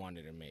really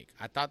wanted to make.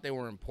 I thought they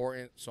were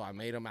important, so I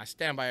made them. I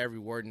stand by every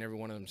word in every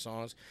one of them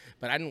songs,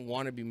 but I didn't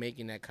want to be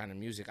making that kind of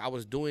music. I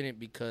was doing it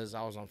because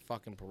I was on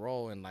fucking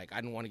parole, and like I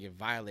didn't want to get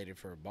violated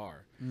for a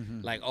bar.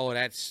 Like, oh,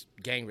 that's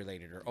gang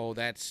related, or oh,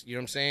 that's, you know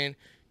what I'm saying?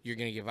 You're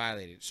gonna get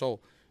violated. So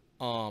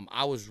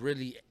I was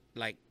really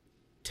like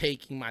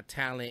taking my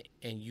talent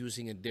and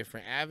using a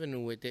different avenue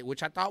with it,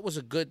 which I thought was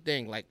a good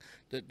thing. Like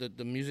the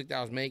music that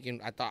I was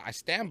making, I thought, I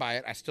stand by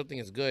it. I still think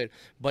it's good,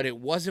 but it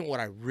wasn't what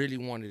I really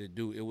wanted to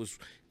do. It was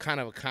kind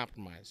of a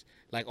compromise.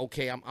 Like,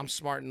 okay, I'm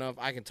smart enough.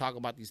 I can talk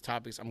about these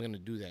topics. I'm gonna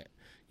do that.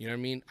 You know what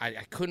I mean? I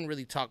couldn't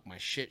really talk my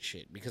shit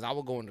because I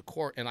would go into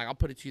court, and like I'll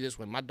put it to you this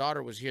way: my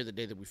daughter was here the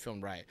day that we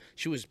filmed Riot.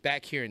 She was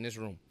back here in this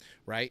room,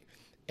 right?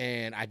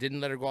 And I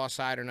didn't let her go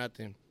outside or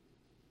nothing.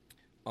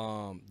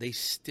 They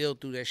still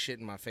threw that shit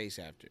in my face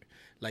after.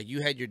 Like,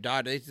 you had your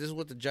daughter. This is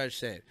what the judge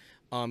said.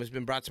 It's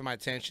been brought to my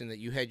attention that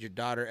you had your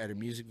daughter at a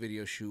music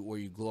video shoot where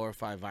you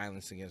glorify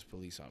violence against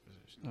police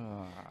officers.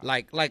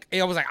 Like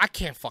I was like, I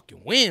can't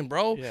fucking win,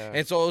 bro. Yeah.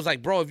 And so it was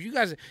like, bro, if you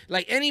guys,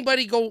 like,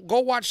 anybody go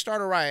watch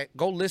Start a Riot,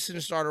 go listen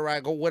to Start a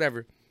Riot, go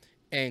whatever,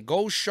 and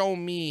go show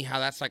me how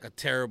that's like a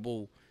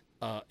terrible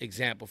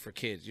example for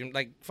kids. You're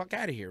like, fuck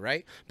out of here,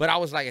 right? But I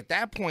was like, at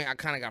that point, I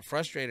kind of got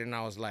frustrated, and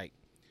I was like,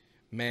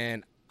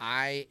 man,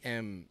 I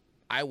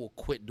will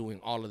quit doing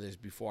all of this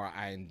before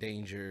I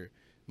endanger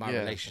my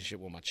relationship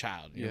with my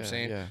child. You know what I'm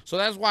saying? Yeah. So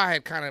that's why I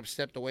had kind of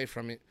stepped away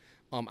from it.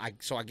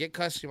 So I get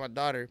custody of my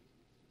daughter,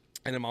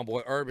 and then my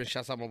boy Urban,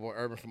 shouts out my boy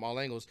Urban from All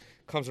Angles,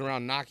 comes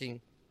around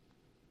knocking,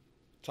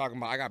 talking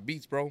about, I got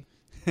beats, bro.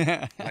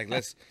 Like,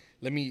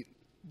 let me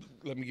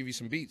give you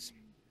some beats.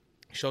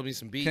 Showed me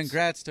some beats.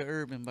 Congrats to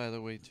Urban, by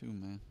the way, too,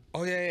 man.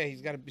 Oh yeah,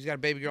 he's got a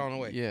baby girl on the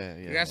way. Yeah.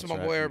 Congrats to my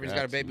That's boy right. Urban. He's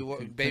got a baby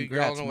Congrats,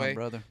 girl on the my way.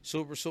 brother.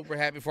 Super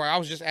happy for her. I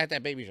was just at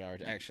that baby shower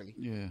actually.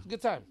 Yeah.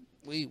 Good time.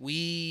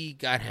 We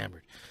got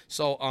hammered.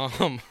 So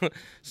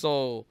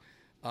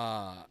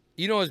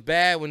you know it's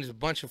bad when there's a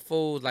bunch of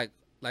fools like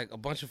a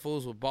bunch of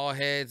fools with bald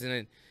heads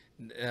and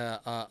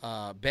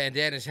then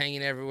bandanas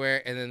hanging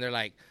everywhere, and then they're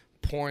like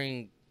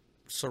pouring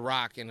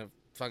Ciroc in a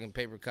fucking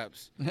paper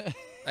cups.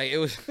 Like, it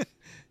was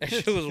that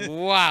shit was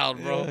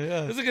wild, bro.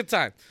 Yeah. It was a good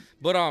time.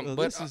 But Well,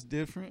 but this is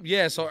different.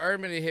 yeah, so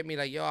Urban hit me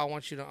like, yo, I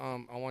want you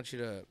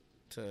to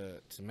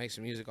make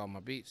some music on my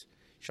beats.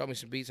 Showed me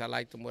some beats, I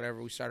liked them,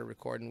 whatever. We started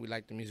recording, we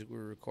liked the music we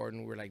were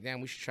recording. We were like,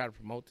 damn, we should try to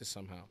promote this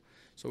somehow.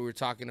 So we were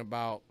talking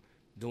about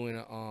doing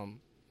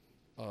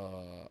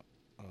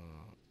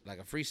like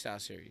a freestyle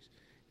series.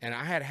 And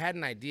I had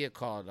an idea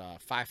called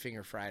Five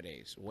Finger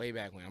Fridays way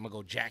back when. I'm gonna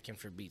go jacking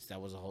for beats.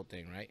 That was the whole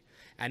thing, right?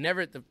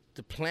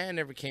 The plan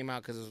never came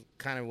out because it was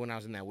kind of when I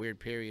was in that weird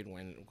period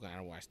when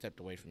I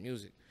stepped away from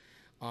music.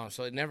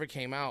 So it never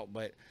came out.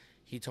 But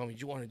he told me,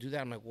 "Do you want to do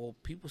that?" I'm like, "Well,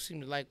 people seem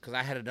to like," because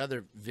I had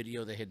another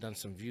video that had done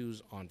some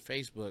views on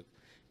Facebook,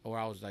 Or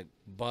I was like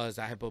buzz.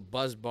 I had put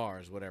buzz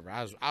bars, whatever.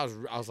 I was a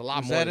lot Was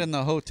more. that in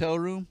the hotel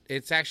room?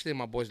 It's actually in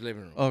my boy's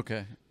living room.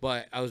 Okay.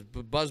 But I was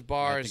buzz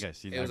bars. I think I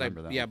seen that. It was I like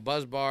remember that.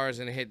 buzz bars,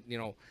 and it hit.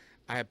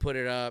 I had put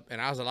it up, and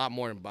I was a lot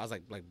more than I was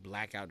like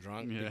blackout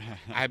drunk. Yeah.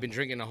 I had been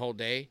drinking the whole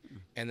day,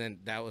 and then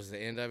that was the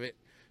end of it.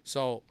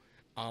 So,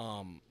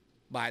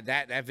 but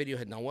that video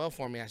had done well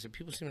for me. I said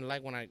people seem to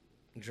like when I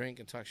drink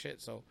and talk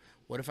shit. So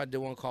what if I did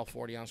one called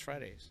 40 Ounce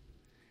Fridays?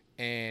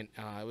 And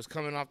it was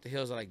coming off the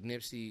heels of like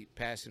Nipsey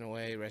passing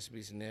away,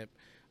 recipes to Nip.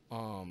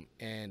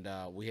 And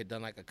we had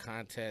done like a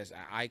contest.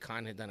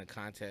 Icon had done a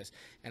contest,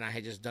 and I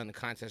had just done the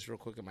contest real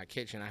quick in my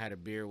kitchen. I had a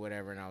beer or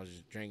whatever, and I was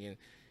just drinking.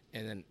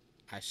 And then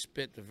I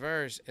spit the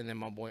verse, and then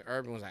my boy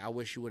Urban was like, I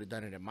wish you would have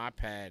done it at my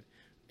pad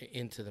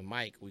into the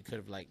mic. We could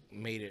have like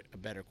made it a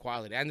better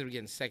quality. I ended up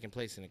getting second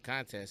place in the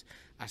contest.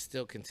 I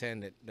still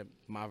contend that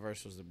my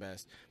verse was the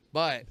best.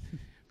 But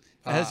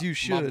as you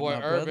should,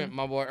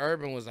 my boy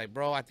Urban was like,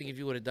 bro, I think if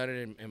you would have done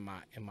it in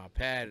my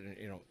pad,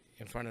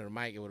 in front of the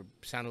mic, it would have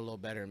sounded a little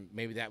better, and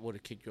maybe that would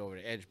have kicked you over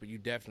the edge. But you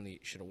definitely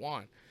should have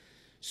won.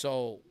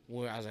 So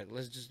I was like,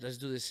 let's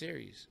do this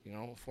series,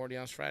 40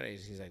 Ounce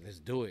Fridays. He's like, let's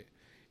do it.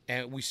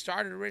 And we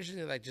started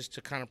originally like just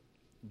to kind of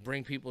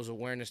bring people's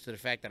awareness to the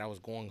fact that I was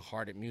going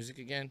hard at music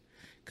again,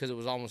 because it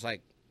was almost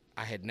like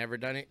I had never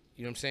done it.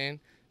 You know what I'm saying?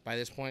 By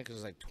this point, because it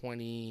was like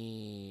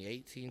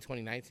 2018,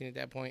 2019 at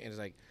that point, and it's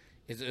like.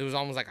 It was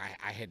almost like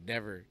I had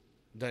never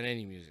done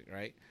any music,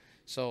 right?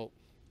 So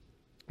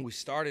we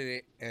started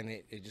it, and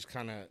it just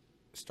kind of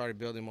started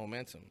building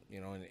momentum,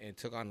 and it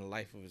took on a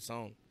life of its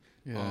own.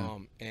 Yeah.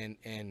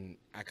 And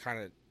I kind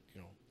of,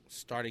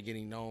 started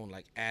getting known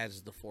like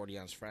as the 40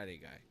 Ounce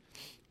Friday guy.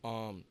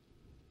 And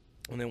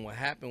then what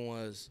happened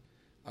was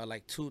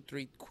like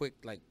 2-3 quick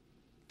like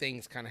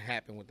things kind of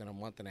happened within a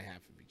month and a half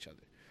of each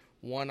other.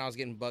 One, I was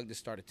getting bugged to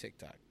start a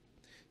TikTok.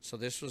 So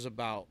this was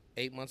about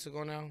 8 months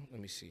ago now. Let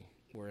me see.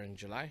 We're in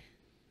July.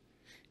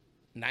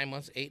 9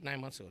 months, 8-9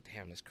 months ago.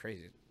 Damn, that's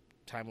crazy.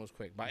 Time was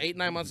quick. About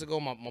 8-9 months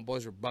ago, my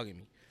boys were bugging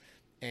me,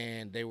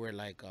 and they were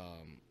like,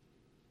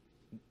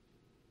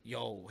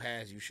 "Yo,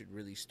 Haz, you should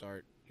really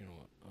start,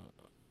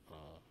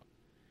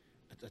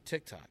 a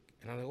TikTok."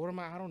 And I'm like, "What am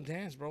I? I don't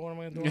dance, bro. What am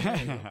I gonna do?"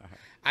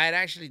 I had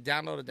actually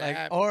downloaded the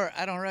app, or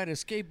I don't ride a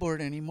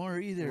skateboard anymore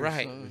either.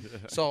 Right.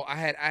 So I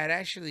had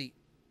actually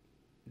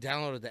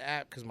downloaded the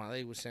app because my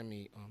lady would send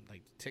me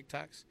like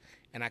TikToks.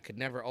 And I could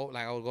never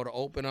I would go to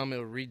open them. It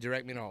would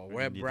redirect me to a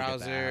web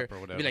browser.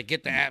 Be like,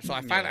 get the app. So I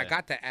finally I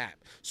got the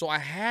app. So I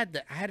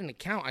had an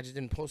account. I just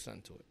didn't post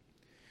nothing to it.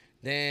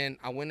 Then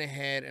I went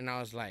ahead and I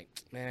was like,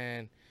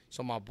 man.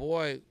 So my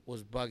boy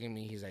was bugging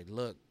me. He's like,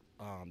 look,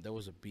 there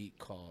was a beat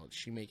called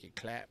 "She Make It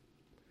Clap"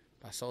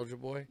 by Soulja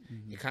Boy.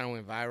 It kind of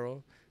went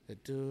viral. The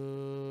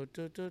do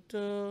do do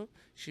do.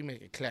 She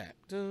make it clap.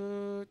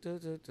 Do do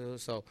do do.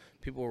 So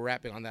people were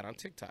rapping on that on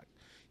TikTok.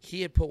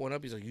 He had put one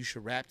up. He's like, you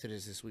should rap to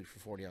this week for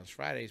 40 Ounce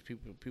Fridays.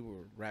 People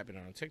were rapping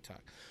it on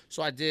TikTok.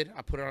 So I did.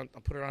 I put it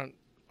on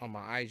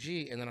my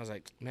IG, and then I was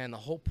like, man, the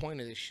whole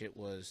point of this shit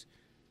was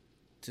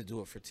to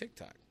do it for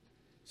TikTok.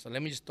 So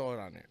let me just throw it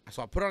on there.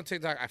 So I put it on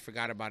TikTok. I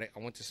forgot about it. I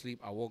went to sleep.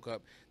 I woke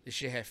up. This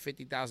shit had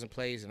 50,000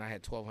 plays, and I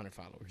had 1,200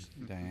 followers.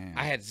 Damn.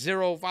 I had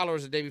 0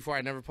 followers the day before.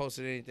 I never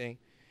posted anything.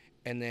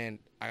 And then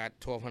I got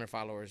 1,200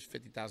 followers,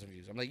 50,000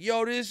 views. I'm like,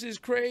 yo, this is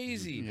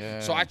crazy. Yeah.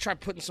 So I tried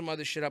putting some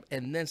other shit up.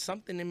 And then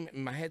something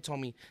in my head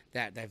told me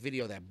that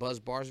video, that Buzz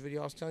Bars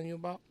video I was telling you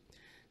about,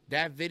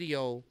 that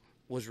video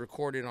was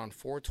recorded on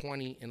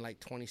 420 in like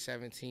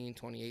 2017,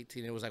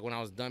 2018. It was like when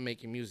I was done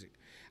making music.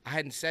 I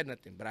hadn't said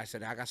nothing, but I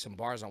said, I got some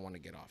bars I want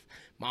to get off.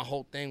 My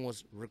whole thing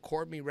was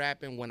record me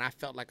rapping when I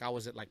felt like I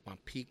was at like my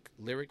peak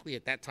lyrically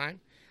at that time.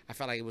 I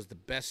felt like it was the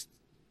best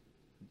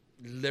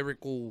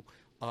lyrical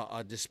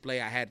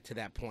display I had to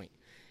that point.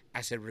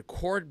 I said,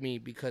 record me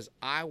because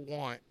I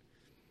want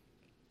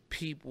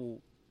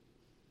people,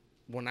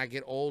 when I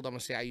get old, I'm going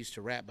to say I used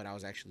to rap, but I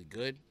was actually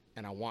good,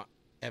 and I want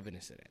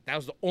evidence of that. That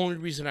was the only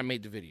reason I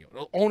made the video.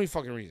 The only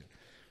fucking reason.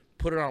 We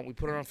put it on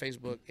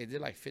Facebook. It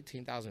did like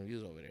 15,000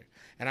 views over there.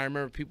 And I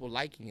remember people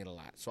liking it a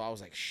lot. So I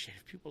was like, shit,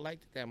 if people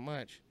liked it that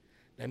much,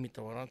 let me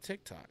throw it on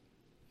TikTok.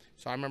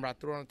 So I remember I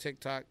threw it on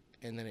TikTok,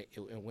 and then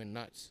it went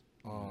nuts.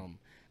 I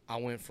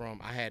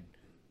had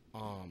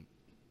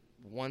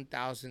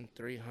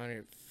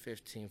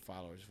 1,315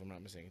 followers, if I'm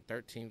not mistaken.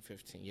 15,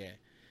 yeah.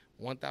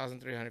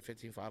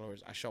 1,315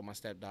 followers. I showed my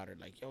stepdaughter,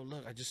 like, yo,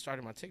 look, I just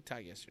started my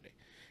TikTok yesterday.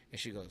 And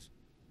she goes,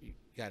 you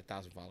got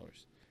 1,000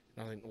 followers.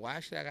 And I was like, well,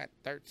 actually, I got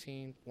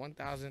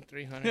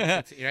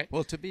 1,315, right?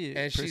 Well, to be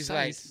and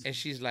precise.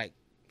 she's like,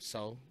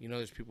 so,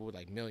 there's people with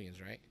like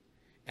millions, right?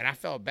 And I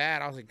felt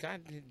bad. I was like,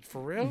 God,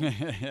 for real?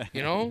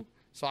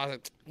 So I was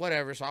like,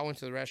 whatever. So I went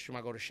to the restroom.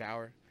 I go to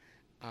shower.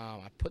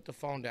 I put the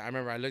phone down. I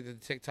remember I looked at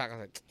the TikTok. I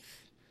was like,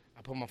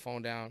 I put my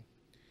phone down.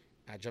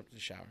 I jumped in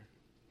the shower.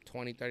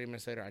 20, 30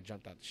 minutes later, I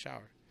jumped out the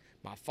shower.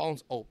 My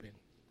phone's open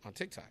on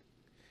TikTok.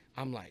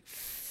 I'm like,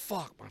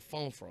 fuck, my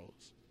phone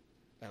froze.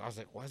 Like, I was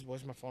like, why's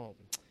my phone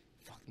open?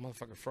 Fuck, the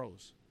motherfucker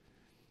froze.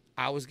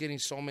 I was getting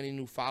so many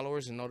new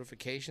followers and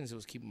notifications, it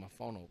was keeping my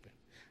phone open.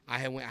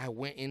 I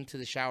went into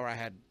the shower. I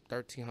had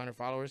 1,300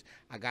 followers.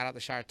 I got out the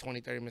shower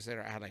 20, 30 minutes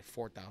later. I had like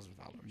 4,000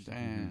 followers.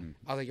 Damn.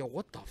 I was like, yo,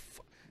 what the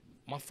fuck?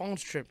 My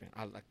phone's tripping.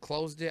 I like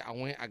closed it. I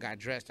went. I got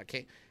dressed.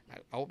 I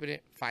opened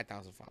it.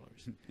 5,000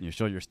 followers. You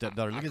show your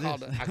stepdaughter. Look at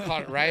this. I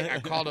called it right. I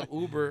called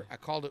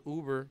an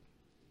Uber.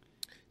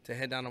 To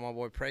head down to my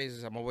boy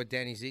Praise's, at my boy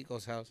Danny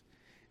Zico's house,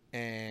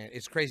 and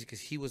it's crazy because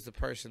he was the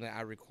person that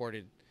I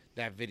recorded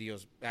that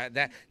videos.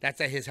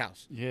 That's at his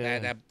house.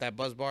 Yeah. That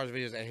Buzz Bars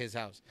videos at his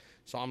house.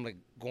 So I'm like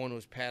going to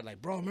his pad,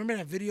 like, bro, remember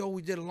that video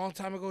we did a long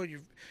time ago?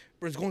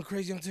 It's going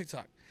crazy on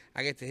TikTok.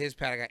 I get to his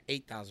pad, I got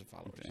 8,000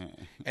 followers,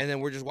 and then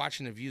we're just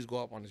watching the views go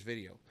up on this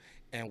video,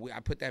 and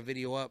I put that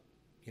video up,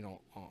 you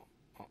know,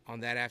 on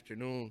that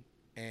afternoon,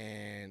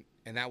 and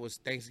that was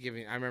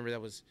Thanksgiving. I remember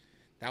that was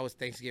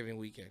Thanksgiving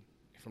weekend,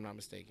 if I'm not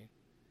mistaken,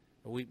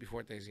 a week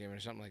before Thanksgiving or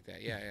something like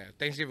that. Yeah,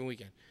 Thanksgiving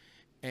weekend,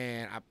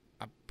 and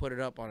I put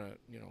it up on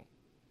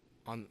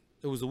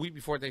it was the week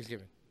before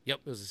Thanksgiving.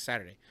 Yep, it was a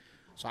Saturday,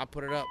 so I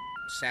put it up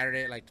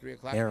Saturday at like 3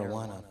 o'clock.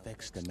 Marijuana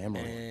affects the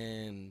memory.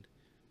 And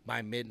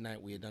by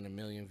midnight, we had done 1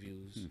 million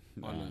views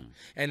on that.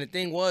 And the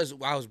thing was,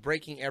 I was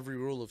breaking every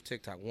rule of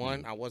TikTok.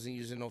 One, I wasn't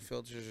using no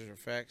filters or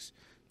effects.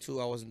 Two,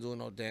 I wasn't doing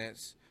no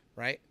dance,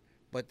 right?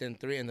 But then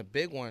three, and the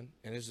big one,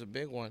 and this is a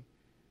big one,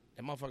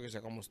 that motherfucker's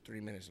like almost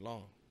 3 minutes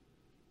long.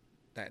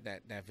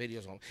 That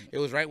video's on. It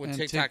was right when And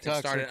TikTok TikToks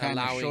started are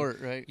kinda allowing.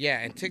 short, right? Yeah,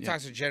 and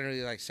TikToks are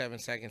generally like 7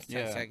 seconds,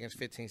 10 Yeah. seconds,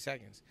 15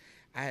 seconds.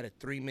 I had a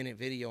 3-minute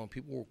video, and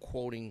people were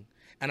quoting,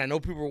 and I know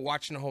people were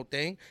watching the whole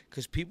thing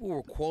because people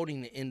were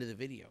quoting the end of the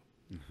video.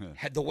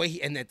 Had the way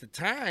and at the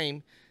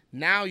time,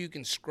 now you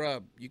can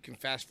scrub, you can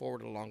fast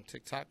forward along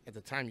TikTok. At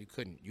the time, you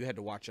couldn't. You had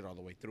to watch it all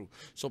the way through.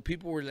 So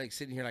people were like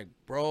sitting here like,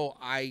 bro,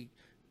 I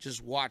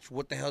just watched.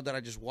 What the hell did I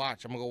just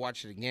watch? I'm gonna go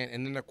watch it again.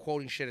 And then they're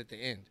quoting shit at the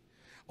end.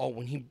 Oh,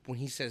 when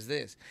he says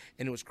this,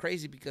 and it was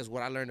crazy because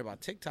what I learned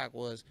about TikTok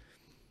was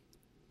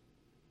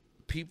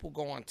people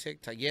go on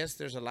TikTok. Yes,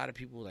 there's a lot of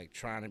people like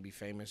trying to be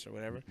famous or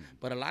whatever,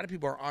 but a lot of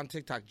people are on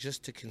TikTok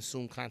just to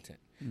consume content.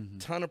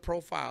 Ton of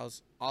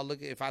profiles.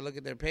 If I look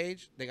at their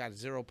page, they got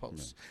 0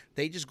 posts.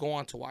 They just go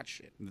on to watch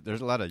shit.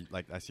 There's a lot of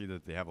I see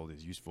that they have all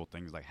these useful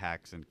things like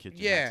hacks and kitchen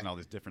Yeah. hacks and all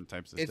these different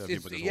types of stuff.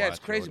 People just It's watch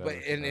or crazy, but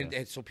whatever.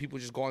 and so people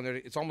just go on there.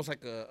 It's almost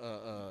like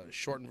a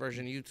shortened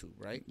version of YouTube,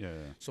 right? Yeah.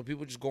 So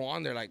people just go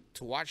on there like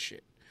to watch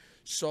shit.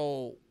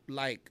 So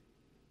like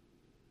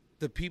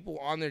the people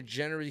on there,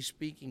 generally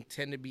speaking,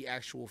 tend to be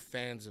actual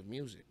fans of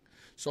music.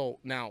 So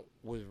now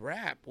with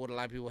rap, what a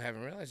lot of people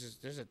haven't realized is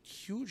there's a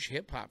huge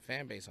hip hop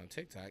fan base on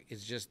TikTok.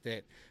 It's just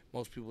that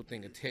most people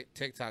think of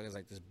TikTok is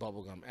like this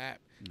bubblegum app.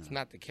 No. It's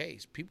not the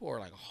case. People are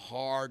like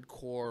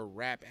hardcore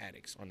rap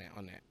addicts on that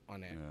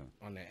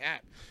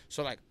app.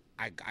 So like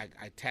I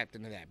tapped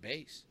into that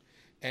base.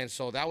 And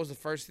so that was the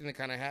first thing that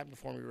kind of happened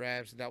for me,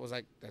 Raps. That was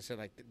like I said,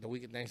 like the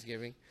week of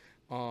Thanksgiving.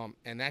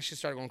 And that shit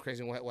started going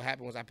crazy. What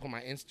happened was I put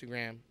my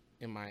Instagram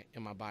in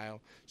my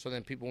bio. So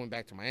then people went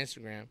back to my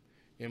Instagram.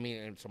 You know what I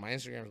mean? And so my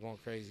Instagram was going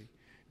crazy.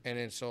 And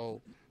then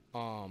so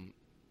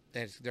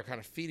they're kind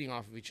of feeding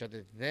off of each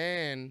other.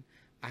 Then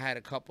I had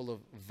a couple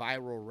of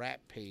viral rap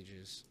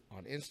pages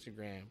on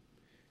Instagram,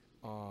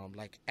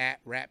 like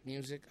at Rap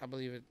Music, I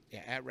believe it.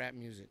 Yeah, at Rap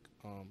Music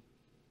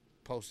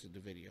posted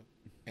the video.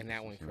 And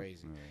that went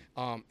crazy.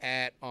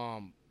 At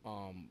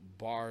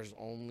Bars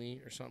Only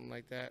or something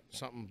like that.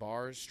 Something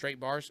Bars. Straight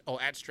Bars. Oh,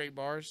 at Straight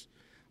Bars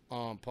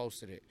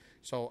posted it.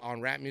 So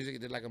on Rap Music, it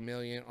did like 1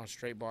 million. On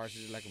Straight Bars,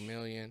 it did like 1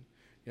 million.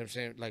 You know what I'm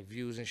saying? Like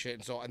views and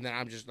shit. And then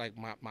I'm just like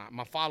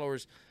my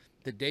followers,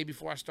 the day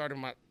before I started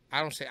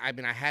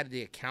I had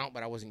the account,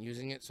 but I wasn't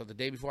using it. So the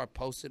day before I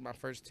posted my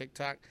first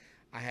TikTok,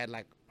 I had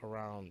like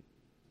around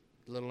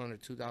a little under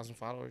 2,000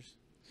 followers.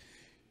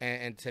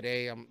 And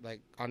today I'm like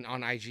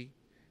on IG.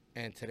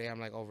 And today I'm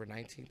like over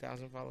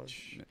 19,000 followers.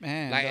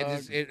 Man,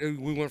 like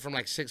we went from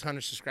like 600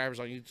 subscribers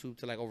on YouTube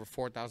to like over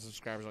 4,000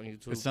 subscribers on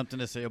YouTube. It's something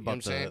to say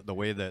about You know the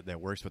way that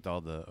works with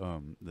all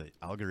the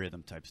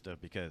algorithm type stuff,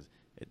 because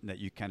that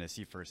you kind of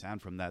see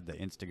firsthand from that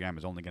Instagram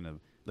is only going to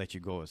let you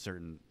go a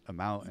certain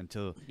amount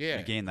until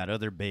you gain that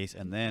other base,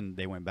 and then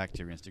they went back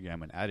to your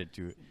Instagram and added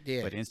to it.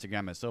 Yeah. But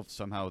Instagram itself,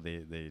 somehow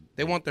they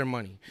want their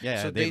money.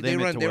 Yeah, so they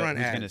run who's ads.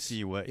 Going to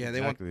see what? Yeah,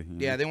 exactly,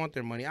 they want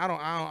their money. I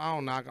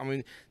don't knock. I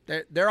mean,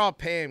 they're all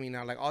paying me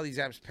now. Like all these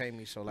apps pay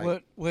me. So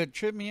like what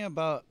tripped me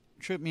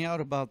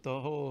out about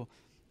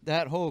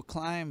that whole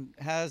climb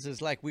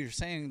is like we were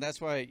saying. That's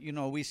why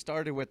we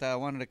started with that. I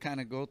wanted to kind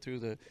of go through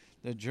the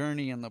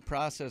journey and the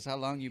process, how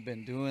long you've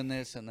been doing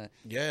this, and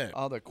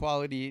all the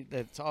quality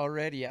that's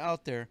already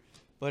out there.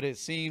 But it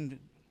seemed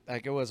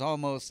like it was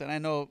almost, and I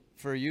know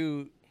for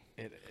you,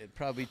 it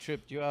probably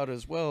tripped you out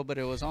as well, but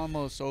it was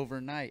almost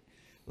overnight.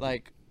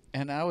 Like,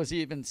 and I was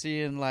even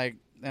seeing like,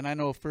 and I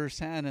know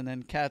firsthand, and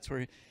then cats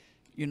were,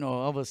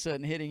 all of a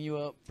sudden hitting you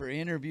up for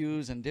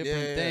interviews and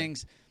different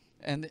things.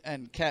 And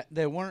cat,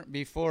 they weren't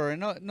before, and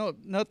no,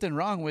 nothing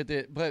wrong with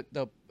it, but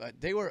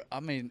they were.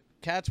 I mean,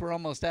 cats were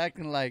almost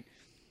acting like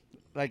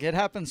like it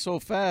happened so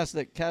fast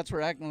that cats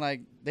were acting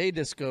like they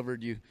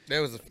discovered you.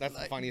 That's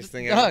the funniest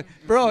thing Dog, ever.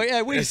 bro.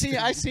 Yeah,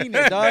 I seen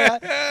it,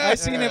 dog. I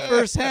seen it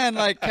firsthand.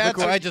 Like cats.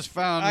 Look what I just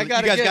found. You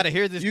guys got to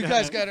hear this. You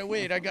guys got to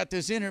wait. I got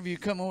this interview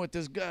coming with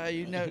this guy.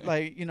 You know,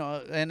 like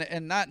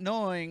and not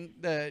knowing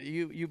that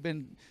you've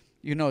been,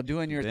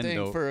 doing your thing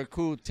dope. for a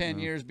cool 10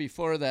 years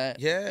before that.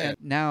 Yeah. And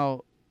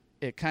now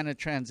it kind of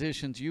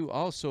transitions you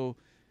also.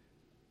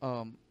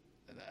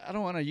 I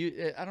don't want to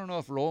use. I don't know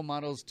if role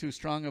model is too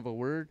strong of a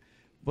word,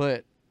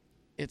 but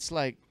it's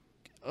like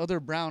other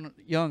brown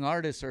young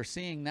artists are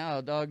seeing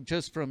now, dog,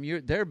 just from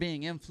you. They're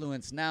being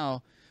influenced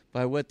now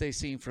by what they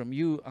seen from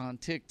you on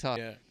TikTok.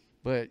 Yeah.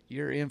 But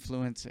you're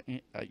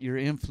influencing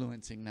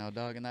now,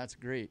 dog, and that's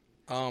great.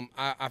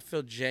 I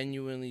feel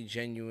genuinely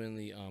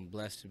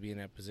blessed to be in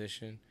that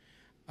position.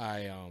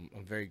 I'm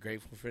very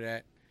grateful for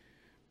that.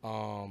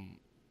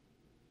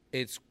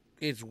 It's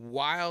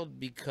wild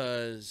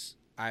because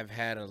I've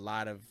had a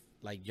lot of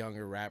like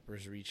younger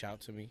rappers reach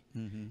out to me,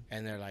 and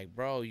they're like,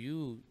 "Bro,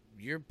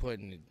 you're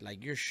putting it,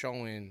 like you're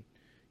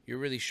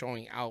really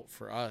showing out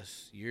for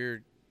us.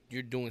 You're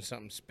doing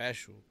something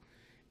special,"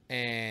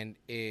 and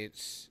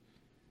it's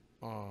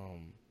a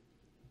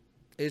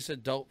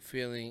dope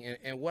feeling.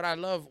 And what I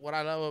love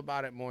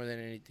about it more than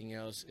anything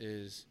else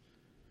is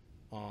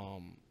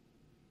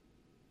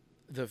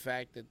the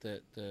fact that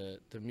the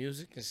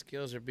music and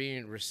skills are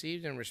being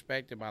received and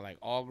respected by like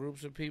all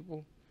groups of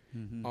people.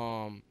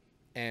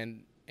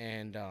 And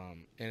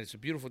it's a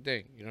beautiful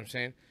thing, you know what I'm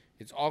saying?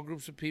 It's all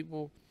groups of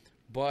people,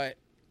 but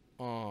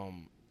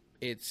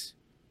it's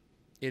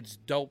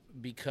dope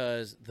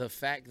because the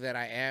fact that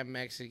I am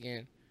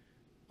Mexican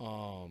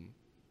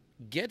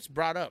gets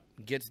brought up,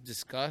 gets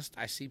discussed.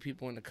 I see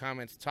people in the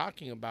comments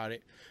talking about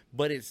it,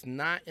 but it's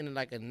not in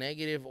like a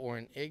negative or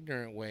an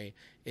ignorant way.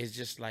 It's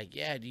just like,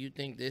 yeah, do you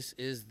think this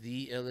is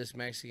the illest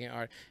Mexican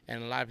art?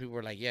 And a lot of people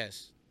are like,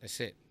 yes, that's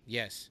it.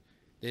 Yes.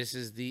 This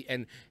is the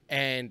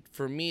and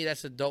for me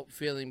that's a dope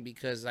feeling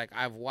because like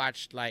I've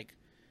watched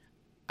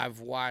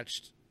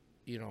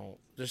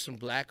there's some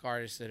black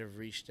artists that have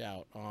reached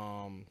out.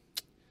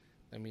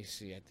 Let me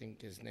see. I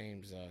think his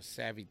name's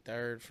Savvy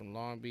Third from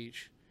Long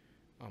Beach.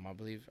 I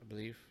believe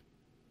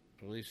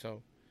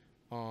so.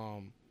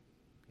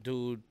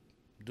 Dude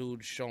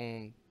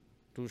shown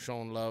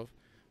love.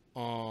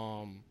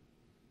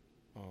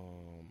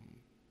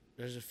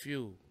 There's a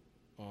few.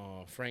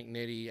 Frank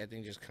Nitty, I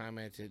think, just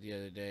commented the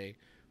other day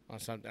on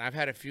something. I've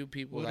had a few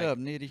people What up,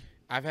 Nitty?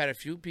 I've had a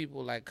few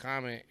people like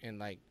comment and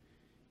like,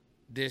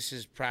 this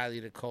is probably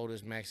the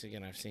coldest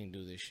Mexican I've seen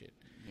do this shit.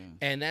 Yeah.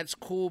 And that's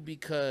cool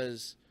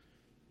because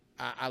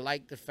I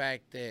like the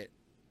fact that,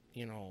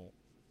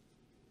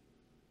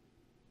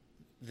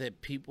 that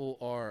people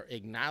are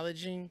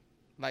acknowledging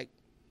like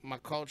my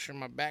culture,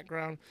 my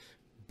background,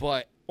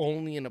 but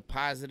only in a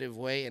positive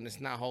way, and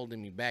it's not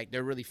holding me back.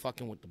 They're really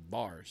fucking with the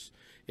bars.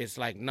 It's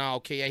like, no,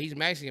 okay, yeah, he's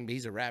Mexican, but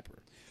he's a rapper.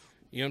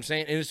 You know what I'm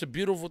saying? And it's a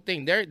beautiful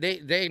thing.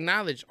 They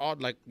acknowledge all,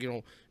 like,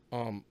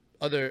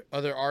 other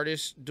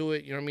artists do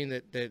it. You know what I mean?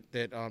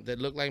 That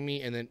look like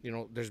me, and then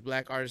there's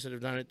black artists that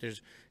have done it.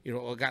 There's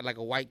I got like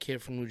a white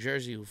kid from New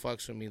Jersey who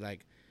fucks with me,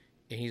 like.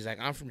 And he's like,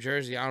 I'm from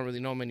Jersey. I don't really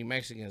know many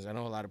Mexicans. I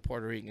know a lot of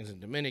Puerto Ricans and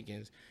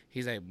Dominicans.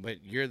 He's like, but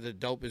you're the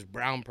dopest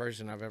brown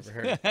person I've ever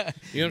heard.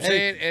 You know what I'm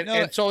saying?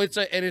 And so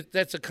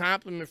that's a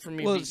compliment for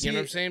me. Well, you know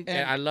what I'm saying?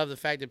 And I love the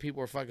fact that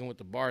people are fucking with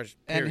the bars.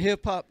 Period. And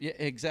hip hop, yeah,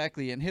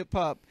 exactly. And hip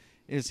hop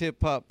is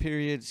hip hop.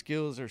 Period.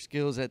 Skills are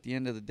skills at the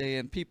end of the day,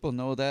 and people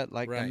know that.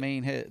 Like the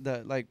main head,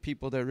 like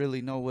people that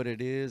really know what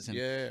it is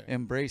and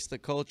embrace the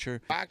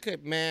culture. If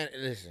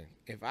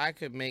I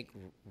could make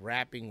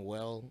rapping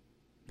well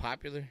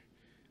popular,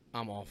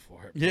 I'm all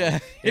for it. Bro. Yeah,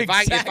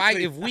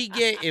 if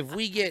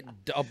we get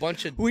a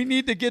bunch of, we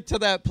need to get to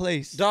that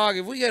place, dog.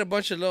 If we get a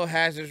bunch of little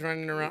hazards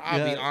running around,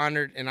 I'll be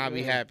honored and I'll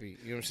be happy.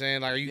 You know what I'm saying?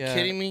 Like, are you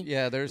kidding me?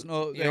 Yeah, there's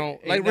no,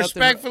 like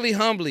respectfully,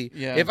 humbly.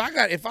 Yeah.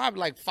 If I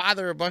like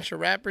father a bunch of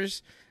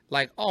rappers,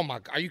 like, oh my,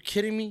 are you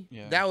kidding me?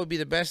 Yeah. That would be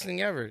the best thing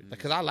ever.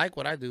 Because I like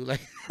what I do. Like,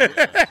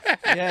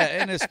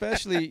 yeah, and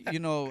especially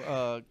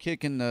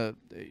kicking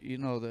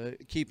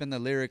keeping the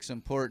lyrics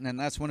important, and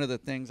that's one of the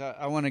things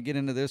I want to get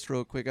into this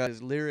real quick.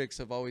 Lyrics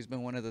have always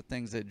been one of the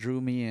things that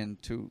drew me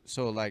into.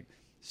 So like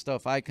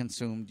stuff I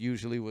consumed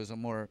usually was a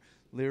more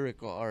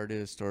lyrical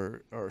artist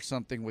or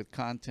something with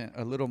content,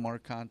 a little more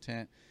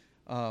content.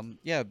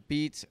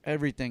 Beats,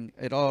 everything.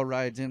 It all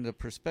rides into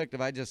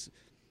perspective. I just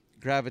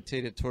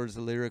gravitated towards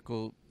the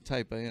lyrical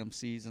type of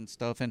MCs and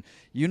stuff. And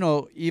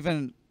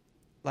even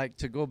like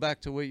to go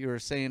back to what you were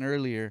saying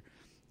earlier,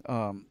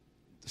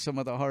 some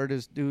of the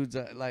hardest dudes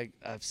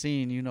I've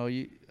seen,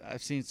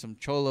 I've seen some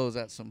cholos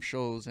at some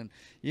shows, and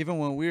even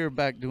when we were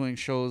back doing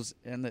shows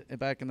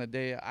back in the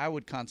day, I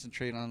would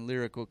concentrate on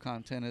lyrical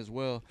content as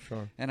well.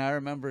 Sure. And I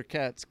remember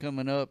cats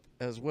coming up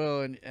as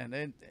well, and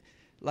then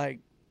like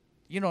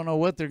you don't know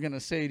what they're gonna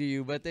say to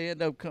you, but they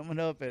end up coming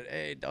up and,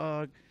 hey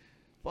dog,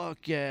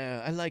 fuck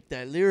yeah, I like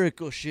that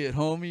lyrical shit,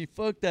 homie.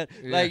 Fuck that.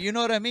 Yeah. Like, you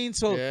know what I mean?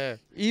 So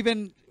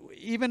even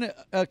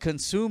a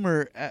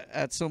consumer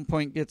at some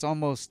point gets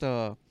almost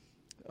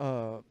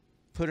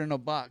put in a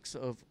box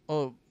of,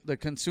 oh, the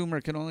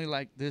consumer can only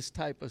like this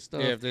type of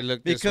stuff. Yeah, if they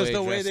look this because way,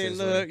 the way they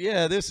look,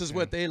 this is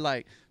what they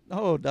like.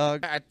 Oh,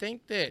 dog. I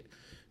think that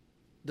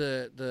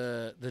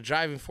the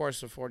driving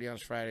force of 40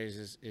 Ounce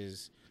Fridays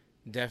is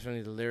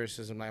definitely the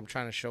lyricism. Like, I'm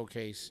trying to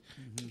showcase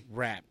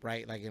rap,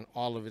 right? Like in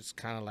all of its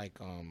kind of like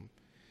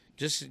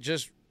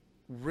just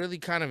really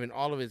kind of in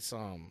all of its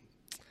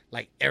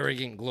like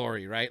arrogant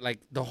glory, right? Like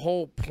the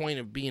whole point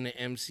of being an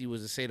MC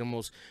was to say the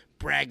most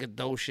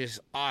braggadocious,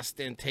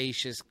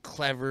 ostentatious,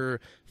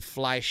 clever,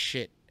 fly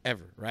shit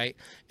ever, right?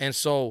 And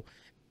so,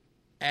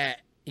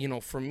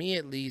 for me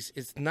at least,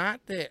 it's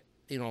not that,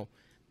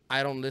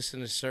 I don't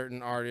listen to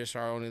certain artists,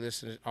 or I only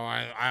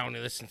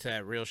listen to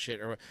that real shit.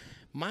 Or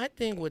my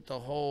thing with the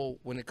whole,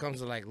 when it comes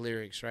to like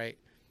lyrics, right?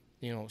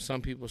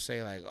 Some people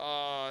say like,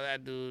 oh,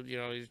 that dude,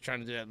 he's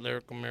trying to do that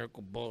lyrical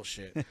miracle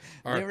bullshit.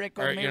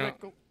 Lyrical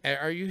miracle.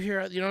 Are you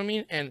here? You know what I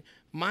mean? And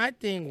my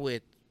thing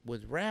with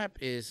rap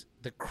is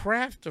the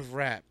craft of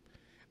rap.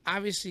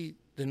 Obviously,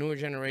 the newer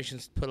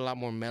generations put a lot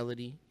more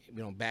melody,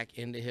 back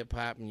into hip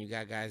hop, and you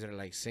got guys that are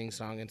like sing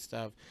song and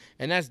stuff,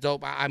 and that's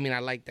dope. I mean, I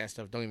like that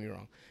stuff. Don't get me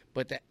wrong,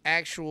 but the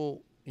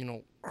actual,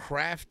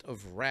 craft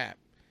of rap,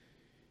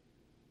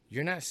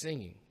 you're not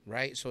singing,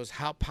 right? So it's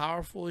how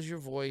powerful is your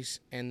voice,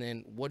 and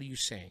then what are you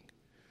saying?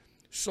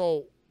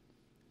 So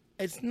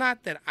it's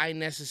not that I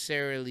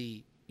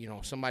necessarily,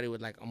 somebody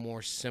with like a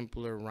more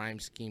simpler rhyme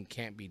scheme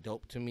can't be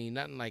dope to me.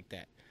 Nothing like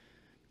that.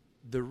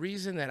 The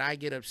reason that I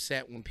get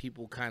upset when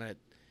people kind of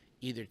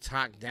either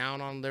talk down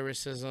on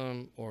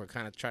lyricism or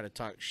kind of try to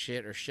talk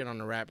shit or shit on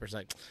the rappers,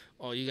 like,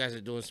 oh, you guys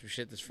are doing some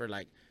shit that's for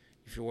like,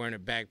 if you're wearing a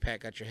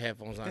backpack, got your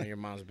headphones on in your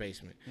mom's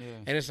basement. Yeah.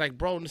 And it's like,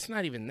 bro, it's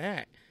not even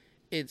that.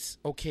 It's,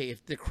 okay,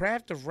 if the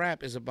craft of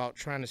rap is about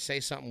trying to say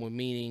something with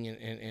meaning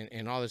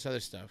and all this other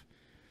stuff,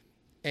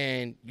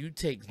 and you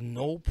take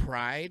no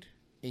pride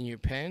in your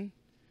pen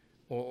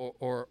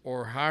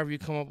or however you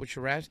come up with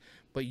your raps,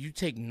 but you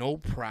take no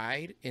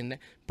pride in that,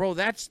 bro,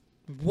 that's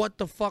what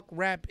the fuck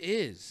rap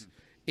is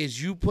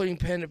you putting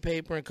pen to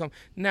paper and come.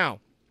 Now,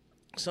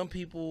 some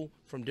people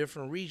from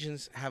different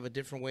regions have a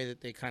different way that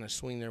they kind of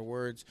swing their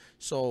words.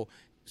 So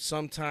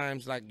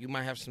sometimes, like, you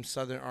might have some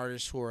southern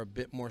artists who are a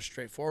bit more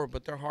straightforward,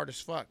 but they're hard as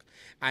fuck.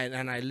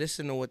 And I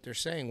listen to what they're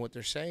saying. What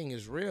they're saying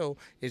is real.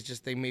 It's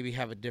just they maybe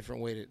have a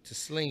different way to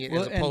sling it,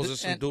 as opposed to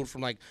some dude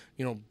from, like,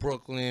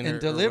 Brooklyn.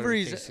 And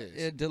delivery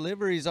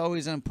is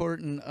always an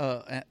important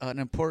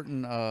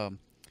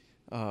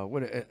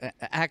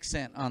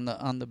accent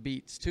on the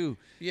beats too.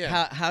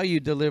 Yeah. How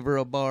you deliver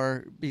a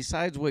bar,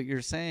 besides what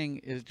you're saying,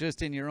 is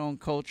just in your own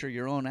culture,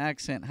 your own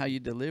accent, how you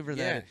deliver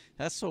that. Yeah.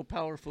 That's so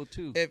powerful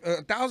too.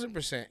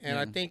 1,000%. And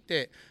I think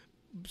that,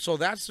 so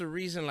that's the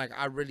reason, like,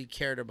 I really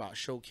cared about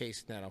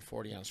showcasing that on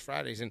 40 Ounce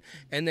Fridays. And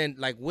then,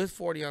 like, with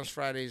 40 Ounce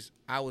Fridays,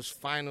 I was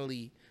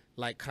finally,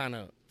 like, kind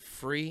of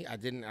free. I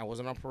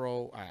wasn't on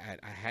parole. I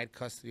had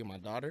custody of my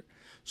daughter.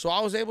 So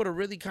I was able to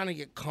really kind of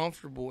get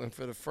comfortable, and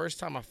for the first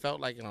time I felt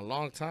like in a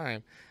long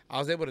time, I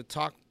was able to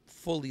talk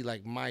fully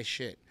like my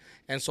shit.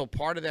 And so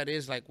part of that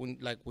is like when,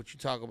 like what you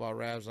talk about,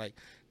 Ravs, like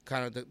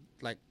kind of the,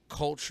 like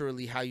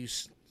culturally how you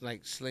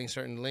like sling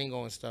certain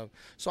lingo and stuff.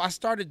 So I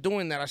started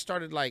doing that. I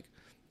started like,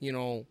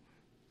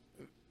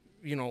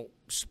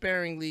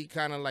 sparingly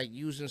kind of like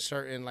using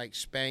certain like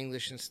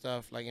Spanglish and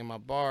stuff like in my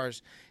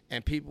bars,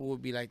 and people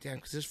would be like, damn,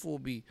 because this fool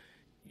be,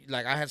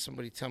 like, I had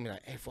somebody tell me,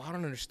 like, hey, fool, I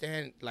don't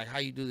understand, like, how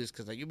you do this,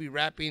 because, like, you be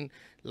rapping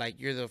like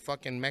you're the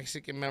fucking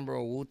Mexican member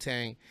of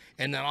Wu-Tang,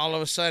 and then all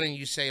of a sudden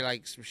you say,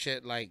 like, some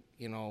shit like,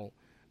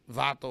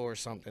 Vato or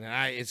something,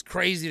 and it's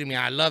crazy to me.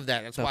 I love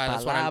that. That's why,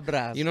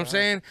 you know what I'm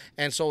saying?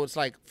 And so it's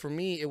like, for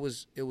me, it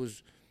was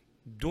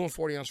doing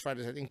 40 Ounce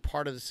Fridays. I think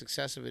part of the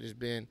success of it has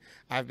been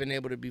I've been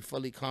able to be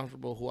fully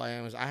comfortable who I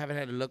am. I haven't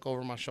had to look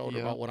over my shoulder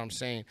about what I'm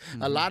saying.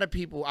 A lot of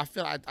people, I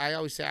feel, I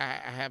always say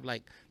I have,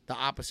 like, the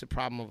opposite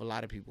problem of a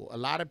lot of people. A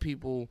lot of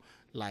people,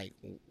 like,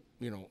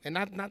 and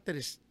not that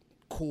it's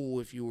cool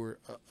if you were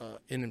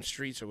in them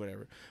streets or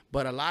whatever,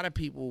 but a lot of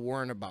people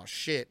weren't about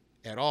shit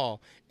at all,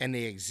 and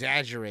they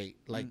exaggerate,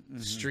 like,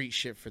 street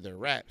shit for their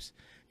raps.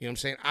 You know what I'm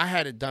saying? I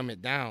had to dumb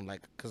it down,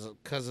 like,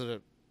 because of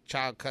the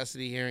child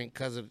custody hearing,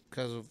 because of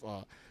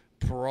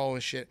parole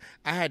and shit.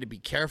 I had to be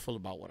careful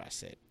about what I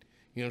said.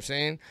 You know what I'm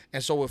saying?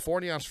 And so with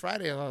 40 Ounce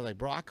Friday, I was like,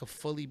 bro, I could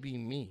fully be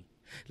me.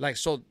 Like,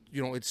 so,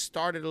 it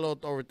started a little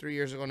over 3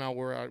 years ago now,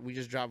 where we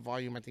just dropped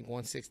volume, I think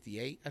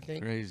 168, I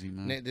think. Crazy,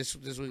 man. This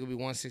week will be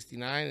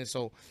 169. And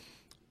so,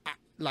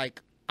 there's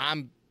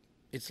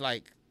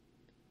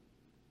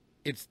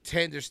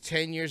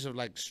 10 years of,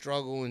 like,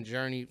 struggle and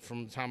journey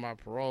from the time I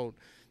paroled.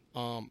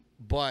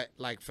 But,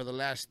 like, for the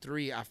last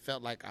 3, I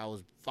felt like I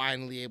was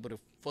finally able to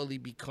fully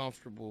be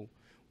comfortable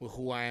with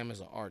who I am as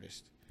an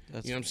artist.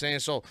 You know what I'm saying?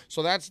 So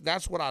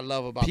that's what I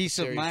love about peace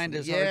of mind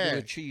is hard to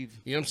achieve.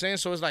 You know what I'm saying?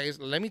 So it's like,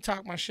 let me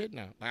talk my shit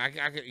now. Like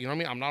I you know what I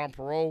mean? I'm not on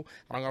parole.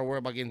 I don't got to worry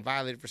about getting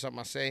violated for something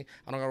I say.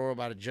 I don't got to worry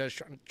about a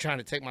judge trying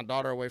to take my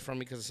daughter away from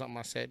me because of something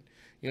I said.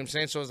 You know what I'm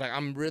saying? So it's like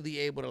I'm really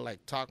able to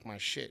like talk my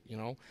shit, you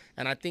know?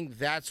 And I think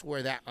that's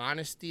where that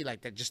honesty, like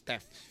that, just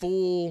that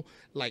full,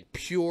 like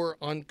pure,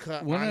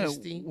 uncut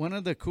honesty. One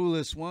of the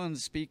coolest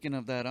ones, speaking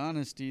of that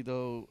honesty,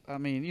 though, I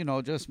mean, you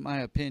know, just my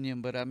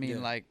opinion, but I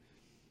mean, like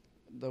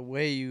the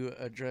way you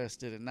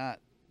addressed it, and not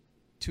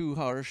too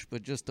harsh,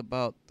 but just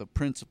about the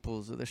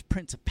principles. There's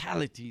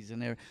principalities in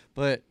there,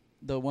 but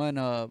the one,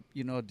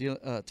 you know,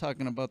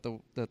 talking about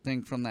the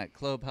thing from that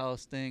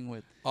clubhouse thing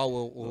with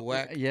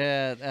Whack.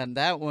 Yeah, and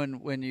that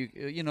one, when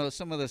you know,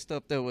 some of the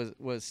stuff that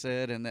was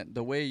said, and that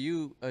the way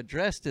you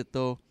addressed it,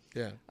 though,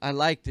 I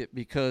liked it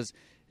because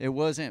it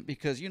wasn't,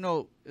 because, you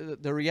know,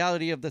 the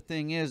reality of the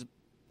thing is,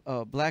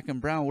 black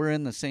and brown, we're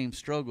in the same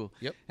struggle.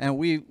 Yep. And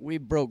we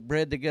broke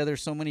bread together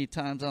so many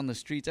times on the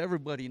streets.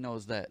 Everybody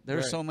knows that.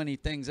 There's so many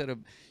things that have,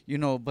 you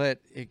know,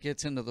 but it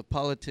gets into the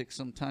politics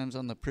sometimes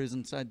on the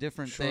prison side,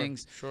 different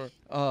things. Sure.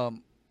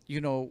 You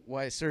know,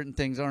 why certain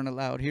things aren't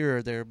allowed here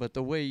or there. But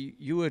the way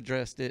you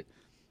addressed it,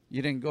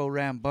 you didn't go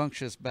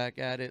rambunctious back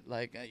at it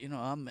like, you know,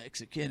 I'm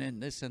Mexican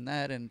and this and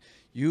that. And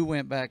you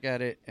went back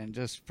at it, and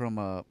just from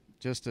a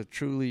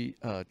truly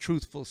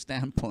truthful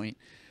standpoint.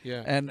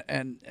 Yeah.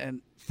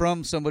 And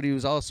from somebody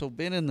who's also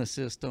been in the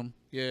system.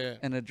 Yeah.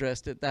 And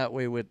addressed it that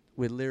way with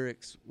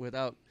lyrics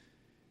without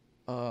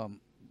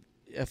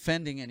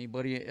offending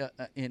anybody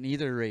in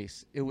either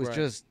race. It was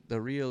just the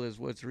real is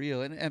what's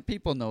real. And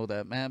people know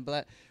that, man.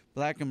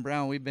 Black and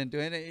brown, we've been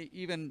doing it.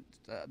 Even,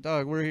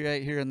 dog, we're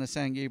right here in the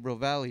San Gabriel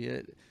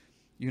Valley.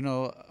 You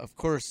know, of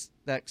course,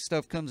 that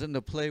stuff comes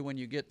into play when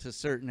you get to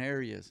certain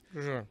areas.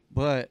 For sure.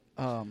 But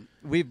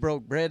we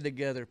broke bread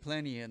together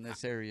plenty in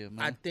this area,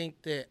 man.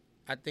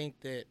 I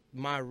think that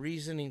my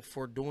reasoning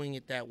for doing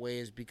it that way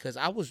is because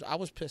I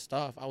was pissed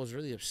off. I was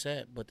really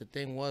upset. But the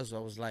thing was, I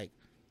was like,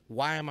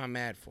 why am I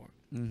mad for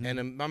it? Mm-hmm.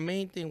 And my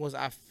main thing was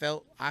I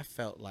felt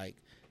like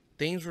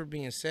things were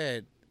being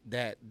said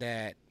that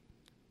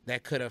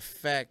could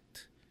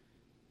affect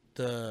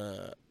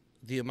the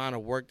amount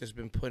of work that's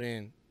been put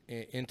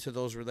into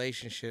those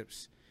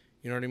relationships.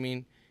 You know what I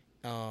mean?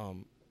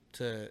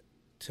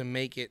 To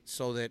make it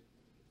so that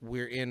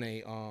we're in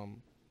a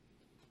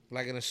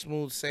like in a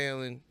smooth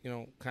sailing, you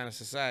know, kind of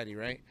society,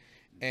 right?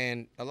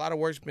 And a lot of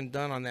work's been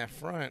done on that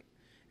front,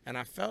 and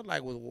I felt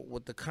like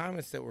with the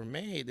comments that were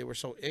made, they were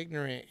so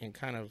ignorant and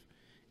kind of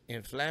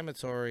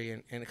inflammatory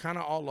and kind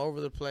of all over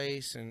the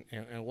place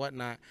and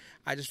whatnot.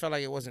 I just felt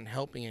like it wasn't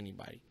helping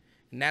anybody,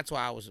 and that's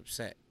why I was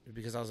upset,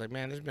 because I was like,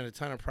 man, there's been a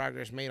ton of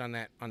progress made on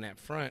that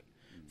front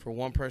for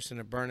one person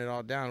to burn it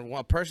all down.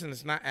 One person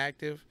that's not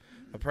active,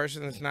 a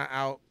person that's not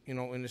out, you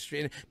know, in the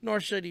street, nor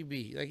should he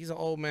be. Like, he's an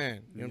old man. You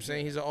know what I'm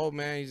saying? He's an old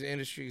man. He's an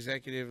industry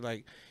executive.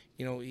 Like,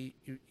 you know,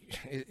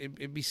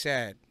 it'd be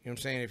sad, you know what I'm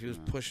saying, if he was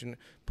pushing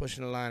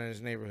the line in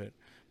his neighborhood.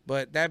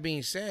 But that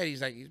being said,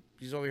 he's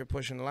over here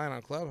pushing the line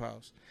on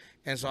Clubhouse.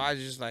 And so I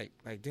was just like,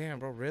 damn,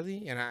 bro,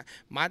 really? And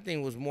my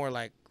thing was more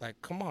like,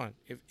 come on.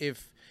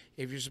 If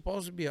you're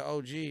supposed to be an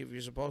OG, if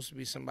you're supposed to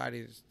be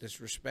somebody that's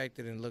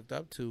respected and looked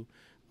up to,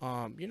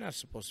 you're not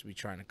supposed to be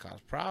trying to cause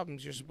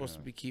problems. You're supposed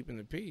to be keeping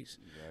the peace.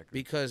 Exactly.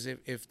 Because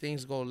if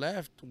things go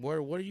left, what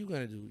are you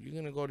going to do? You're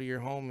going to go to your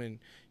home in,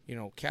 you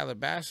know,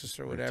 Calabasas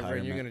or whatever,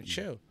 and you're going to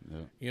chill. Yeah. You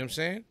know what I'm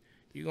saying?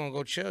 You're going to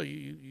go chill.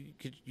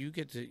 You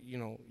get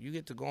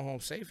to go home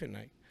safe at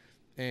night.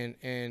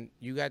 And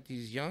you got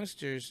these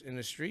youngsters in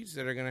the streets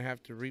that are going to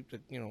have to reap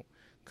the, you know,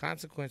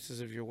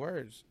 consequences of your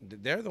words.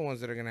 They're the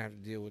ones that are going to have to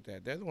deal with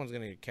that. They're the ones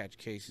going to catch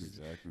cases.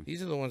 Exactly.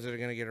 These are the ones that are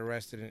going to get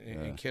arrested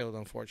and killed,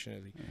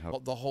 unfortunately.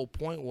 But the whole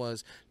point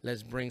was,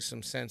 let's bring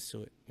some sense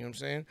to it. You know what I'm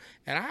saying?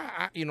 And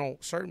I you know,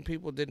 certain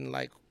people didn't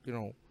like, you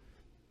know,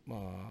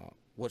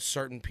 what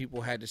certain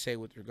people had to say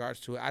with regards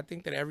to it. I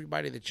think that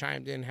everybody that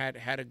chimed in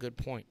had a good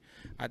point.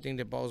 I think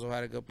that Bozo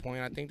had a good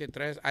point. I think that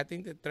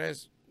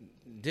Tres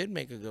did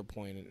make a good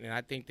point, and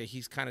I think that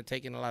he's kind of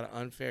taking a lot of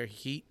unfair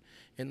heat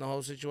in the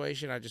whole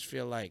situation. I just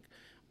feel like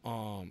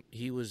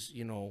he was,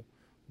 you know,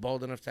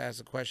 bold enough to ask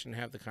the question and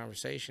have the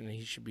conversation, and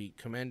he should be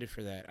commended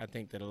for that. I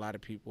think that a lot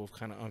of people have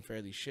kind of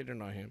unfairly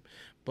shitted on him,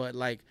 but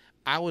like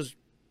I was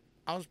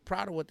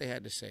proud of what they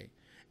had to say,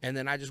 and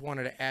then I just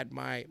wanted to add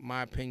my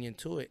opinion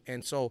to it.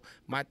 And so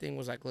my thing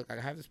was like, look, I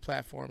have this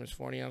platform. It's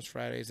 40 Ounce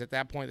Fridays. At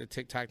that point, the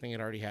TikTok thing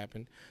had already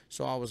happened,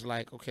 so I was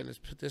like, okay, let's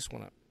put this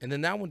one up. And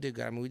then that one did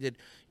good. I mean, we did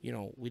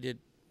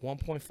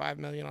 1.5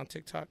 million on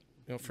TikTok.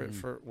 You know,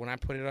 for when I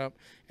put it up,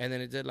 and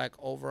then it did like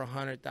over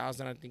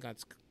 100,000. I think on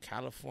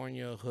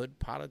California Hood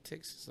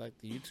Politics. It's like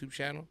the YouTube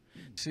channel.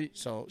 See,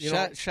 so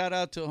shout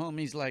out to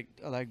homies like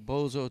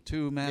Bozo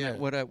too, man. Yeah.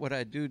 What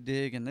I do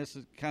dig, and this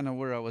is kind of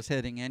where I was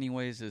heading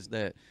anyways, is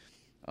that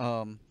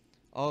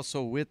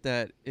also with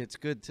that, it's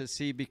good to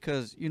see,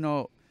 because you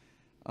know,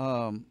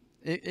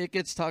 it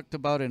gets talked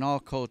about in all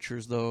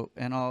cultures though,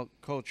 and all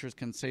cultures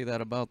can say that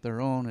about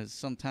their own. Is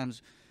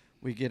sometimes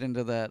we get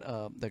into that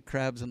the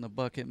crabs in the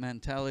bucket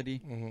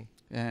mentality.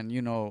 Mm-hmm. and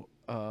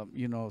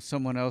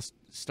someone else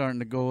starting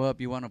to go up,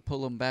 you want to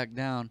pull them back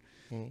down.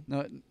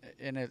 No,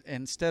 and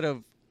instead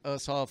of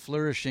us all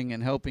flourishing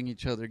and helping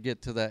each other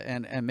get to that,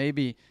 and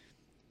maybe,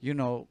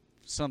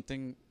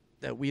 something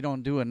that we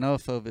don't do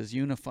enough of is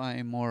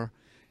unifying more,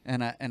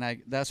 and I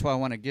that's why I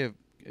want to give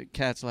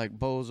cats like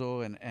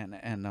Bozo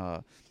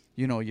and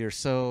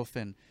yourself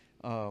and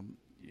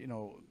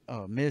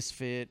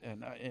Misfit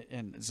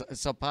and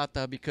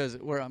Zapata, because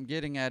where I'm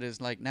getting at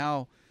is like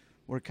now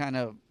we're kind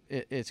of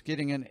it's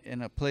getting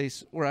in a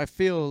place where I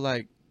feel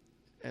like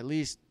at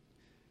least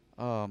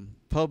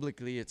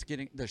publicly it's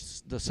getting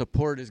the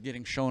support is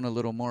getting shown a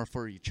little more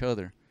for each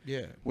other,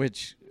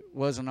 which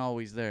wasn't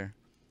always there.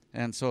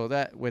 And so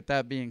that, with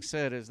that being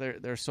said, is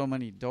there's so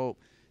many dope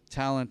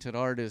talented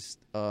artists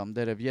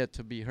that have yet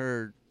to be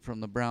heard from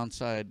the brown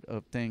side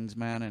of things,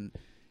 man.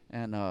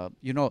 And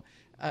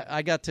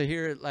I got to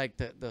hear it, like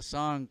the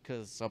song,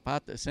 because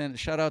Zapata sent,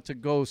 shout out to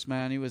Ghost,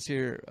 man. He was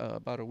here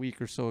about a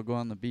week or so ago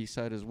on the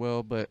B-side as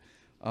well, but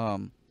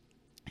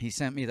he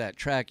sent me that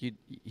track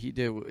he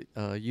did with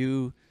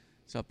you,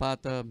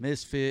 Zapata,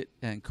 Misfit,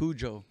 and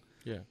Cujo.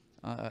 Yeah.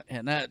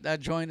 And that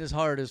joint is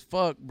hard as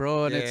fuck,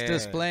 bro. And it's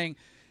displaying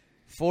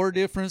 4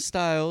 different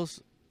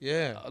styles.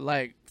 Yeah.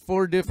 Like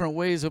 4 different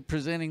ways of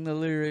presenting the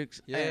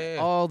lyrics. And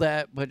all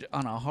that, but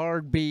on a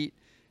hard beat.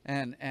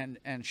 And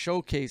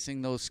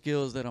showcasing those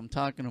skills that I'm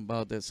talking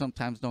about that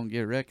sometimes don't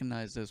get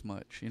recognized as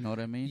much. You know what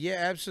I mean? Yeah,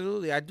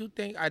 absolutely. I do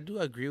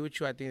agree with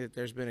you. I think that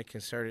there's been a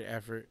concerted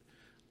effort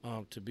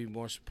to be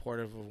more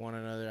supportive of one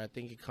another. I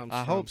think it comes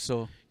I hope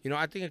so.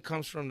 I think it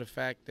comes from the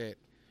fact that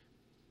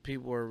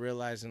people are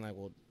realizing, like,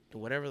 well,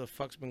 whatever the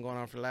fuck's been going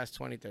on for the last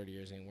 20, 30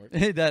 years ain't working.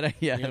 Yeah.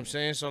 You know what I'm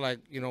saying? So, like,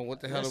 what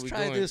the hell Let's are we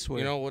try doing? This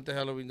way. What the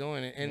hell are we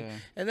doing?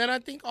 And then I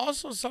think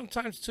also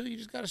sometimes, too, you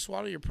just got to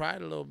swallow your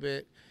pride a little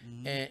bit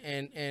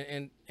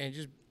and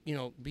just,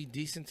 be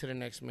decent to the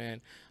next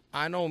man.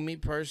 I know me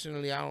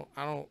personally, I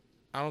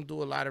don't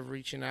do a lot of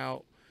reaching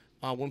out.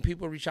 When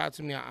people reach out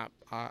to me,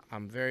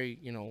 I'm very,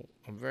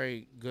 I'm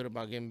very good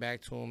about getting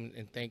back to them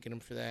and thanking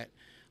them for that.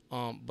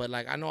 But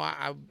like, I know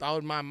I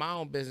would mind my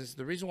own business.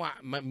 The reason why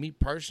me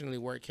personally,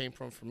 where it came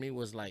from for me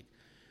was like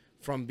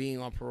from being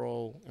on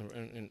parole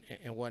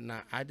and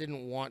whatnot. I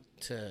didn't want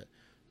to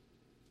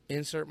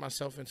insert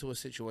myself into a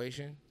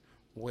situation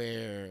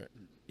where,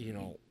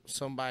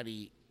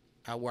 somebody,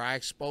 where I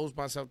exposed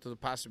myself to the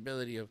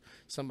possibility of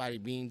somebody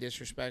being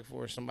disrespectful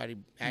or somebody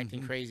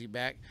acting crazy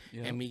back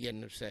and me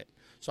getting upset.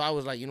 So I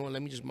was like,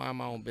 let me just mind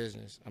my own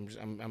business. I'm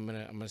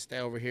gonna stay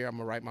over here. I'm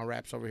gonna write my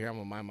raps over here. I'm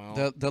gonna mind my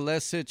own. The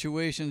less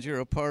situations you're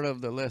a part of,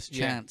 the less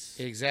chance.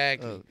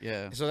 Exactly.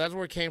 So that's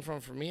where it came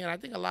from for me, and I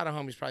think a lot of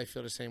homies probably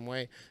feel the same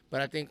way.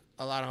 But I think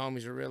a lot of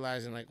homies are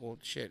realizing, like, well,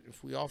 shit,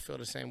 if we all feel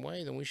the same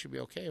way, then we should be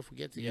okay if we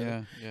get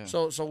together. Yeah.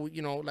 So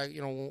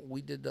when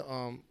we did the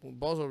when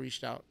Bozo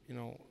reached out,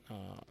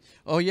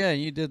 oh yeah,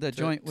 you did that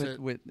joint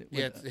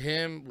with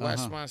him,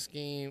 West My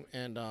Scheme,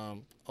 and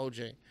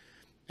OJ.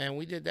 And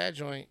we did that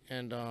joint,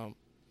 and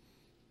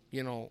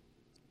we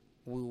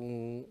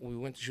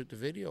went to shoot the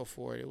video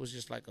for it. It was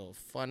just like a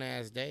fun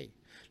ass day.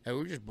 Like,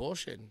 we were just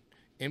bullshitting.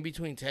 In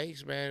between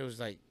takes, man, it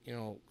was like,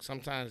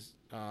 sometimes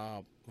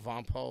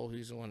Von Poe,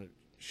 he's the one that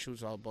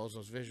shoots all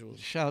Bozo's visuals.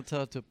 Shout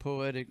out to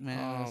Poetic,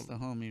 man. That's the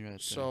homie right there.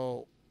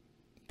 So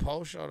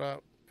Poe showed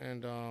up,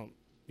 and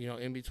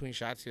in between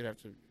shots, he'd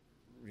have to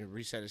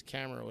reset his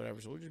camera or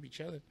whatever. So we'd just be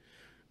chilling,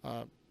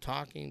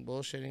 talking,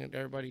 bullshitting with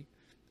everybody.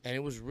 And it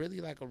was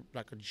really like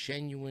a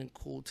genuine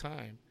cool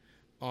time.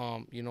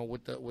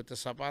 With the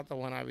Zapata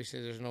one,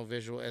 obviously there's no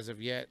visual as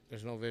of yet.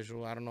 There's no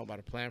visual. I don't know about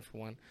a plan for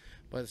one.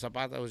 But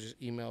Zapata was just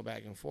email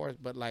back and forth.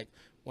 But like,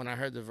 when I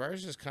heard the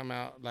verses come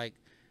out, like,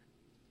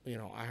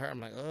 I'm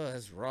like, oh,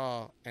 that's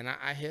raw. And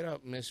I hit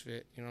up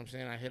Misfit, you know what I'm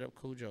saying? I hit up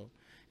Cujo.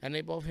 And they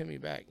both hit me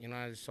back.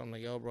 I just told them,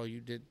 like, yo, bro,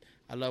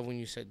 I love when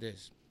you said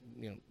this,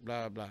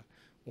 blah, blah.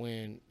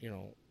 When,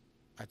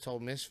 I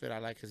told Misfit I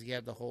like, because he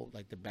had the whole,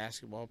 like, the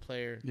basketball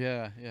player.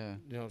 Yeah.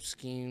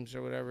 Schemes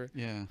or whatever.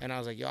 Yeah. And I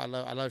was like, yo, I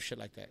love shit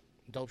like that.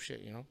 Dope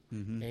shit,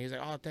 Mm-hmm. And he's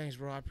like, oh, thanks,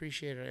 bro. I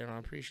appreciate it. I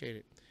appreciate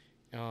it.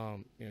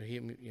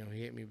 He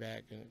hit me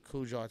back. And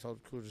Cujo, I told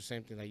Cujo the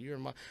same thing. Like,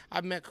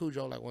 I've met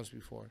Cujo like once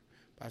before.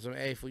 But I said,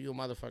 hey, for you a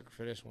motherfucker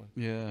for this one.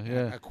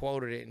 Yeah. I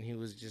quoted it, and he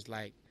was just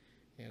like,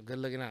 good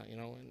looking out,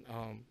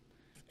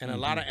 and a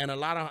lot of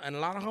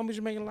homies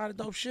are making a lot of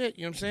dope shit.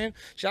 You know what I'm saying?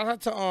 Shout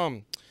out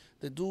to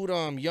the dude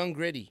Young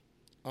Gritty.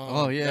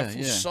 That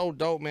fool's so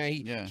dope, man.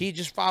 He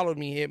just followed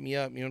me, hit me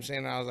up. You know what I'm saying?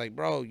 And I was like,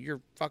 bro, you're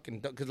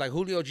fucking dope. Because like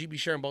Julio G be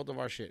sharing both of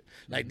our shit.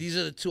 Like, these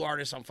are the 2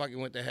 artists I'm fucking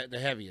with the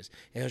heaviest.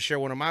 And he'll share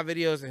one of my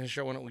videos, and he'll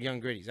share one of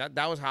Young Gritty's.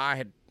 That was how I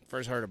had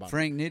first heard about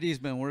Frank Nitty's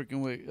been working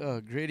with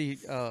Gritty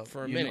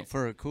for a minute,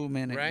 for a cool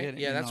minute, right?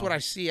 That's what I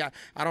see. I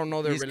don't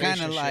know their relationship. He's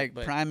kind of like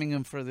priming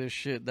him for this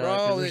shit, though.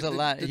 Bro, there's a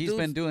lot. He's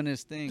been doing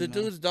his thing. The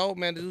dude's dope,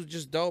 man. The dude's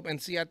just dope. And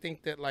see, I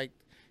think that, like,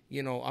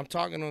 I'm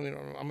talking to him.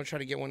 I'm gonna try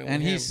to get one in with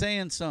him. And he's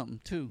saying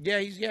something too. Yeah,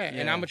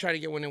 and I'm gonna try to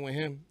get one in with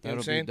him. You know what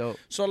I'm saying? Be dope.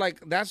 So like,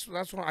 that's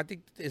what I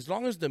think. As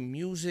long as the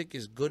music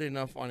is good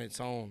enough on its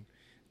own,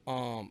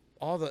 all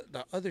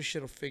the other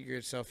shit will figure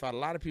itself out. A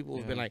lot of people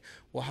have been like,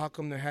 well, how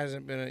come there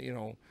hasn't been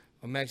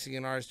a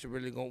Mexican artist to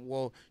really go?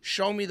 Well,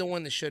 show me the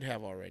one that should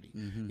have already.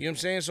 You know what I'm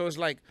saying? So it's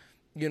like,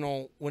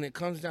 when it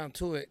comes down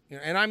to it,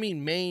 and I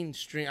mean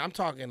mainstream, I'm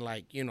talking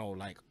like,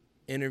 like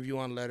interview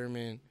on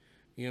Letterman,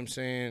 you know what I'm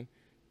saying?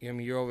 I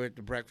mean, you're over at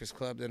the Breakfast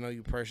Club, they know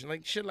you personally,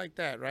 like shit like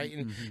that, right?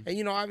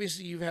 And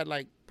obviously you've had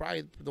like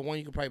probably the one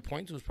you could probably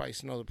point to is probably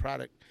Snow the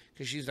Product,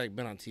 because she's like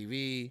been on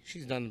TV,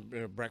 she's done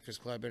a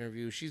Breakfast Club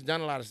interview, she's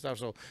done a lot of stuff,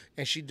 so,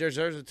 and she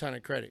deserves a ton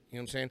of credit, you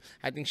know what I'm saying?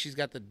 I think she's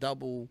got the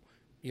double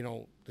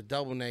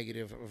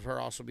negative of her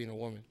also being a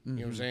woman. You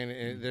know what I'm saying?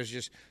 And there's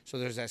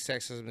that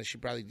sexism that she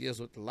probably deals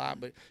with a lot.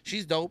 But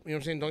she's dope. You know what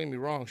I'm saying? Don't get me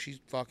wrong. She's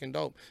fucking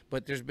dope.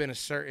 But there's been a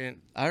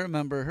certain... I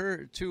remember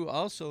her, too,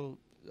 also...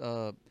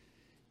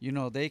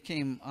 they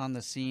came on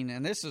the scene,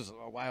 and this is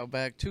a while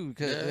back, too,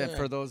 because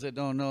for those that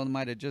don't know,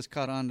 might have just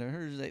caught on to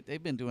hers.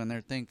 They've been doing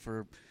their thing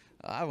for,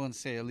 I wouldn't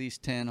say at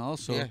least 10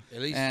 also. Yeah,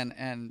 at least.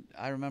 And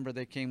I remember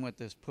they came with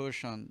this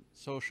push on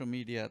social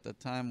media at the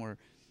time where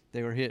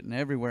they were hitting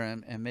everywhere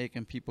and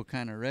making people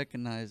kind of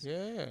recognize.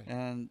 Yeah.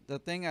 And the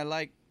thing I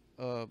like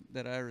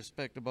that I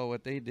respect about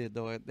what they did,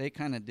 though, they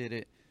kind of did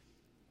it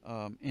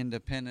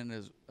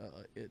independent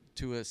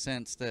to a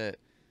sense that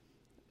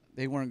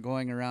they weren't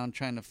going around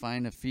trying to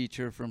find a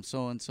feature from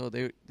so-and-so.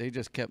 They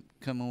just kept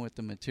coming with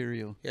the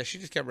material. Yeah, she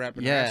just kept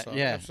rapping her ass off.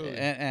 Yeah, absolutely.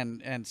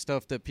 And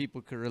stuff that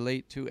people could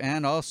relate to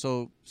and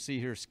also see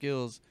her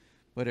skills.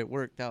 But it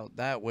worked out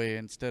that way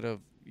instead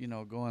of,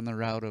 going the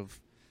route of,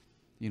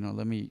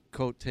 let me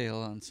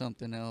coattail on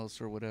something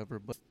else or whatever.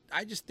 But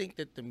I just think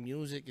that the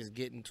music is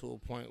getting to a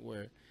point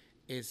where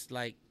it's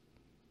like,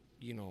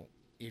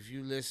 if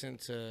you listen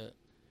to,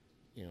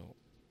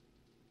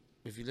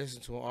 if you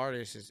listen to an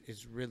artist,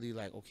 it's really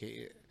like,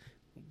 okay,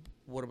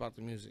 what about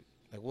the music?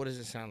 Like, what does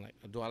it sound like?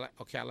 Do I like?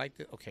 Okay, I like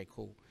it. Okay,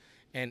 cool.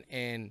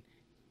 And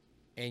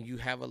you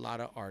have a lot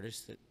of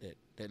artists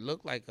that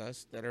look like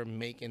us that are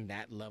making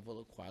that level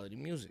of quality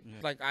music. Yeah.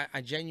 Like,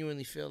 I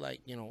genuinely feel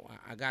like,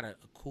 I got a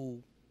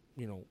cool,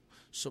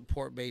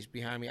 support base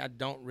behind me. I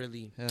don't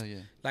really,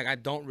 I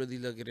don't really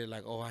look at it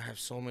like, oh, I have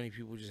so many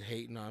people just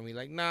hating on me.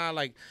 Like, nah,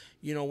 like,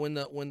 when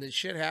the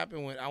shit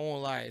happened, I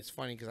won't lie, it's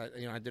funny because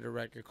I did a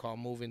record called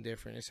Moving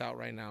Different. It's out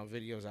right now.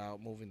 Video's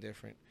out, Moving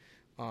Different.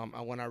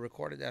 When I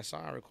recorded that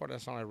song, like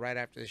right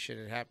after this shit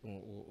had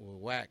happened with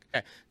Whack.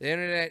 The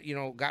internet,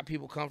 got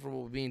people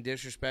comfortable with being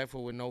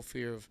disrespectful with no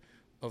fear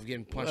of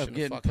getting punched in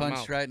the fucking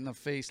mouth. Right in the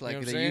face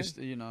like they used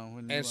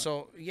to, And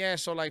so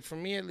like for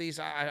me at least,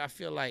 I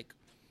feel like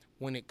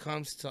when it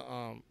comes to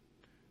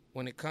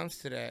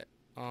that,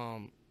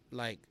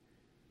 like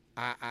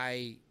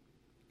I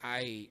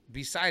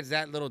besides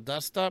that little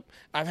dust up,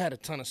 I've had a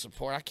ton of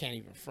support. I can't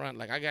even front.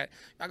 Like I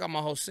got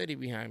my whole city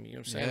behind me. You know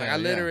what I'm saying? Yeah, like I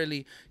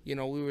literally, we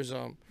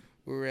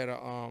were at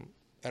a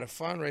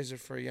fundraiser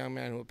for a young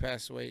man who had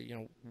passed away.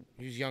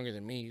 He was younger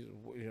than me.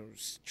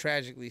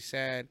 Tragically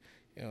sad,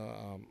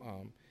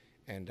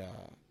 and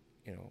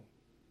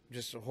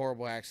just a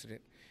horrible accident.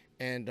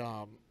 And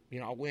I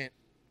went.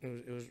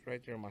 It was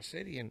right there in my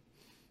city, and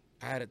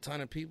I had a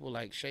ton of people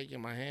like shaking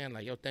my hand,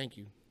 like, "Yo, thank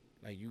you.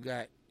 Like you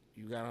got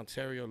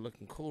Ontario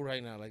looking cool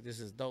right now. Like this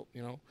is dope,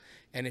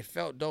 And it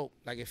felt dope.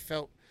 Like it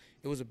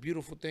was a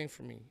beautiful thing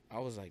for me. I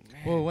was like,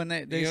 man. Well, when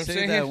they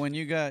say that when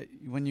you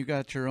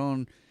got your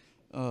own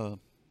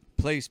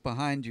place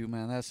behind you,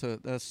 man,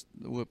 that's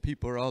what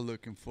people are all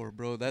looking for,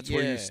 bro. That's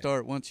where you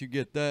start. Once you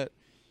get that,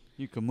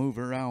 you can move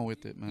around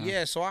with it, man.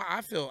 Yeah. So I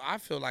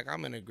feel like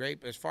I'm in a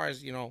great, as far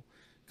as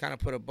kind of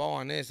put a bow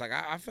on this. Like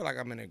I feel like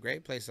I'm in a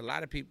great place. A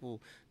lot of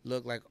people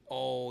look like,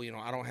 oh,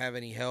 I don't have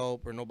any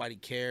help or nobody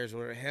cares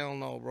or hell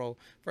no, bro.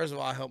 First of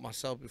all, I help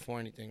myself before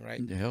anything, right?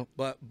 Yeah.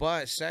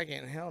 But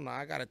second, hell no,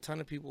 I got a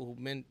ton of people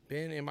who've been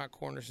in my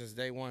corner since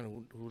day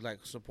one who like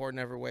support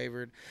never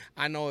wavered.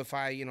 I know if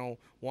I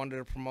wanted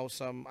to promote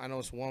something, I know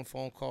it's one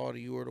phone call to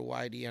you or to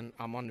YD and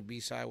I'm on the B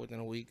side within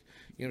a week.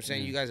 You know what I'm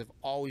saying? You guys have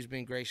always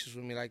been gracious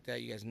with me like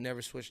that. You guys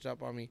never switched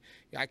up on me.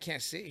 I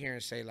can't sit here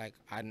and say like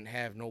I didn't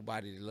have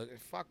nobody to look at.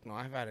 Fuck no,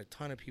 I've had a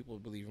ton of people who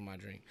believe in my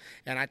dream,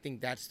 and I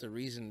think that's the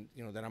reason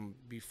that I'm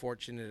be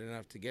fortunate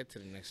enough to get to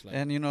the next level.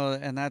 And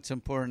and that's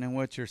important. And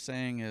what you're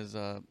saying is,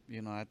 I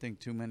think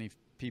too many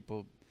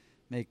people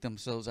make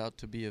themselves out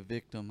to be a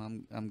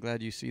victim. I'm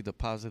glad you see the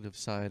positive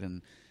side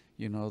and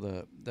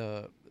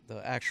the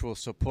actual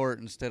support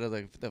instead of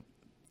the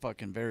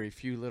fucking very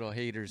few little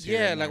haters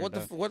here. Yeah, like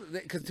what?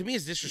 Because to me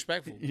it's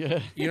disrespectful. Yeah,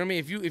 you know what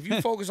I mean. If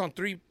you focus on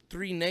three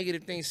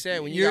negative things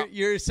said when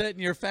you're setting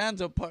your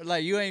fans apart,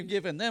 like you ain't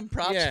giving them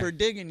props for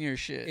digging your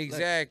shit.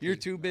 Exactly. Like, you're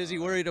too busy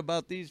worried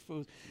about these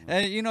fools,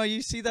 and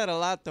you see that a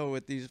lot though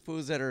with these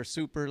fools that are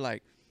super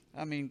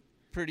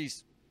pretty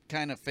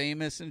kind of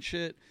famous and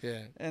shit.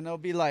 Yeah. And they'll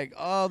be like,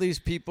 all these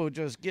people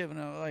just giving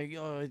them like,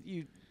 oh,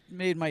 you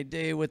made my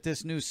day with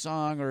this new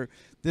song or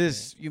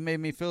this you made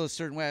me feel a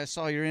certain way. I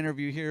saw your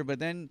interview here, but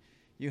then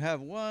you have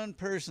one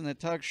person that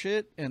talks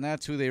shit and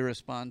that's who they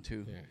respond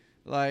to.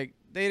 Like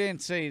they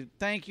didn't say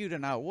thank you to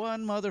not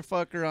one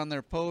motherfucker on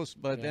their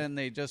post, but then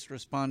they just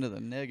respond to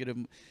the negative.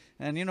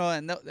 And you know,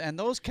 and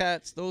those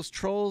cats, those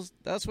trolls,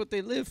 that's what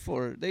they live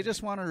for. They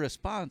just want a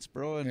response,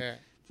 bro. And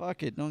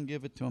fuck it, don't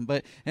give it to them.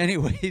 But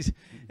anyways,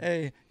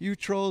 hey, you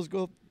trolls,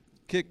 go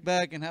kick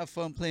back and have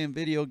fun playing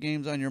video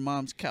games on your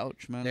mom's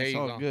couch, man. It's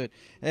all good.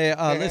 Hey,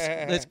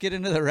 let's get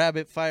into the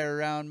rapid fire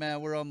round, man.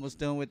 We're almost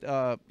done with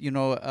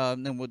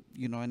then with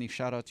any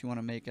shout outs you want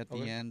to make at the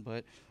end.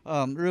 But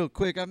real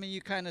quick, I mean,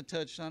 you kind of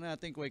touched on it. I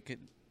think we could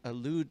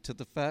allude to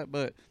the fact,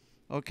 but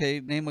okay,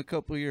 name a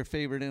couple of your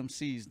favorite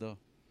MCs though.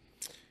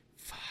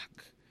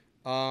 Fuck.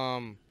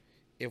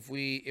 If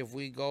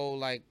we go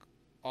like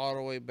all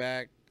the way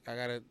back,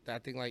 I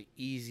think like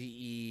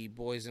Eazy-E,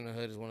 Boys in the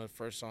Hood is one of the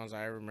first songs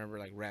I remember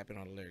like rapping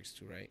on the lyrics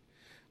to, right?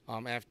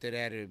 After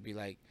that, it would be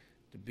like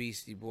the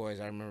Beastie Boys.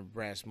 I remember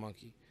Brass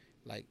Monkey.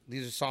 Like,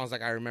 these are songs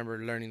like I remember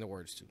learning the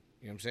words to.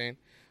 You know what I'm saying?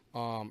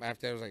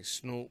 After that, it was like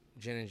Snoop,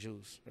 Gin and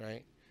Juice,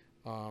 right?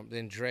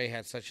 Then Dre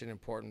had such an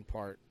important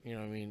part, you know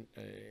what I mean,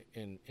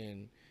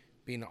 in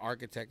being an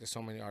architect of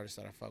so many artists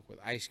that I fuck with.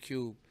 Ice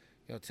Cube,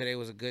 you know, Today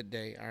Was a Good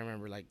Day. I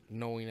remember like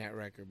knowing that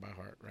record by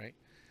heart, right?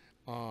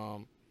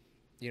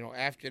 You know,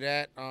 after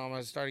that,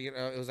 I started getting,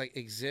 it was like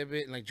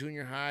Exhibit, and like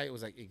junior high, it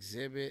was like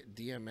Exhibit,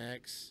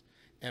 DMX,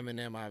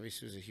 Eminem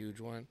obviously was a huge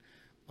one.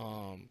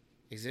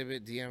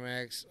 Exhibit,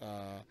 DMX,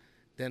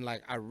 then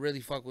like I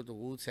really fuck with the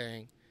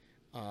Wu-Tang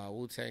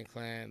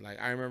Clan.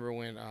 Like I remember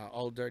when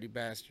Old Dirty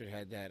Bastard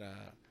had that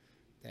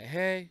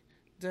Hey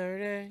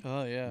Dirty,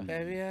 oh yeah,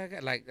 baby, I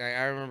got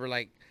I remember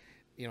like,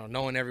 you know,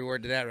 knowing every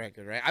word to that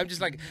record, right? I'm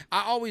just like,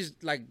 I always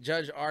like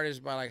judge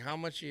artists by like how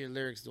much of your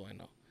lyrics do I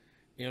know.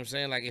 You know what I'm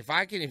saying? Like,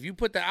 if you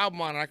put the album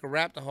on and I could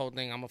rap the whole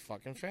thing, I'm a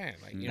fucking fan.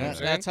 Like, you know what I'm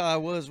saying? That's how I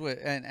was with,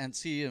 and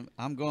see,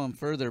 I'm going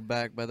further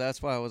back, but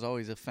that's why I was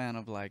always a fan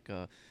of like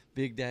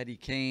Big Daddy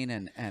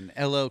Kane and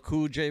LL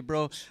Cool J,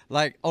 bro.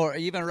 Like, or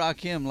even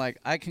Rakim. Like,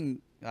 I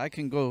can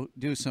go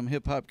do some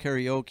hip hop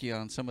karaoke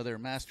on some of their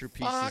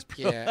masterpieces. Fuck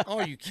bro. yeah! Oh,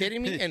 are you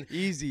kidding me? And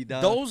easy,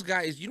 dog. Those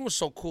guys, you know what's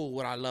so cool?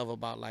 What I love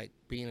about like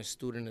being a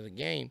student of the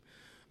game.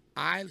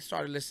 I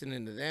started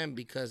listening to them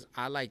because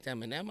I liked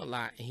Eminem a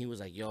lot, and he was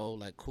like, "Yo,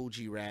 like Cool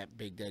G rap,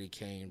 Big Daddy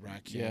Kane,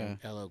 Rakim,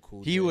 LL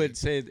Cool J." He would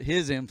say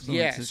his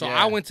influences. Yeah, so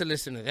I went to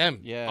listen to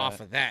them off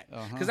of that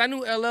because I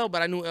knew LL,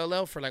 but I knew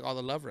LL for like all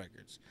the Love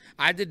records.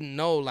 I didn't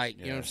know like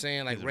you know what I'm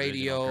saying, like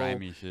Radio,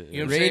 grimy shit,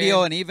 you know Radio,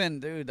 saying? And even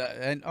dude,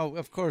 and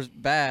of course,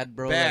 Bad,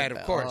 bro. Bad,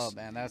 like, of course. Oh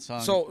man, that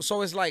song.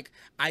 So it's like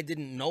I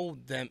didn't know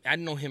them. I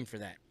didn't know him for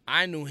that.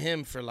 I knew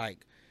him for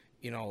like,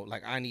 you know,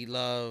 like I Need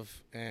Love,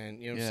 and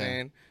you know what I'm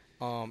saying.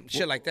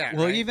 Shit like that.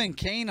 Well, right? even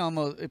Kane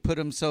almost put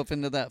himself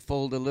into that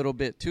fold a little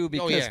bit too,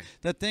 because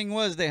the thing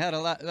was they had a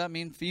lot. I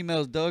mean,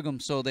 females dug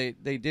them, so they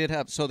did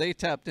have. So they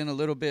tapped in a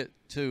little bit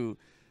to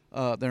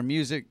their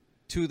music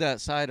to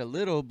that side a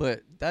little,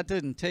 but that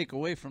didn't take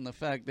away from the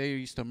fact they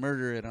used to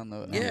murder it on the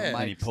on the mic.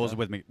 And he posed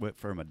with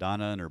for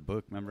Madonna in her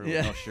book, remember,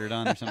 with no shirt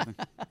on or something.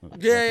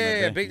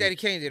 Yeah. Big Daddy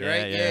Kane did,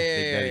 right?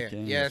 Yeah.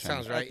 Yeah, that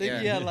sounds right. I think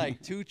he had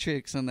like 2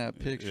 chicks in that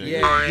picture.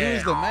 Yeah. He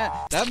was the man.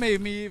 That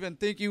made me even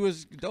think he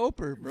was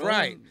doper, bro.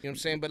 Right. You know what I'm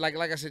saying? But like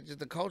I said, just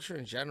the culture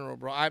in general,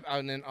 bro.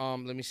 And then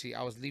let me see.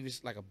 I was leaving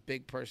like a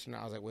big person.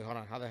 I was like, wait, hold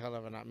on. How the hell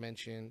have I not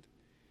mentioned?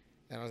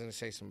 And I was gonna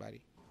say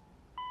somebody.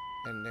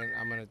 And then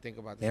I'm gonna think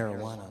about this.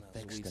 Marijuana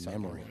affects the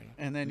memory.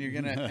 And then you're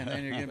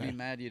gonna be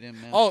mad you didn't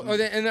mention.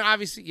 And then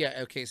obviously,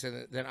 yeah, okay.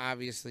 So then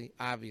obviously, you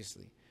know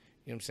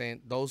what I'm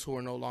saying? Those who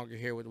are no longer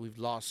here, we've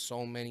lost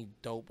so many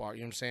dope art.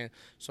 You know what I'm saying?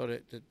 So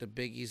the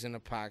Biggies and the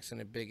Pacs and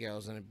the Big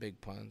L's and the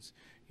Big Puns.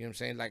 You know what I'm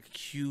saying? Like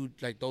huge,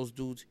 like those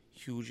dudes,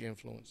 huge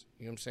influence.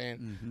 You know what I'm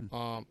saying?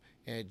 Mm-hmm.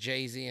 And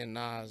Jay-Z and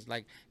Nas.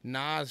 Like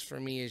Nas for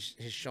me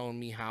has shown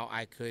me how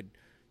I could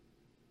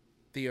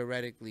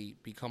theoretically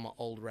become an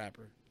old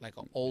rapper, like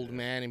an old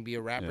man, and be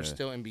a rapper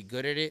still and be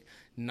good at it.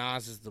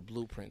 Nas is the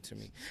blueprint to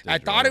me. I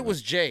thought it was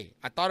Jay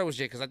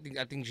because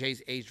I think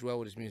Jay's aged well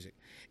with his music.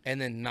 And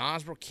then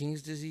Nas, bro,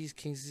 King's Disease.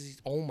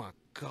 Oh my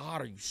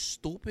God, are you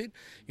stupid?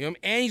 You know what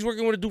I mean? And he's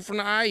working with a dude from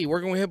the IE,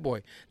 working with Hit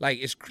Boy. Like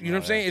it's, you know what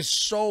I'm saying?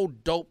 It's so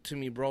dope to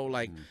me, bro.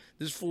 Like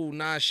this fool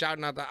Nas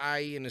shouting out the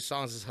IE and the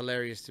songs is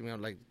hilarious to me.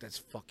 I'm like, that's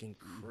fucking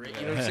great.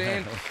 You know what I'm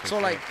saying? So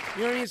like,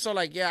 you know what I mean? So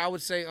like, yeah, I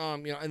would say, you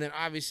know, and then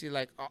obviously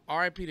like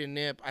R.I.P. to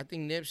Nip. I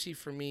think Nipsey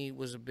for me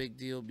was a big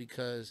deal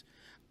because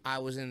I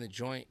was in the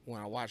joint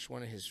when I watched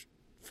one of his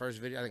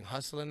first videos. I think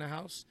Hustle in the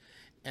House,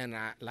 and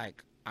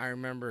I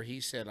remember he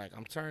said like,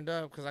 I'm turned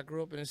up because I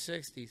grew up in the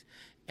 '60s,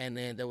 and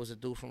then there was a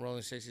dude from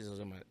Rolling 60s that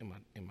was in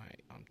my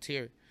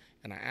tier.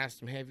 And I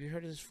asked him, hey, have you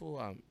heard of this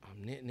fool?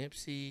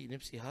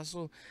 Nipsey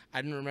Hussle.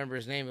 I didn't remember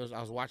his name. I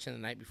was watching the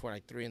night before,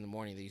 like 3 in the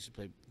morning. They used to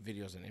play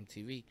videos on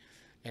MTV.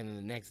 And then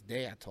the next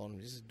day, I told him,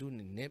 this is dude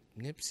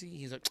Nipsey.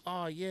 He's like,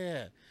 oh,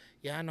 yeah.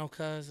 Yeah, I know,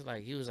 cuz.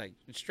 Like, he was like,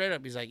 straight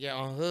up, he's like, yeah,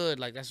 on Hood.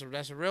 Like, that's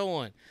a real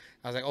one.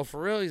 I was like, oh,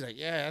 for real? He's like,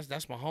 yeah,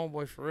 that's my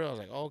homeboy for real. I was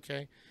like, oh,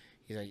 okay.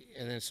 He's like,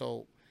 and then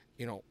so,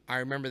 you know, I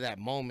remember that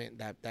moment,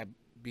 that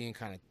being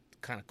kind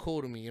of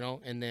cool to me, you know?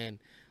 And then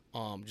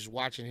Just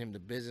watching him, the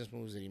business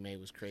moves that he made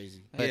was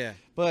crazy.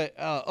 But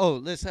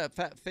let's have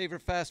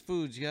favorite fast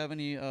foods. You have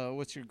any?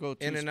 What's your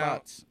go-to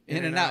spots?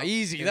 In-N-Out,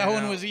 easy. That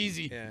one was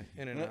easy. Yeah,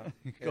 In-N-Out.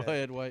 Go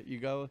ahead, White. You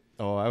go.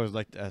 Oh, I would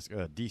like to ask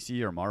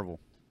DC or Marvel.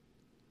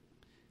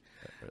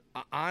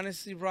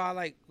 Honestly, bro,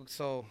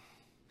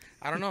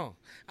 I don't know.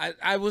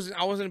 I wasn't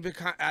a big.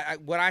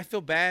 What I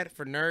feel bad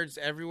for nerds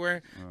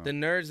everywhere. The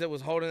nerds that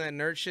was holding that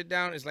nerd shit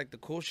down is like the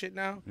cool shit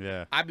now.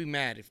 Yeah. I'd be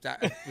mad if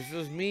it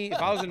was me.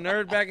 If I was a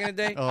nerd back in the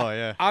day. Oh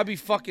yeah. I'd be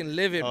fucking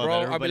livid,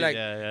 bro. I'd be like,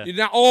 you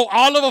know,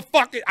 all of a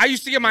fucking. I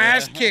used to get my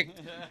ass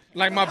kicked.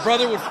 Like my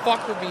brother would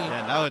fuck with me.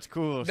 Yeah. Now it's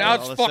cool. Now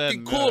it's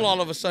fucking cool. All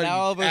of a sudden. Now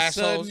all of a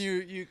assholes.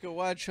 sudden you could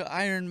watch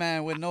Iron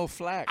Man with no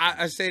flack.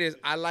 I say this.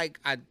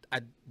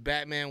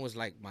 Batman was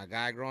like my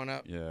guy growing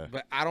up. Yeah.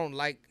 But I don't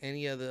like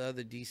any of the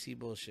other DC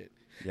bullshit.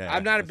 Yeah.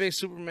 I'm not a big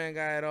Superman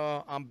guy at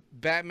all.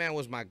 Batman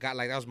was my guy.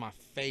 Like that was my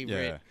favorite.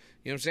 Yeah. You know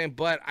what I'm saying?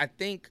 But I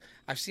think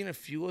I've seen a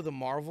few of the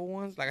Marvel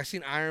ones. Like I've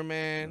seen Iron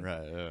Man.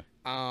 Right.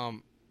 Yeah.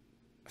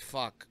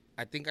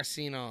 I think I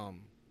seen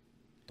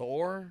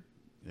Thor.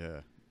 Yeah.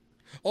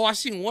 Oh, I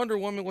seen Wonder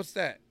Woman. What's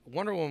that?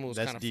 Wonder Woman was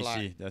kind of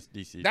fly. That's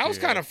DC. That was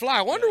kind of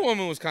fly. Wonder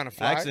Woman was kind of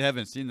fly. I actually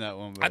haven't seen that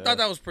one. But, I thought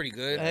that was pretty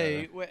good.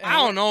 Hey, I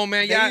don't know,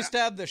 man. They used to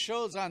have the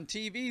shows on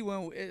TV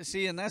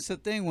and that's the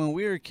thing when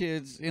we were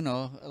kids,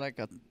 like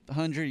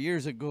 100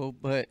 years ago.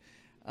 But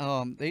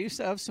they used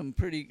to have some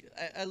pretty.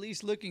 At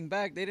least looking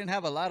back, they didn't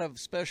have a lot of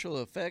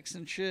special effects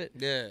and shit.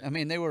 Yeah. I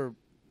mean, they were.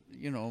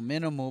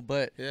 Minimal,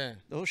 but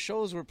those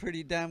shows were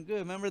pretty damn good.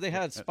 Remember they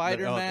had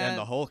Spider-Man, and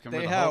the Hulk.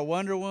 They had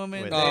Wonder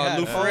Woman. With they had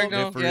Lou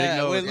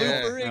Ferrigno. With Lou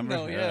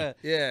Ferrigno,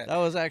 yeah. That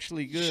was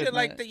actually good. Shit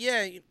like that,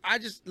 yeah. I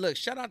just look.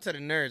 Shout out to the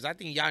nerds. I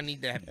think y'all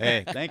need to have.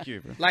 Hey, thank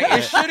you. Bro. Like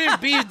it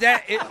shouldn't be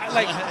that.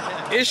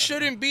 It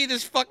shouldn't be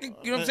this fucking.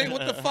 You know what I'm saying?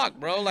 What the fuck,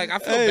 bro? Like I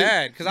feel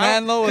bad because I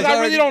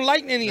really don't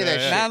like any of that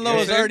shit. Manlo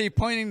was already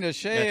pointing to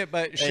Shay,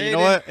 but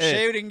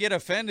Shay didn't get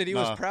offended. He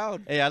was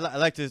proud. Hey, I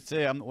like to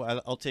say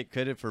I'll take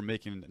credit for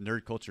making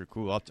nerd culture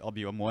cool.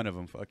 I'm one of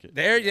them. Fuck it.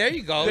 There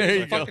you go. There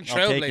you fucking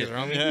trailblazer,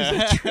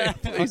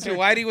 homie.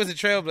 Whitey was a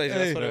trailblazer.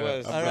 That's what it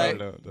was. All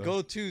right.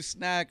 Go-to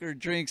snack or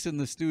drinks in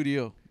the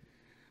studio.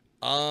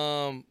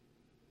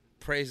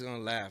 Prey's gonna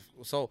laugh.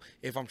 So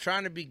if I'm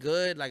trying to be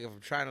good, like if I'm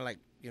trying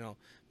to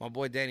my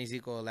boy Danny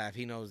Zico will laugh.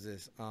 He knows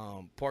this.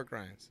 Pork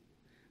rinds.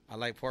 I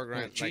like pork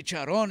rinds.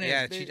 Chicharrones.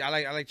 Yeah, I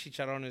like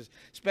chicharrones,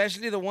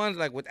 especially the ones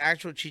like with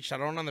actual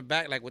chicharron on the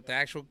back, like with the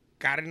actual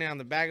carne on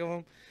the back of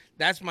them.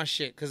 That's my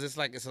shit, because it's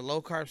a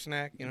low-carb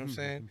snack, you know what I'm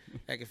saying?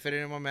 I can fit it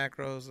in my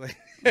macros. So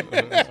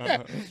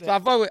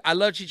I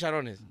love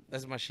chicharrones.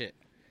 That's my shit.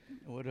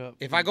 What up?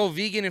 If I go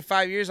vegan in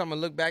 5 years, I'm going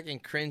to look back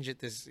and cringe at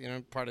this,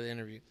 part of the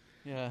interview.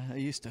 Yeah, I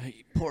used to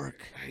eat pork.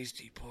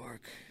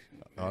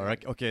 All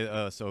right.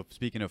 Okay, so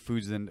speaking of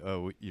foods, then,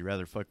 you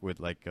rather fuck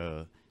with,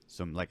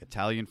 some,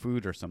 Italian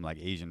food or some,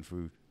 Asian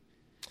food?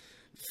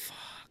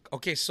 Fuck.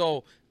 Okay,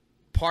 so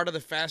part of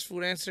the fast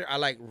food answer,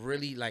 I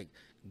really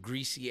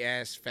greasy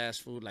ass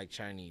fast food like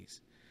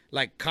Chinese,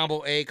 like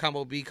combo A,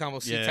 combo B, combo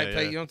C type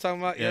plate. You know what I'm talking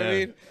about? You know what I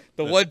mean?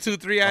 The 1, 2,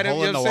 3 items.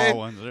 You know what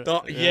I'm saying?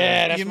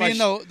 That's you mean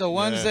the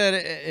ones that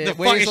the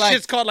fucking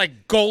shit's called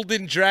like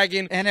Golden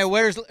Dragon, and it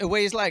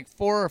weighs like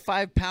 4 or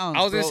 5 pounds.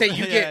 I was gonna say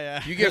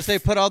you get they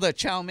put all the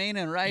chow mein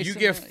and rice. You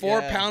get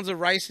 4 pounds of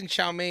rice and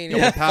chow mein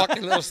in a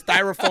fucking little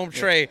styrofoam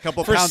tray for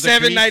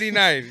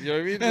 $7.99. You know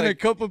what I mean? And a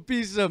couple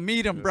pieces of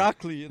meat and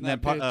broccoli. And then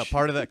part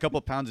of that couple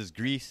pounds is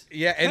grease.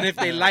 Yeah, and if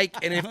they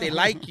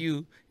like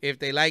you,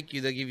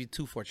 they'll give you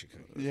 2 fortune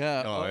cookies. Yeah.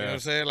 You know what I'm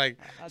saying? Like,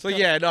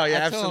 absolutely.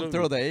 Absolutely.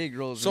 Throw the egg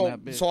rolls in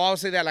that bitch. So I would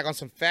say that on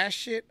some fast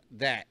shit,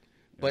 that.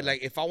 But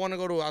if I want to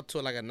go out to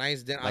a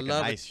nice dinner, I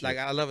love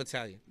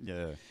Italian.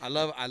 Yeah. I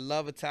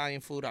love Italian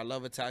food.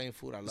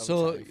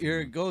 So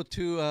your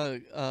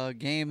go-to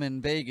game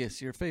in Vegas,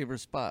 your favorite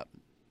spot?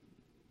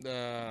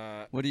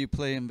 What do you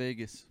play in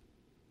Vegas?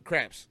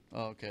 Craps.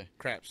 Oh, okay.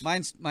 Craps.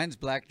 Mine's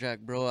blackjack,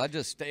 bro. I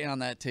just stay on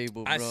that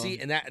table, bro. I see,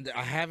 and that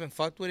I haven't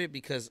fucked with it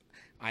because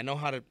I know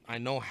how to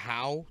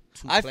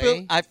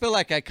play. I feel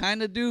like I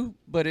kind of do,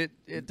 but it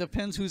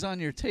depends who's on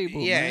your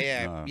table.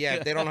 Yeah.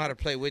 They don't know how to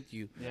play with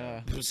you.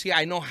 Yeah. See,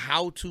 I know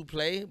how to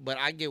play, but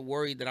I get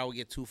worried that I will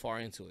get too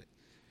far into it.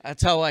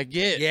 That's how I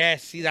get. Yeah,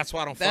 see, that's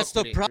why I don't fuck with it.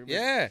 That's the problem.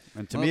 Yeah.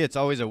 And to me, it's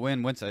always a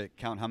win once I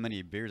count how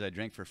many beers I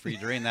drank for free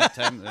during that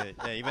time.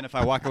 Even if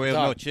I walk away with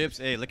no chips,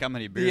 hey, look how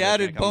many beers the I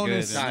added drank.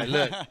 bonus.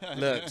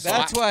 Look.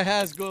 That's why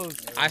Haz goes.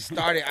 I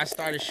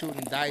started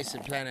shooting dice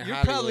and Planet You're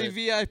Hollywood.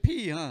 You're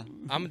probably VIP, huh?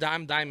 I'm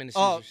diamond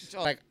and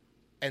scissors.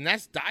 And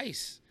that's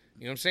dice.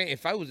 You know what I'm saying?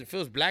 If it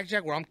was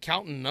blackjack where I'm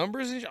counting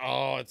numbers, it's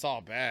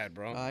all bad,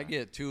 bro. I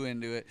get too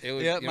into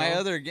it. My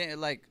other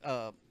game,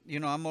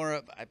 I'm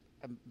more.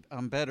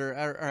 I'm better,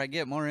 or I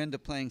get more into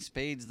playing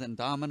spades than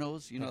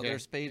dominoes.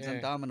 There's spades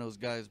and dominoes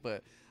guys,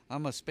 but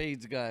I'm a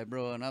spades guy,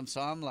 bro. And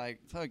I'm like,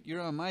 fuck, you're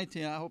on my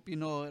team. I hope you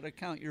know how to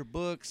count your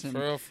books and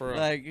for real.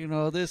 Like,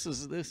 this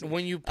is.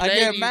 When you play,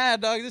 I get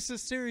mad, dog. This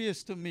is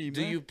serious to me,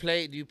 do man. you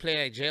play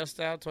like jail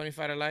style,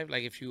 25 to life?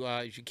 Like if you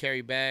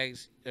carry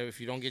bags,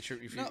 if you don't get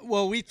your. If you, No,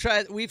 well, we've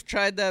tried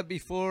that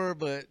before,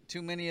 but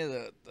too many of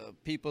the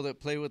people that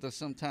play with us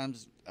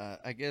sometimes,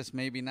 I guess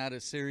maybe not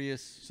as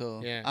serious.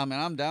 So yeah. I mean,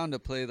 I'm down to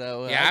play that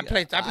way. Yeah, I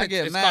play. I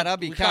get mad. I'll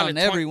be counting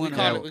everyone.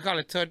 We call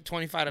it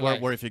 25 to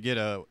life. Where if you get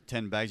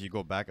 10 bags, you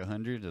go back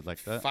 100,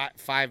 like that.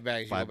 Five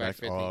bags, you go back bags.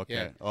 50. Oh, okay.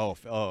 Yeah.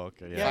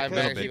 Okay. Yeah,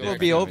 bags, people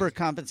be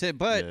overcompensate,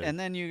 but and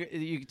then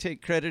you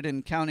take credit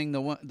in counting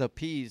the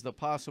P's, the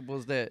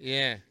possibles that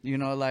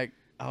like.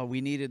 Oh,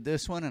 we needed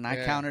this one, and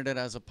I counted it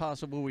as a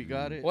possible. We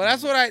got it. Well,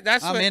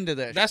 I'm into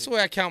that. That's the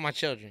way I count my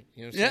children.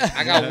 You know what I'm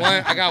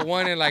saying? I got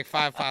one and like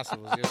 5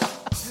 possibles. You know?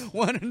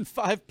 1 and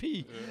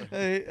 5p.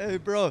 Hey,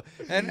 bro,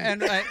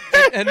 and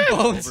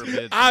Bones.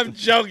 I'm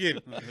joking.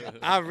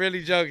 I'm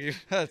really joking.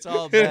 That's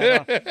all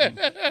bad.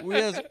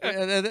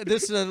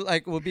 This is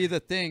will be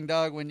the thing,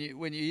 dog. When you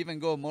even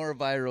go more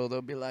viral,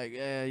 they'll be like,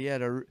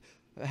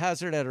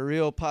 Hazerd had a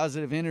real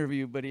positive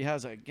interview, but he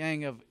has a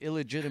gang of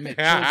illegitimate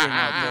children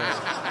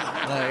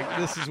out there. Like,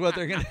 this is what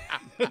they're gonna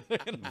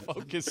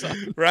focus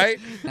on, right?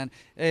 And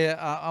hey,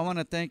 I want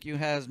to thank you,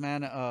 Haz,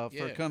 man,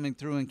 for coming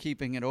through and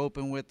keeping it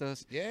open with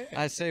us. Yeah,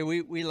 I say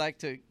we like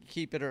to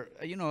keep it,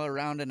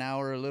 around an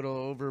hour, a little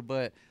over,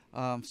 but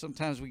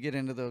sometimes we get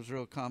into those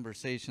real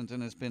conversations,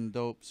 and it's been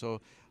dope.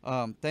 So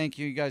thank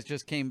you. You guys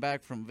just came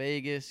back from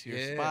Vegas,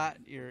 your spot,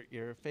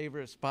 your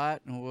favorite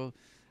spot, and we'll.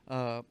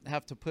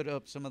 Have to put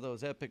up some of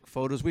those epic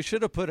photos. We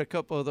should have put a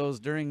couple of those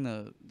during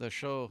the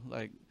show,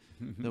 like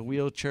the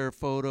wheelchair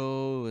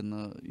photo and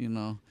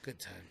the good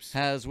times.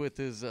 Haz with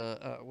his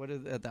what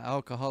is that, the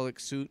alcoholic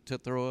suit to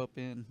throw up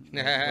in,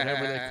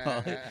 whatever they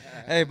call it.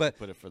 Hey, but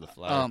put it for the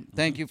flag.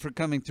 Thank you for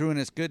coming through, and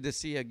it's good to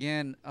see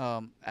again.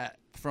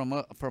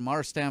 From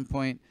our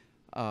standpoint,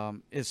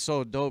 it's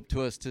so dope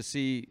to us to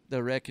see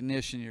the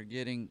recognition you're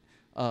getting.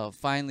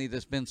 Finally,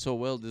 that's been so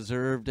well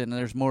deserved, and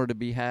there's more to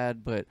be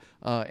had. But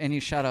any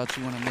shout outs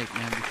you want to make,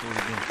 man, before we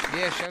go?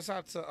 Yeah, shouts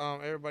out to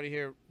everybody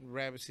here,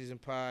 Rabbit Season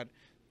Pod,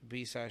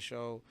 B-Side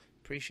Show.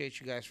 Appreciate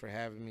you guys for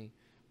having me.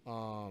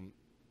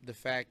 The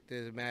fact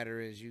of the matter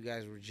is, you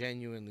guys were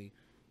genuinely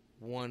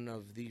one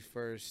of the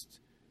first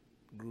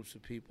groups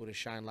of people to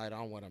shine light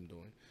on what I'm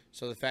doing.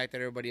 So the fact that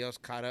everybody else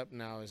caught up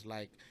now is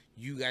like,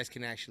 you guys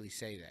can actually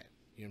say that.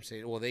 You know what I'm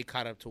saying? Well, they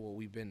caught up to what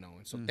we've been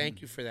knowing. So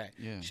thank you for that.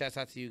 Yeah. Shouts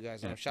out to you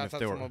guys. Shouts out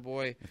to my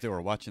boy. If they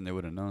were watching, they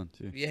would have known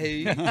too.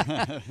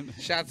 Yeah.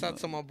 Shouts out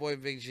to my boy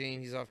Big Gene.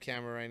 He's off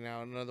camera right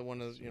now. Another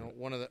one of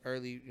one of the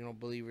early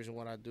believers in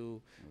what I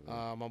do.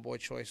 My boy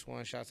Choice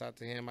One. Shouts out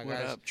to him. What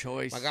up,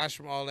 Choice? My guys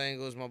from all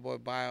angles. My boy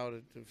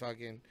Bio, the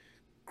fucking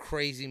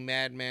crazy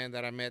madman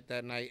that I met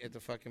that night at the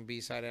fucking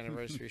B-Side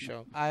anniversary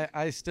show.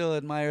 I still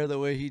admire the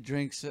way he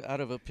drinks out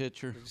of a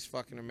pitcher. It's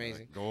fucking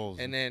amazing. Goals.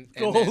 And then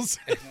goals.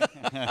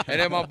 And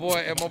then my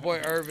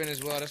boy Irvin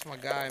as well. That's my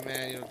guy,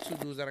 man. Two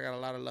dudes that I got a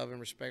lot of love and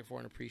respect for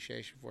and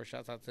appreciation for.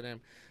 Shouts out to them.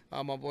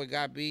 My boy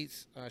Got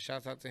Beats.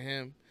 Shouts out to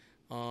him.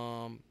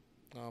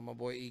 My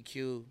boy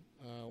EQ.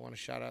 I want to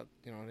shout out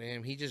to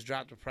him. He just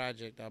dropped a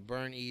project,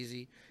 Burn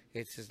Easy.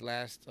 It's his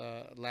last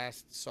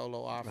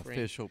solo offering.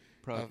 Official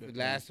project.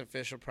 Last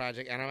official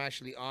project. And I'm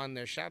actually on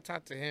there. Shout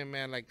out to him,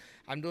 man. Like,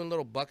 I'm doing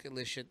little bucket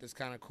list shit that's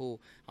kind of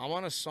cool. I'm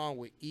on a song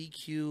with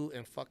EQ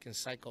and fucking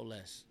Psycho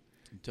Les.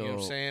 Dope. You know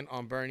what I'm saying?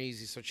 On Burn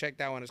Easy. So check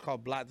that one. It's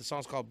called the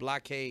song's called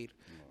Blockade.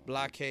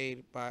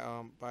 Blockade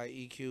by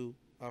EQ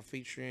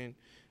featuring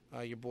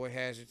your boy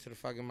Hazerd to the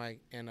fucking mic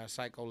and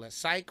Psycho Les.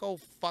 Psycho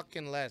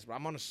fucking Les, bro.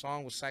 I'm on a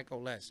song with Psycho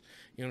Les.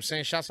 You know what I'm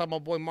saying? Shouts out my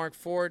boy Mark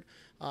Ford.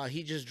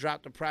 He just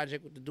dropped a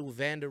project with the dude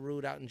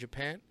Vanderrood out in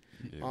Japan.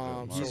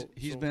 Yeah,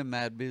 he's been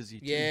mad busy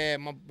too. Yeah,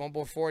 my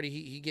boy 40,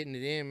 he getting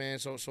it in, man.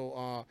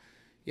 So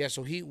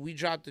we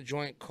dropped a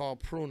joint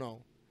called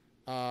Pruno.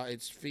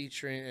 It's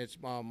featuring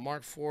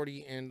Mark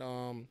 40 and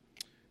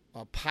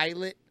a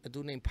Pilot, a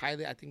dude named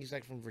Pilot. I think he's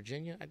like from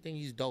Virginia. I think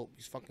he's dope.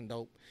 He's fucking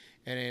dope.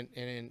 And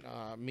then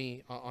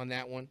me on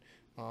that one,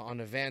 on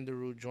the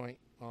Vanderrood joint.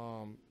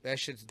 That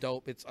shit's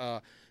dope. It's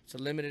a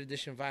limited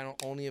edition vinyl,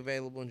 only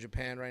available in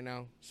Japan right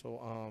now. So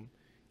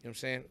you know what I'm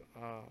saying?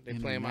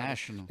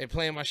 They're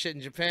playing my shit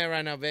in Japan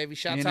right now, baby.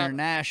 Shouts out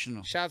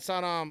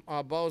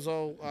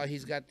Bozo.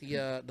 He's got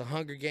the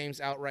Hunger Games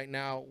out right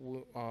now.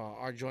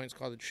 Our joint's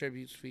called The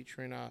Tributes,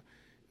 featuring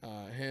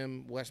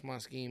him, West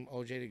Moscheme,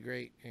 OJ the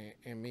Great,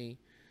 and me.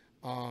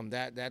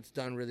 That's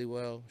done really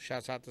well.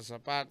 Shouts out to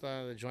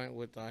Zapata, the joint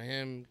with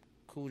him,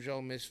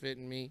 Cujo, Misfit,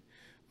 and me.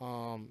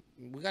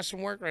 We got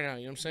some work right now,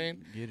 you know what I'm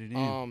saying? Get it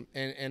in.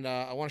 And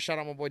I want to shout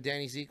out my boy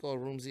Danny Zico,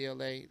 Room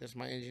ZLA. That's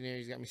my engineer.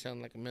 He's got me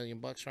selling like $1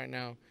 million right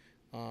now.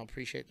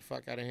 Appreciate the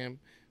fuck out of him.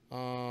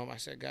 I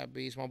said God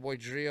Beats. My boy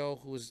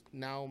Drio, who's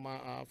now my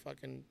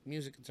fucking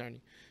music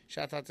attorney.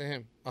 Shout out to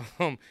him.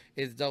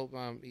 It's dope.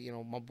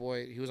 My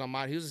boy, he was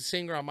a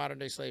singer on Modern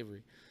Day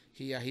Slavery.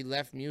 He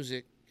left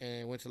music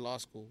and went to law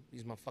school.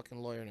 He's my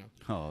fucking lawyer now.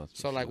 Oh, that's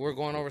so like we're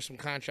going over some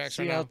contracts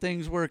right now. See how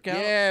things work out.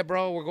 Yeah,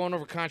 bro, we're going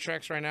over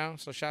contracts right now.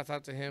 So shout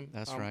out to him.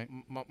 That's right.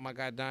 My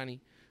guy Donnie,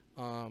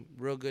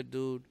 real good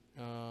dude.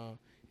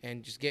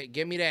 And just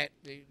get me that,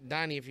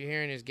 Donnie, if you're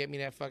hearing this, get me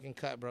that fucking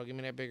cut, bro. Give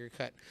me that bigger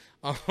cut.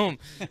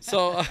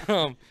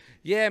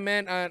 Yeah,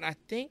 man. I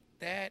think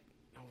that,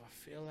 I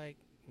feel like,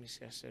 let me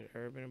see, I said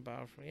urban and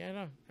biofrequency. Yeah,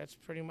 no, that's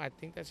pretty much, I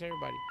think that's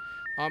everybody.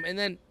 And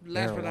then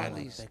last but not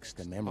least, fix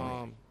the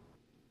memory.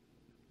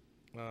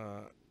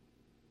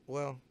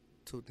 well,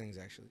 two things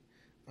actually.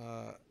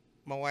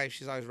 My wife,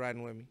 she's always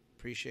riding with me.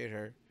 Appreciate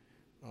her.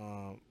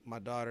 My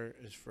daughter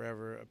is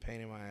forever a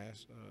pain in my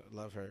ass.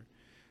 Love her.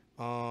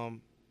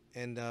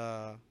 And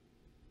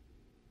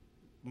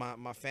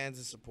my fans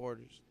and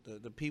supporters,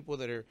 the people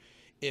that are,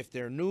 if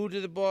they're new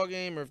to the ball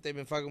game or if they've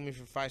been fucking with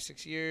me for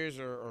 5-6 years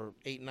or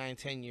 8, 9,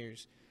 10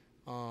 years,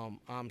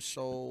 I'm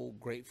so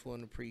grateful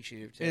and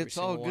appreciative to every It's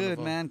single all one of good,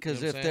 them. man,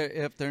 because You know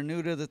if they're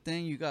new to the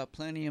thing, you got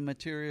plenty of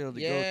material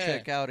to go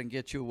check out and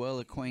get you well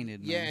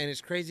acquainted. Yeah, man. and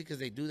it's crazy because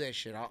they do that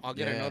shit. I'll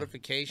get a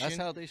notification. That's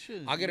how they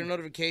should. I'll get a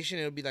notification.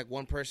 It'll be like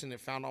one person that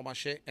found all my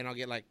shit, and I'll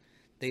get like,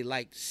 they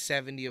liked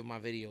 70 of my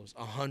videos,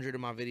 100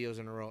 of my videos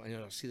in a row, and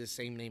you'll see the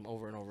same name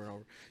over and over and over.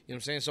 You know what I'm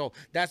saying? So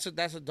that's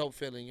a dope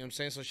feeling. You know what I'm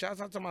saying? So shouts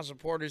out to my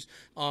supporters.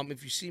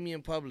 If you see me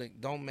in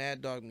public, don't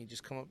mad dog me.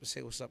 Just come up and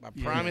say what's up. I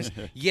promise.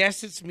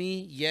 Yes, it's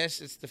me.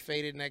 Yes, it's the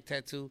faded neck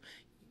tattoo.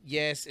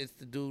 Yes, it's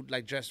the dude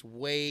like dressed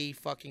way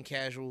fucking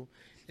casual.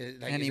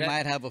 Like, and he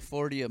might have a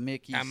 40 of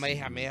Mickey's. I may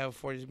have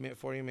 40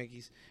 of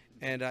Mickey's.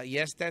 And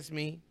yes, that's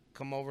me.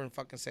 Come over and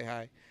fucking say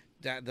hi.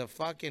 The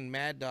fucking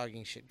mad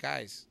dogging shit,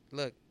 guys.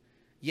 Look.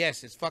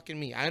 Yes, it's fucking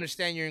me. I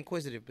understand you're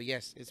inquisitive, but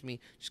yes, it's me.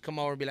 Just come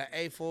over and be like,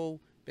 hey,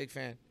 fool, big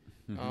fan.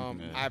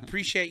 I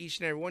appreciate each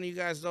and every one of you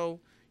guys, though.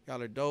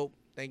 Y'all are dope.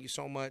 Thank you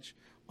so much.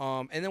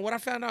 And then what I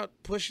found out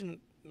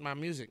pushing my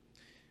music,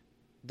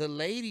 the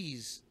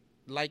ladies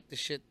like the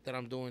shit that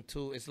I'm doing,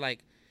 too. It's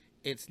like,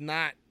 it's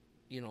not,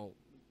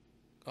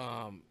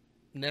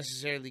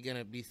 necessarily going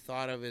to be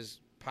thought of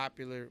as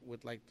popular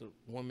with, like, the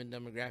woman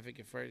demographic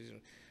at first.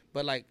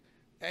 But, like,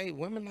 hey,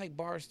 women like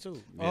bars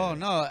too. Yeah. Oh,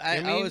 no.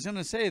 I was going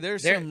to say,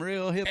 there's some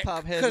real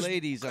hip-hop head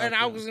ladies out there. And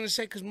I was going to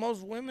say, because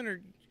most women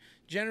are,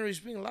 generally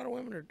speaking, a lot of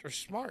women are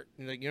smart.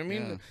 Like, you know what I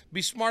mean?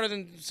 Be smarter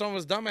than some of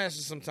us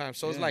dumbasses sometimes.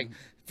 So it's like,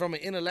 from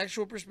an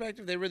intellectual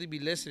perspective, they really be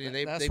listening.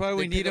 That's why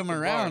we need them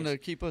around to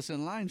keep us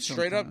in line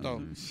Straight up, though.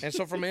 And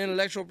so from an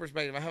intellectual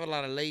perspective, I have a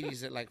lot of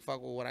ladies that, like,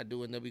 fuck with what I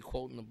do, and they'll be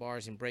quoting the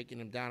bars and breaking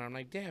them down. I'm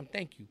like, damn,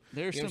 thank you.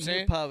 There's some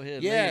hip-hop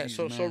head ladies,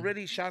 man. So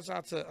really, shouts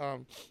out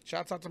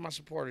to my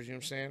supporters, you know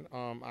what I'm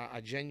saying? I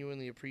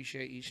genuinely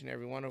appreciate each and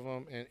every one of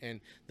them.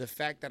 And the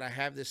fact that I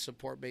have this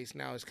support base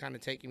now is kind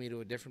of taking me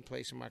to a different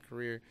place in my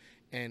career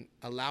and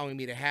allowing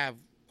me to have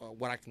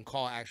what I can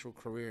call actual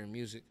career in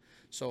music.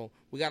 So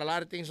we got a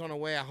lot of things on the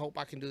way. I hope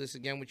I can do this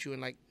again with you in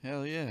like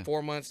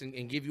 4 months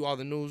and give you all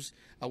the news.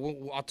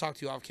 I'll talk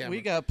to you off camera. We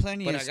got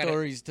plenty of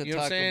stories to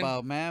talk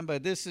about, man.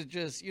 But this is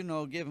just,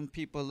 giving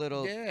people a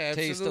little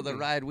taste of the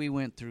ride we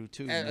went through,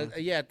 too.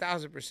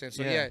 1,000%.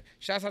 So,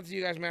 shouts out to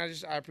you guys, man.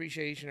 I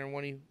appreciate each and every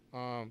one of you.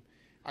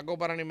 I go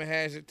by the name of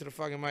Hazerd to the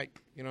fucking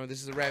mic. This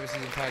is the Rabbit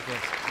Season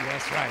Podcast.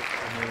 That's right.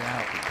 And we're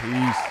out.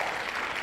 Peace.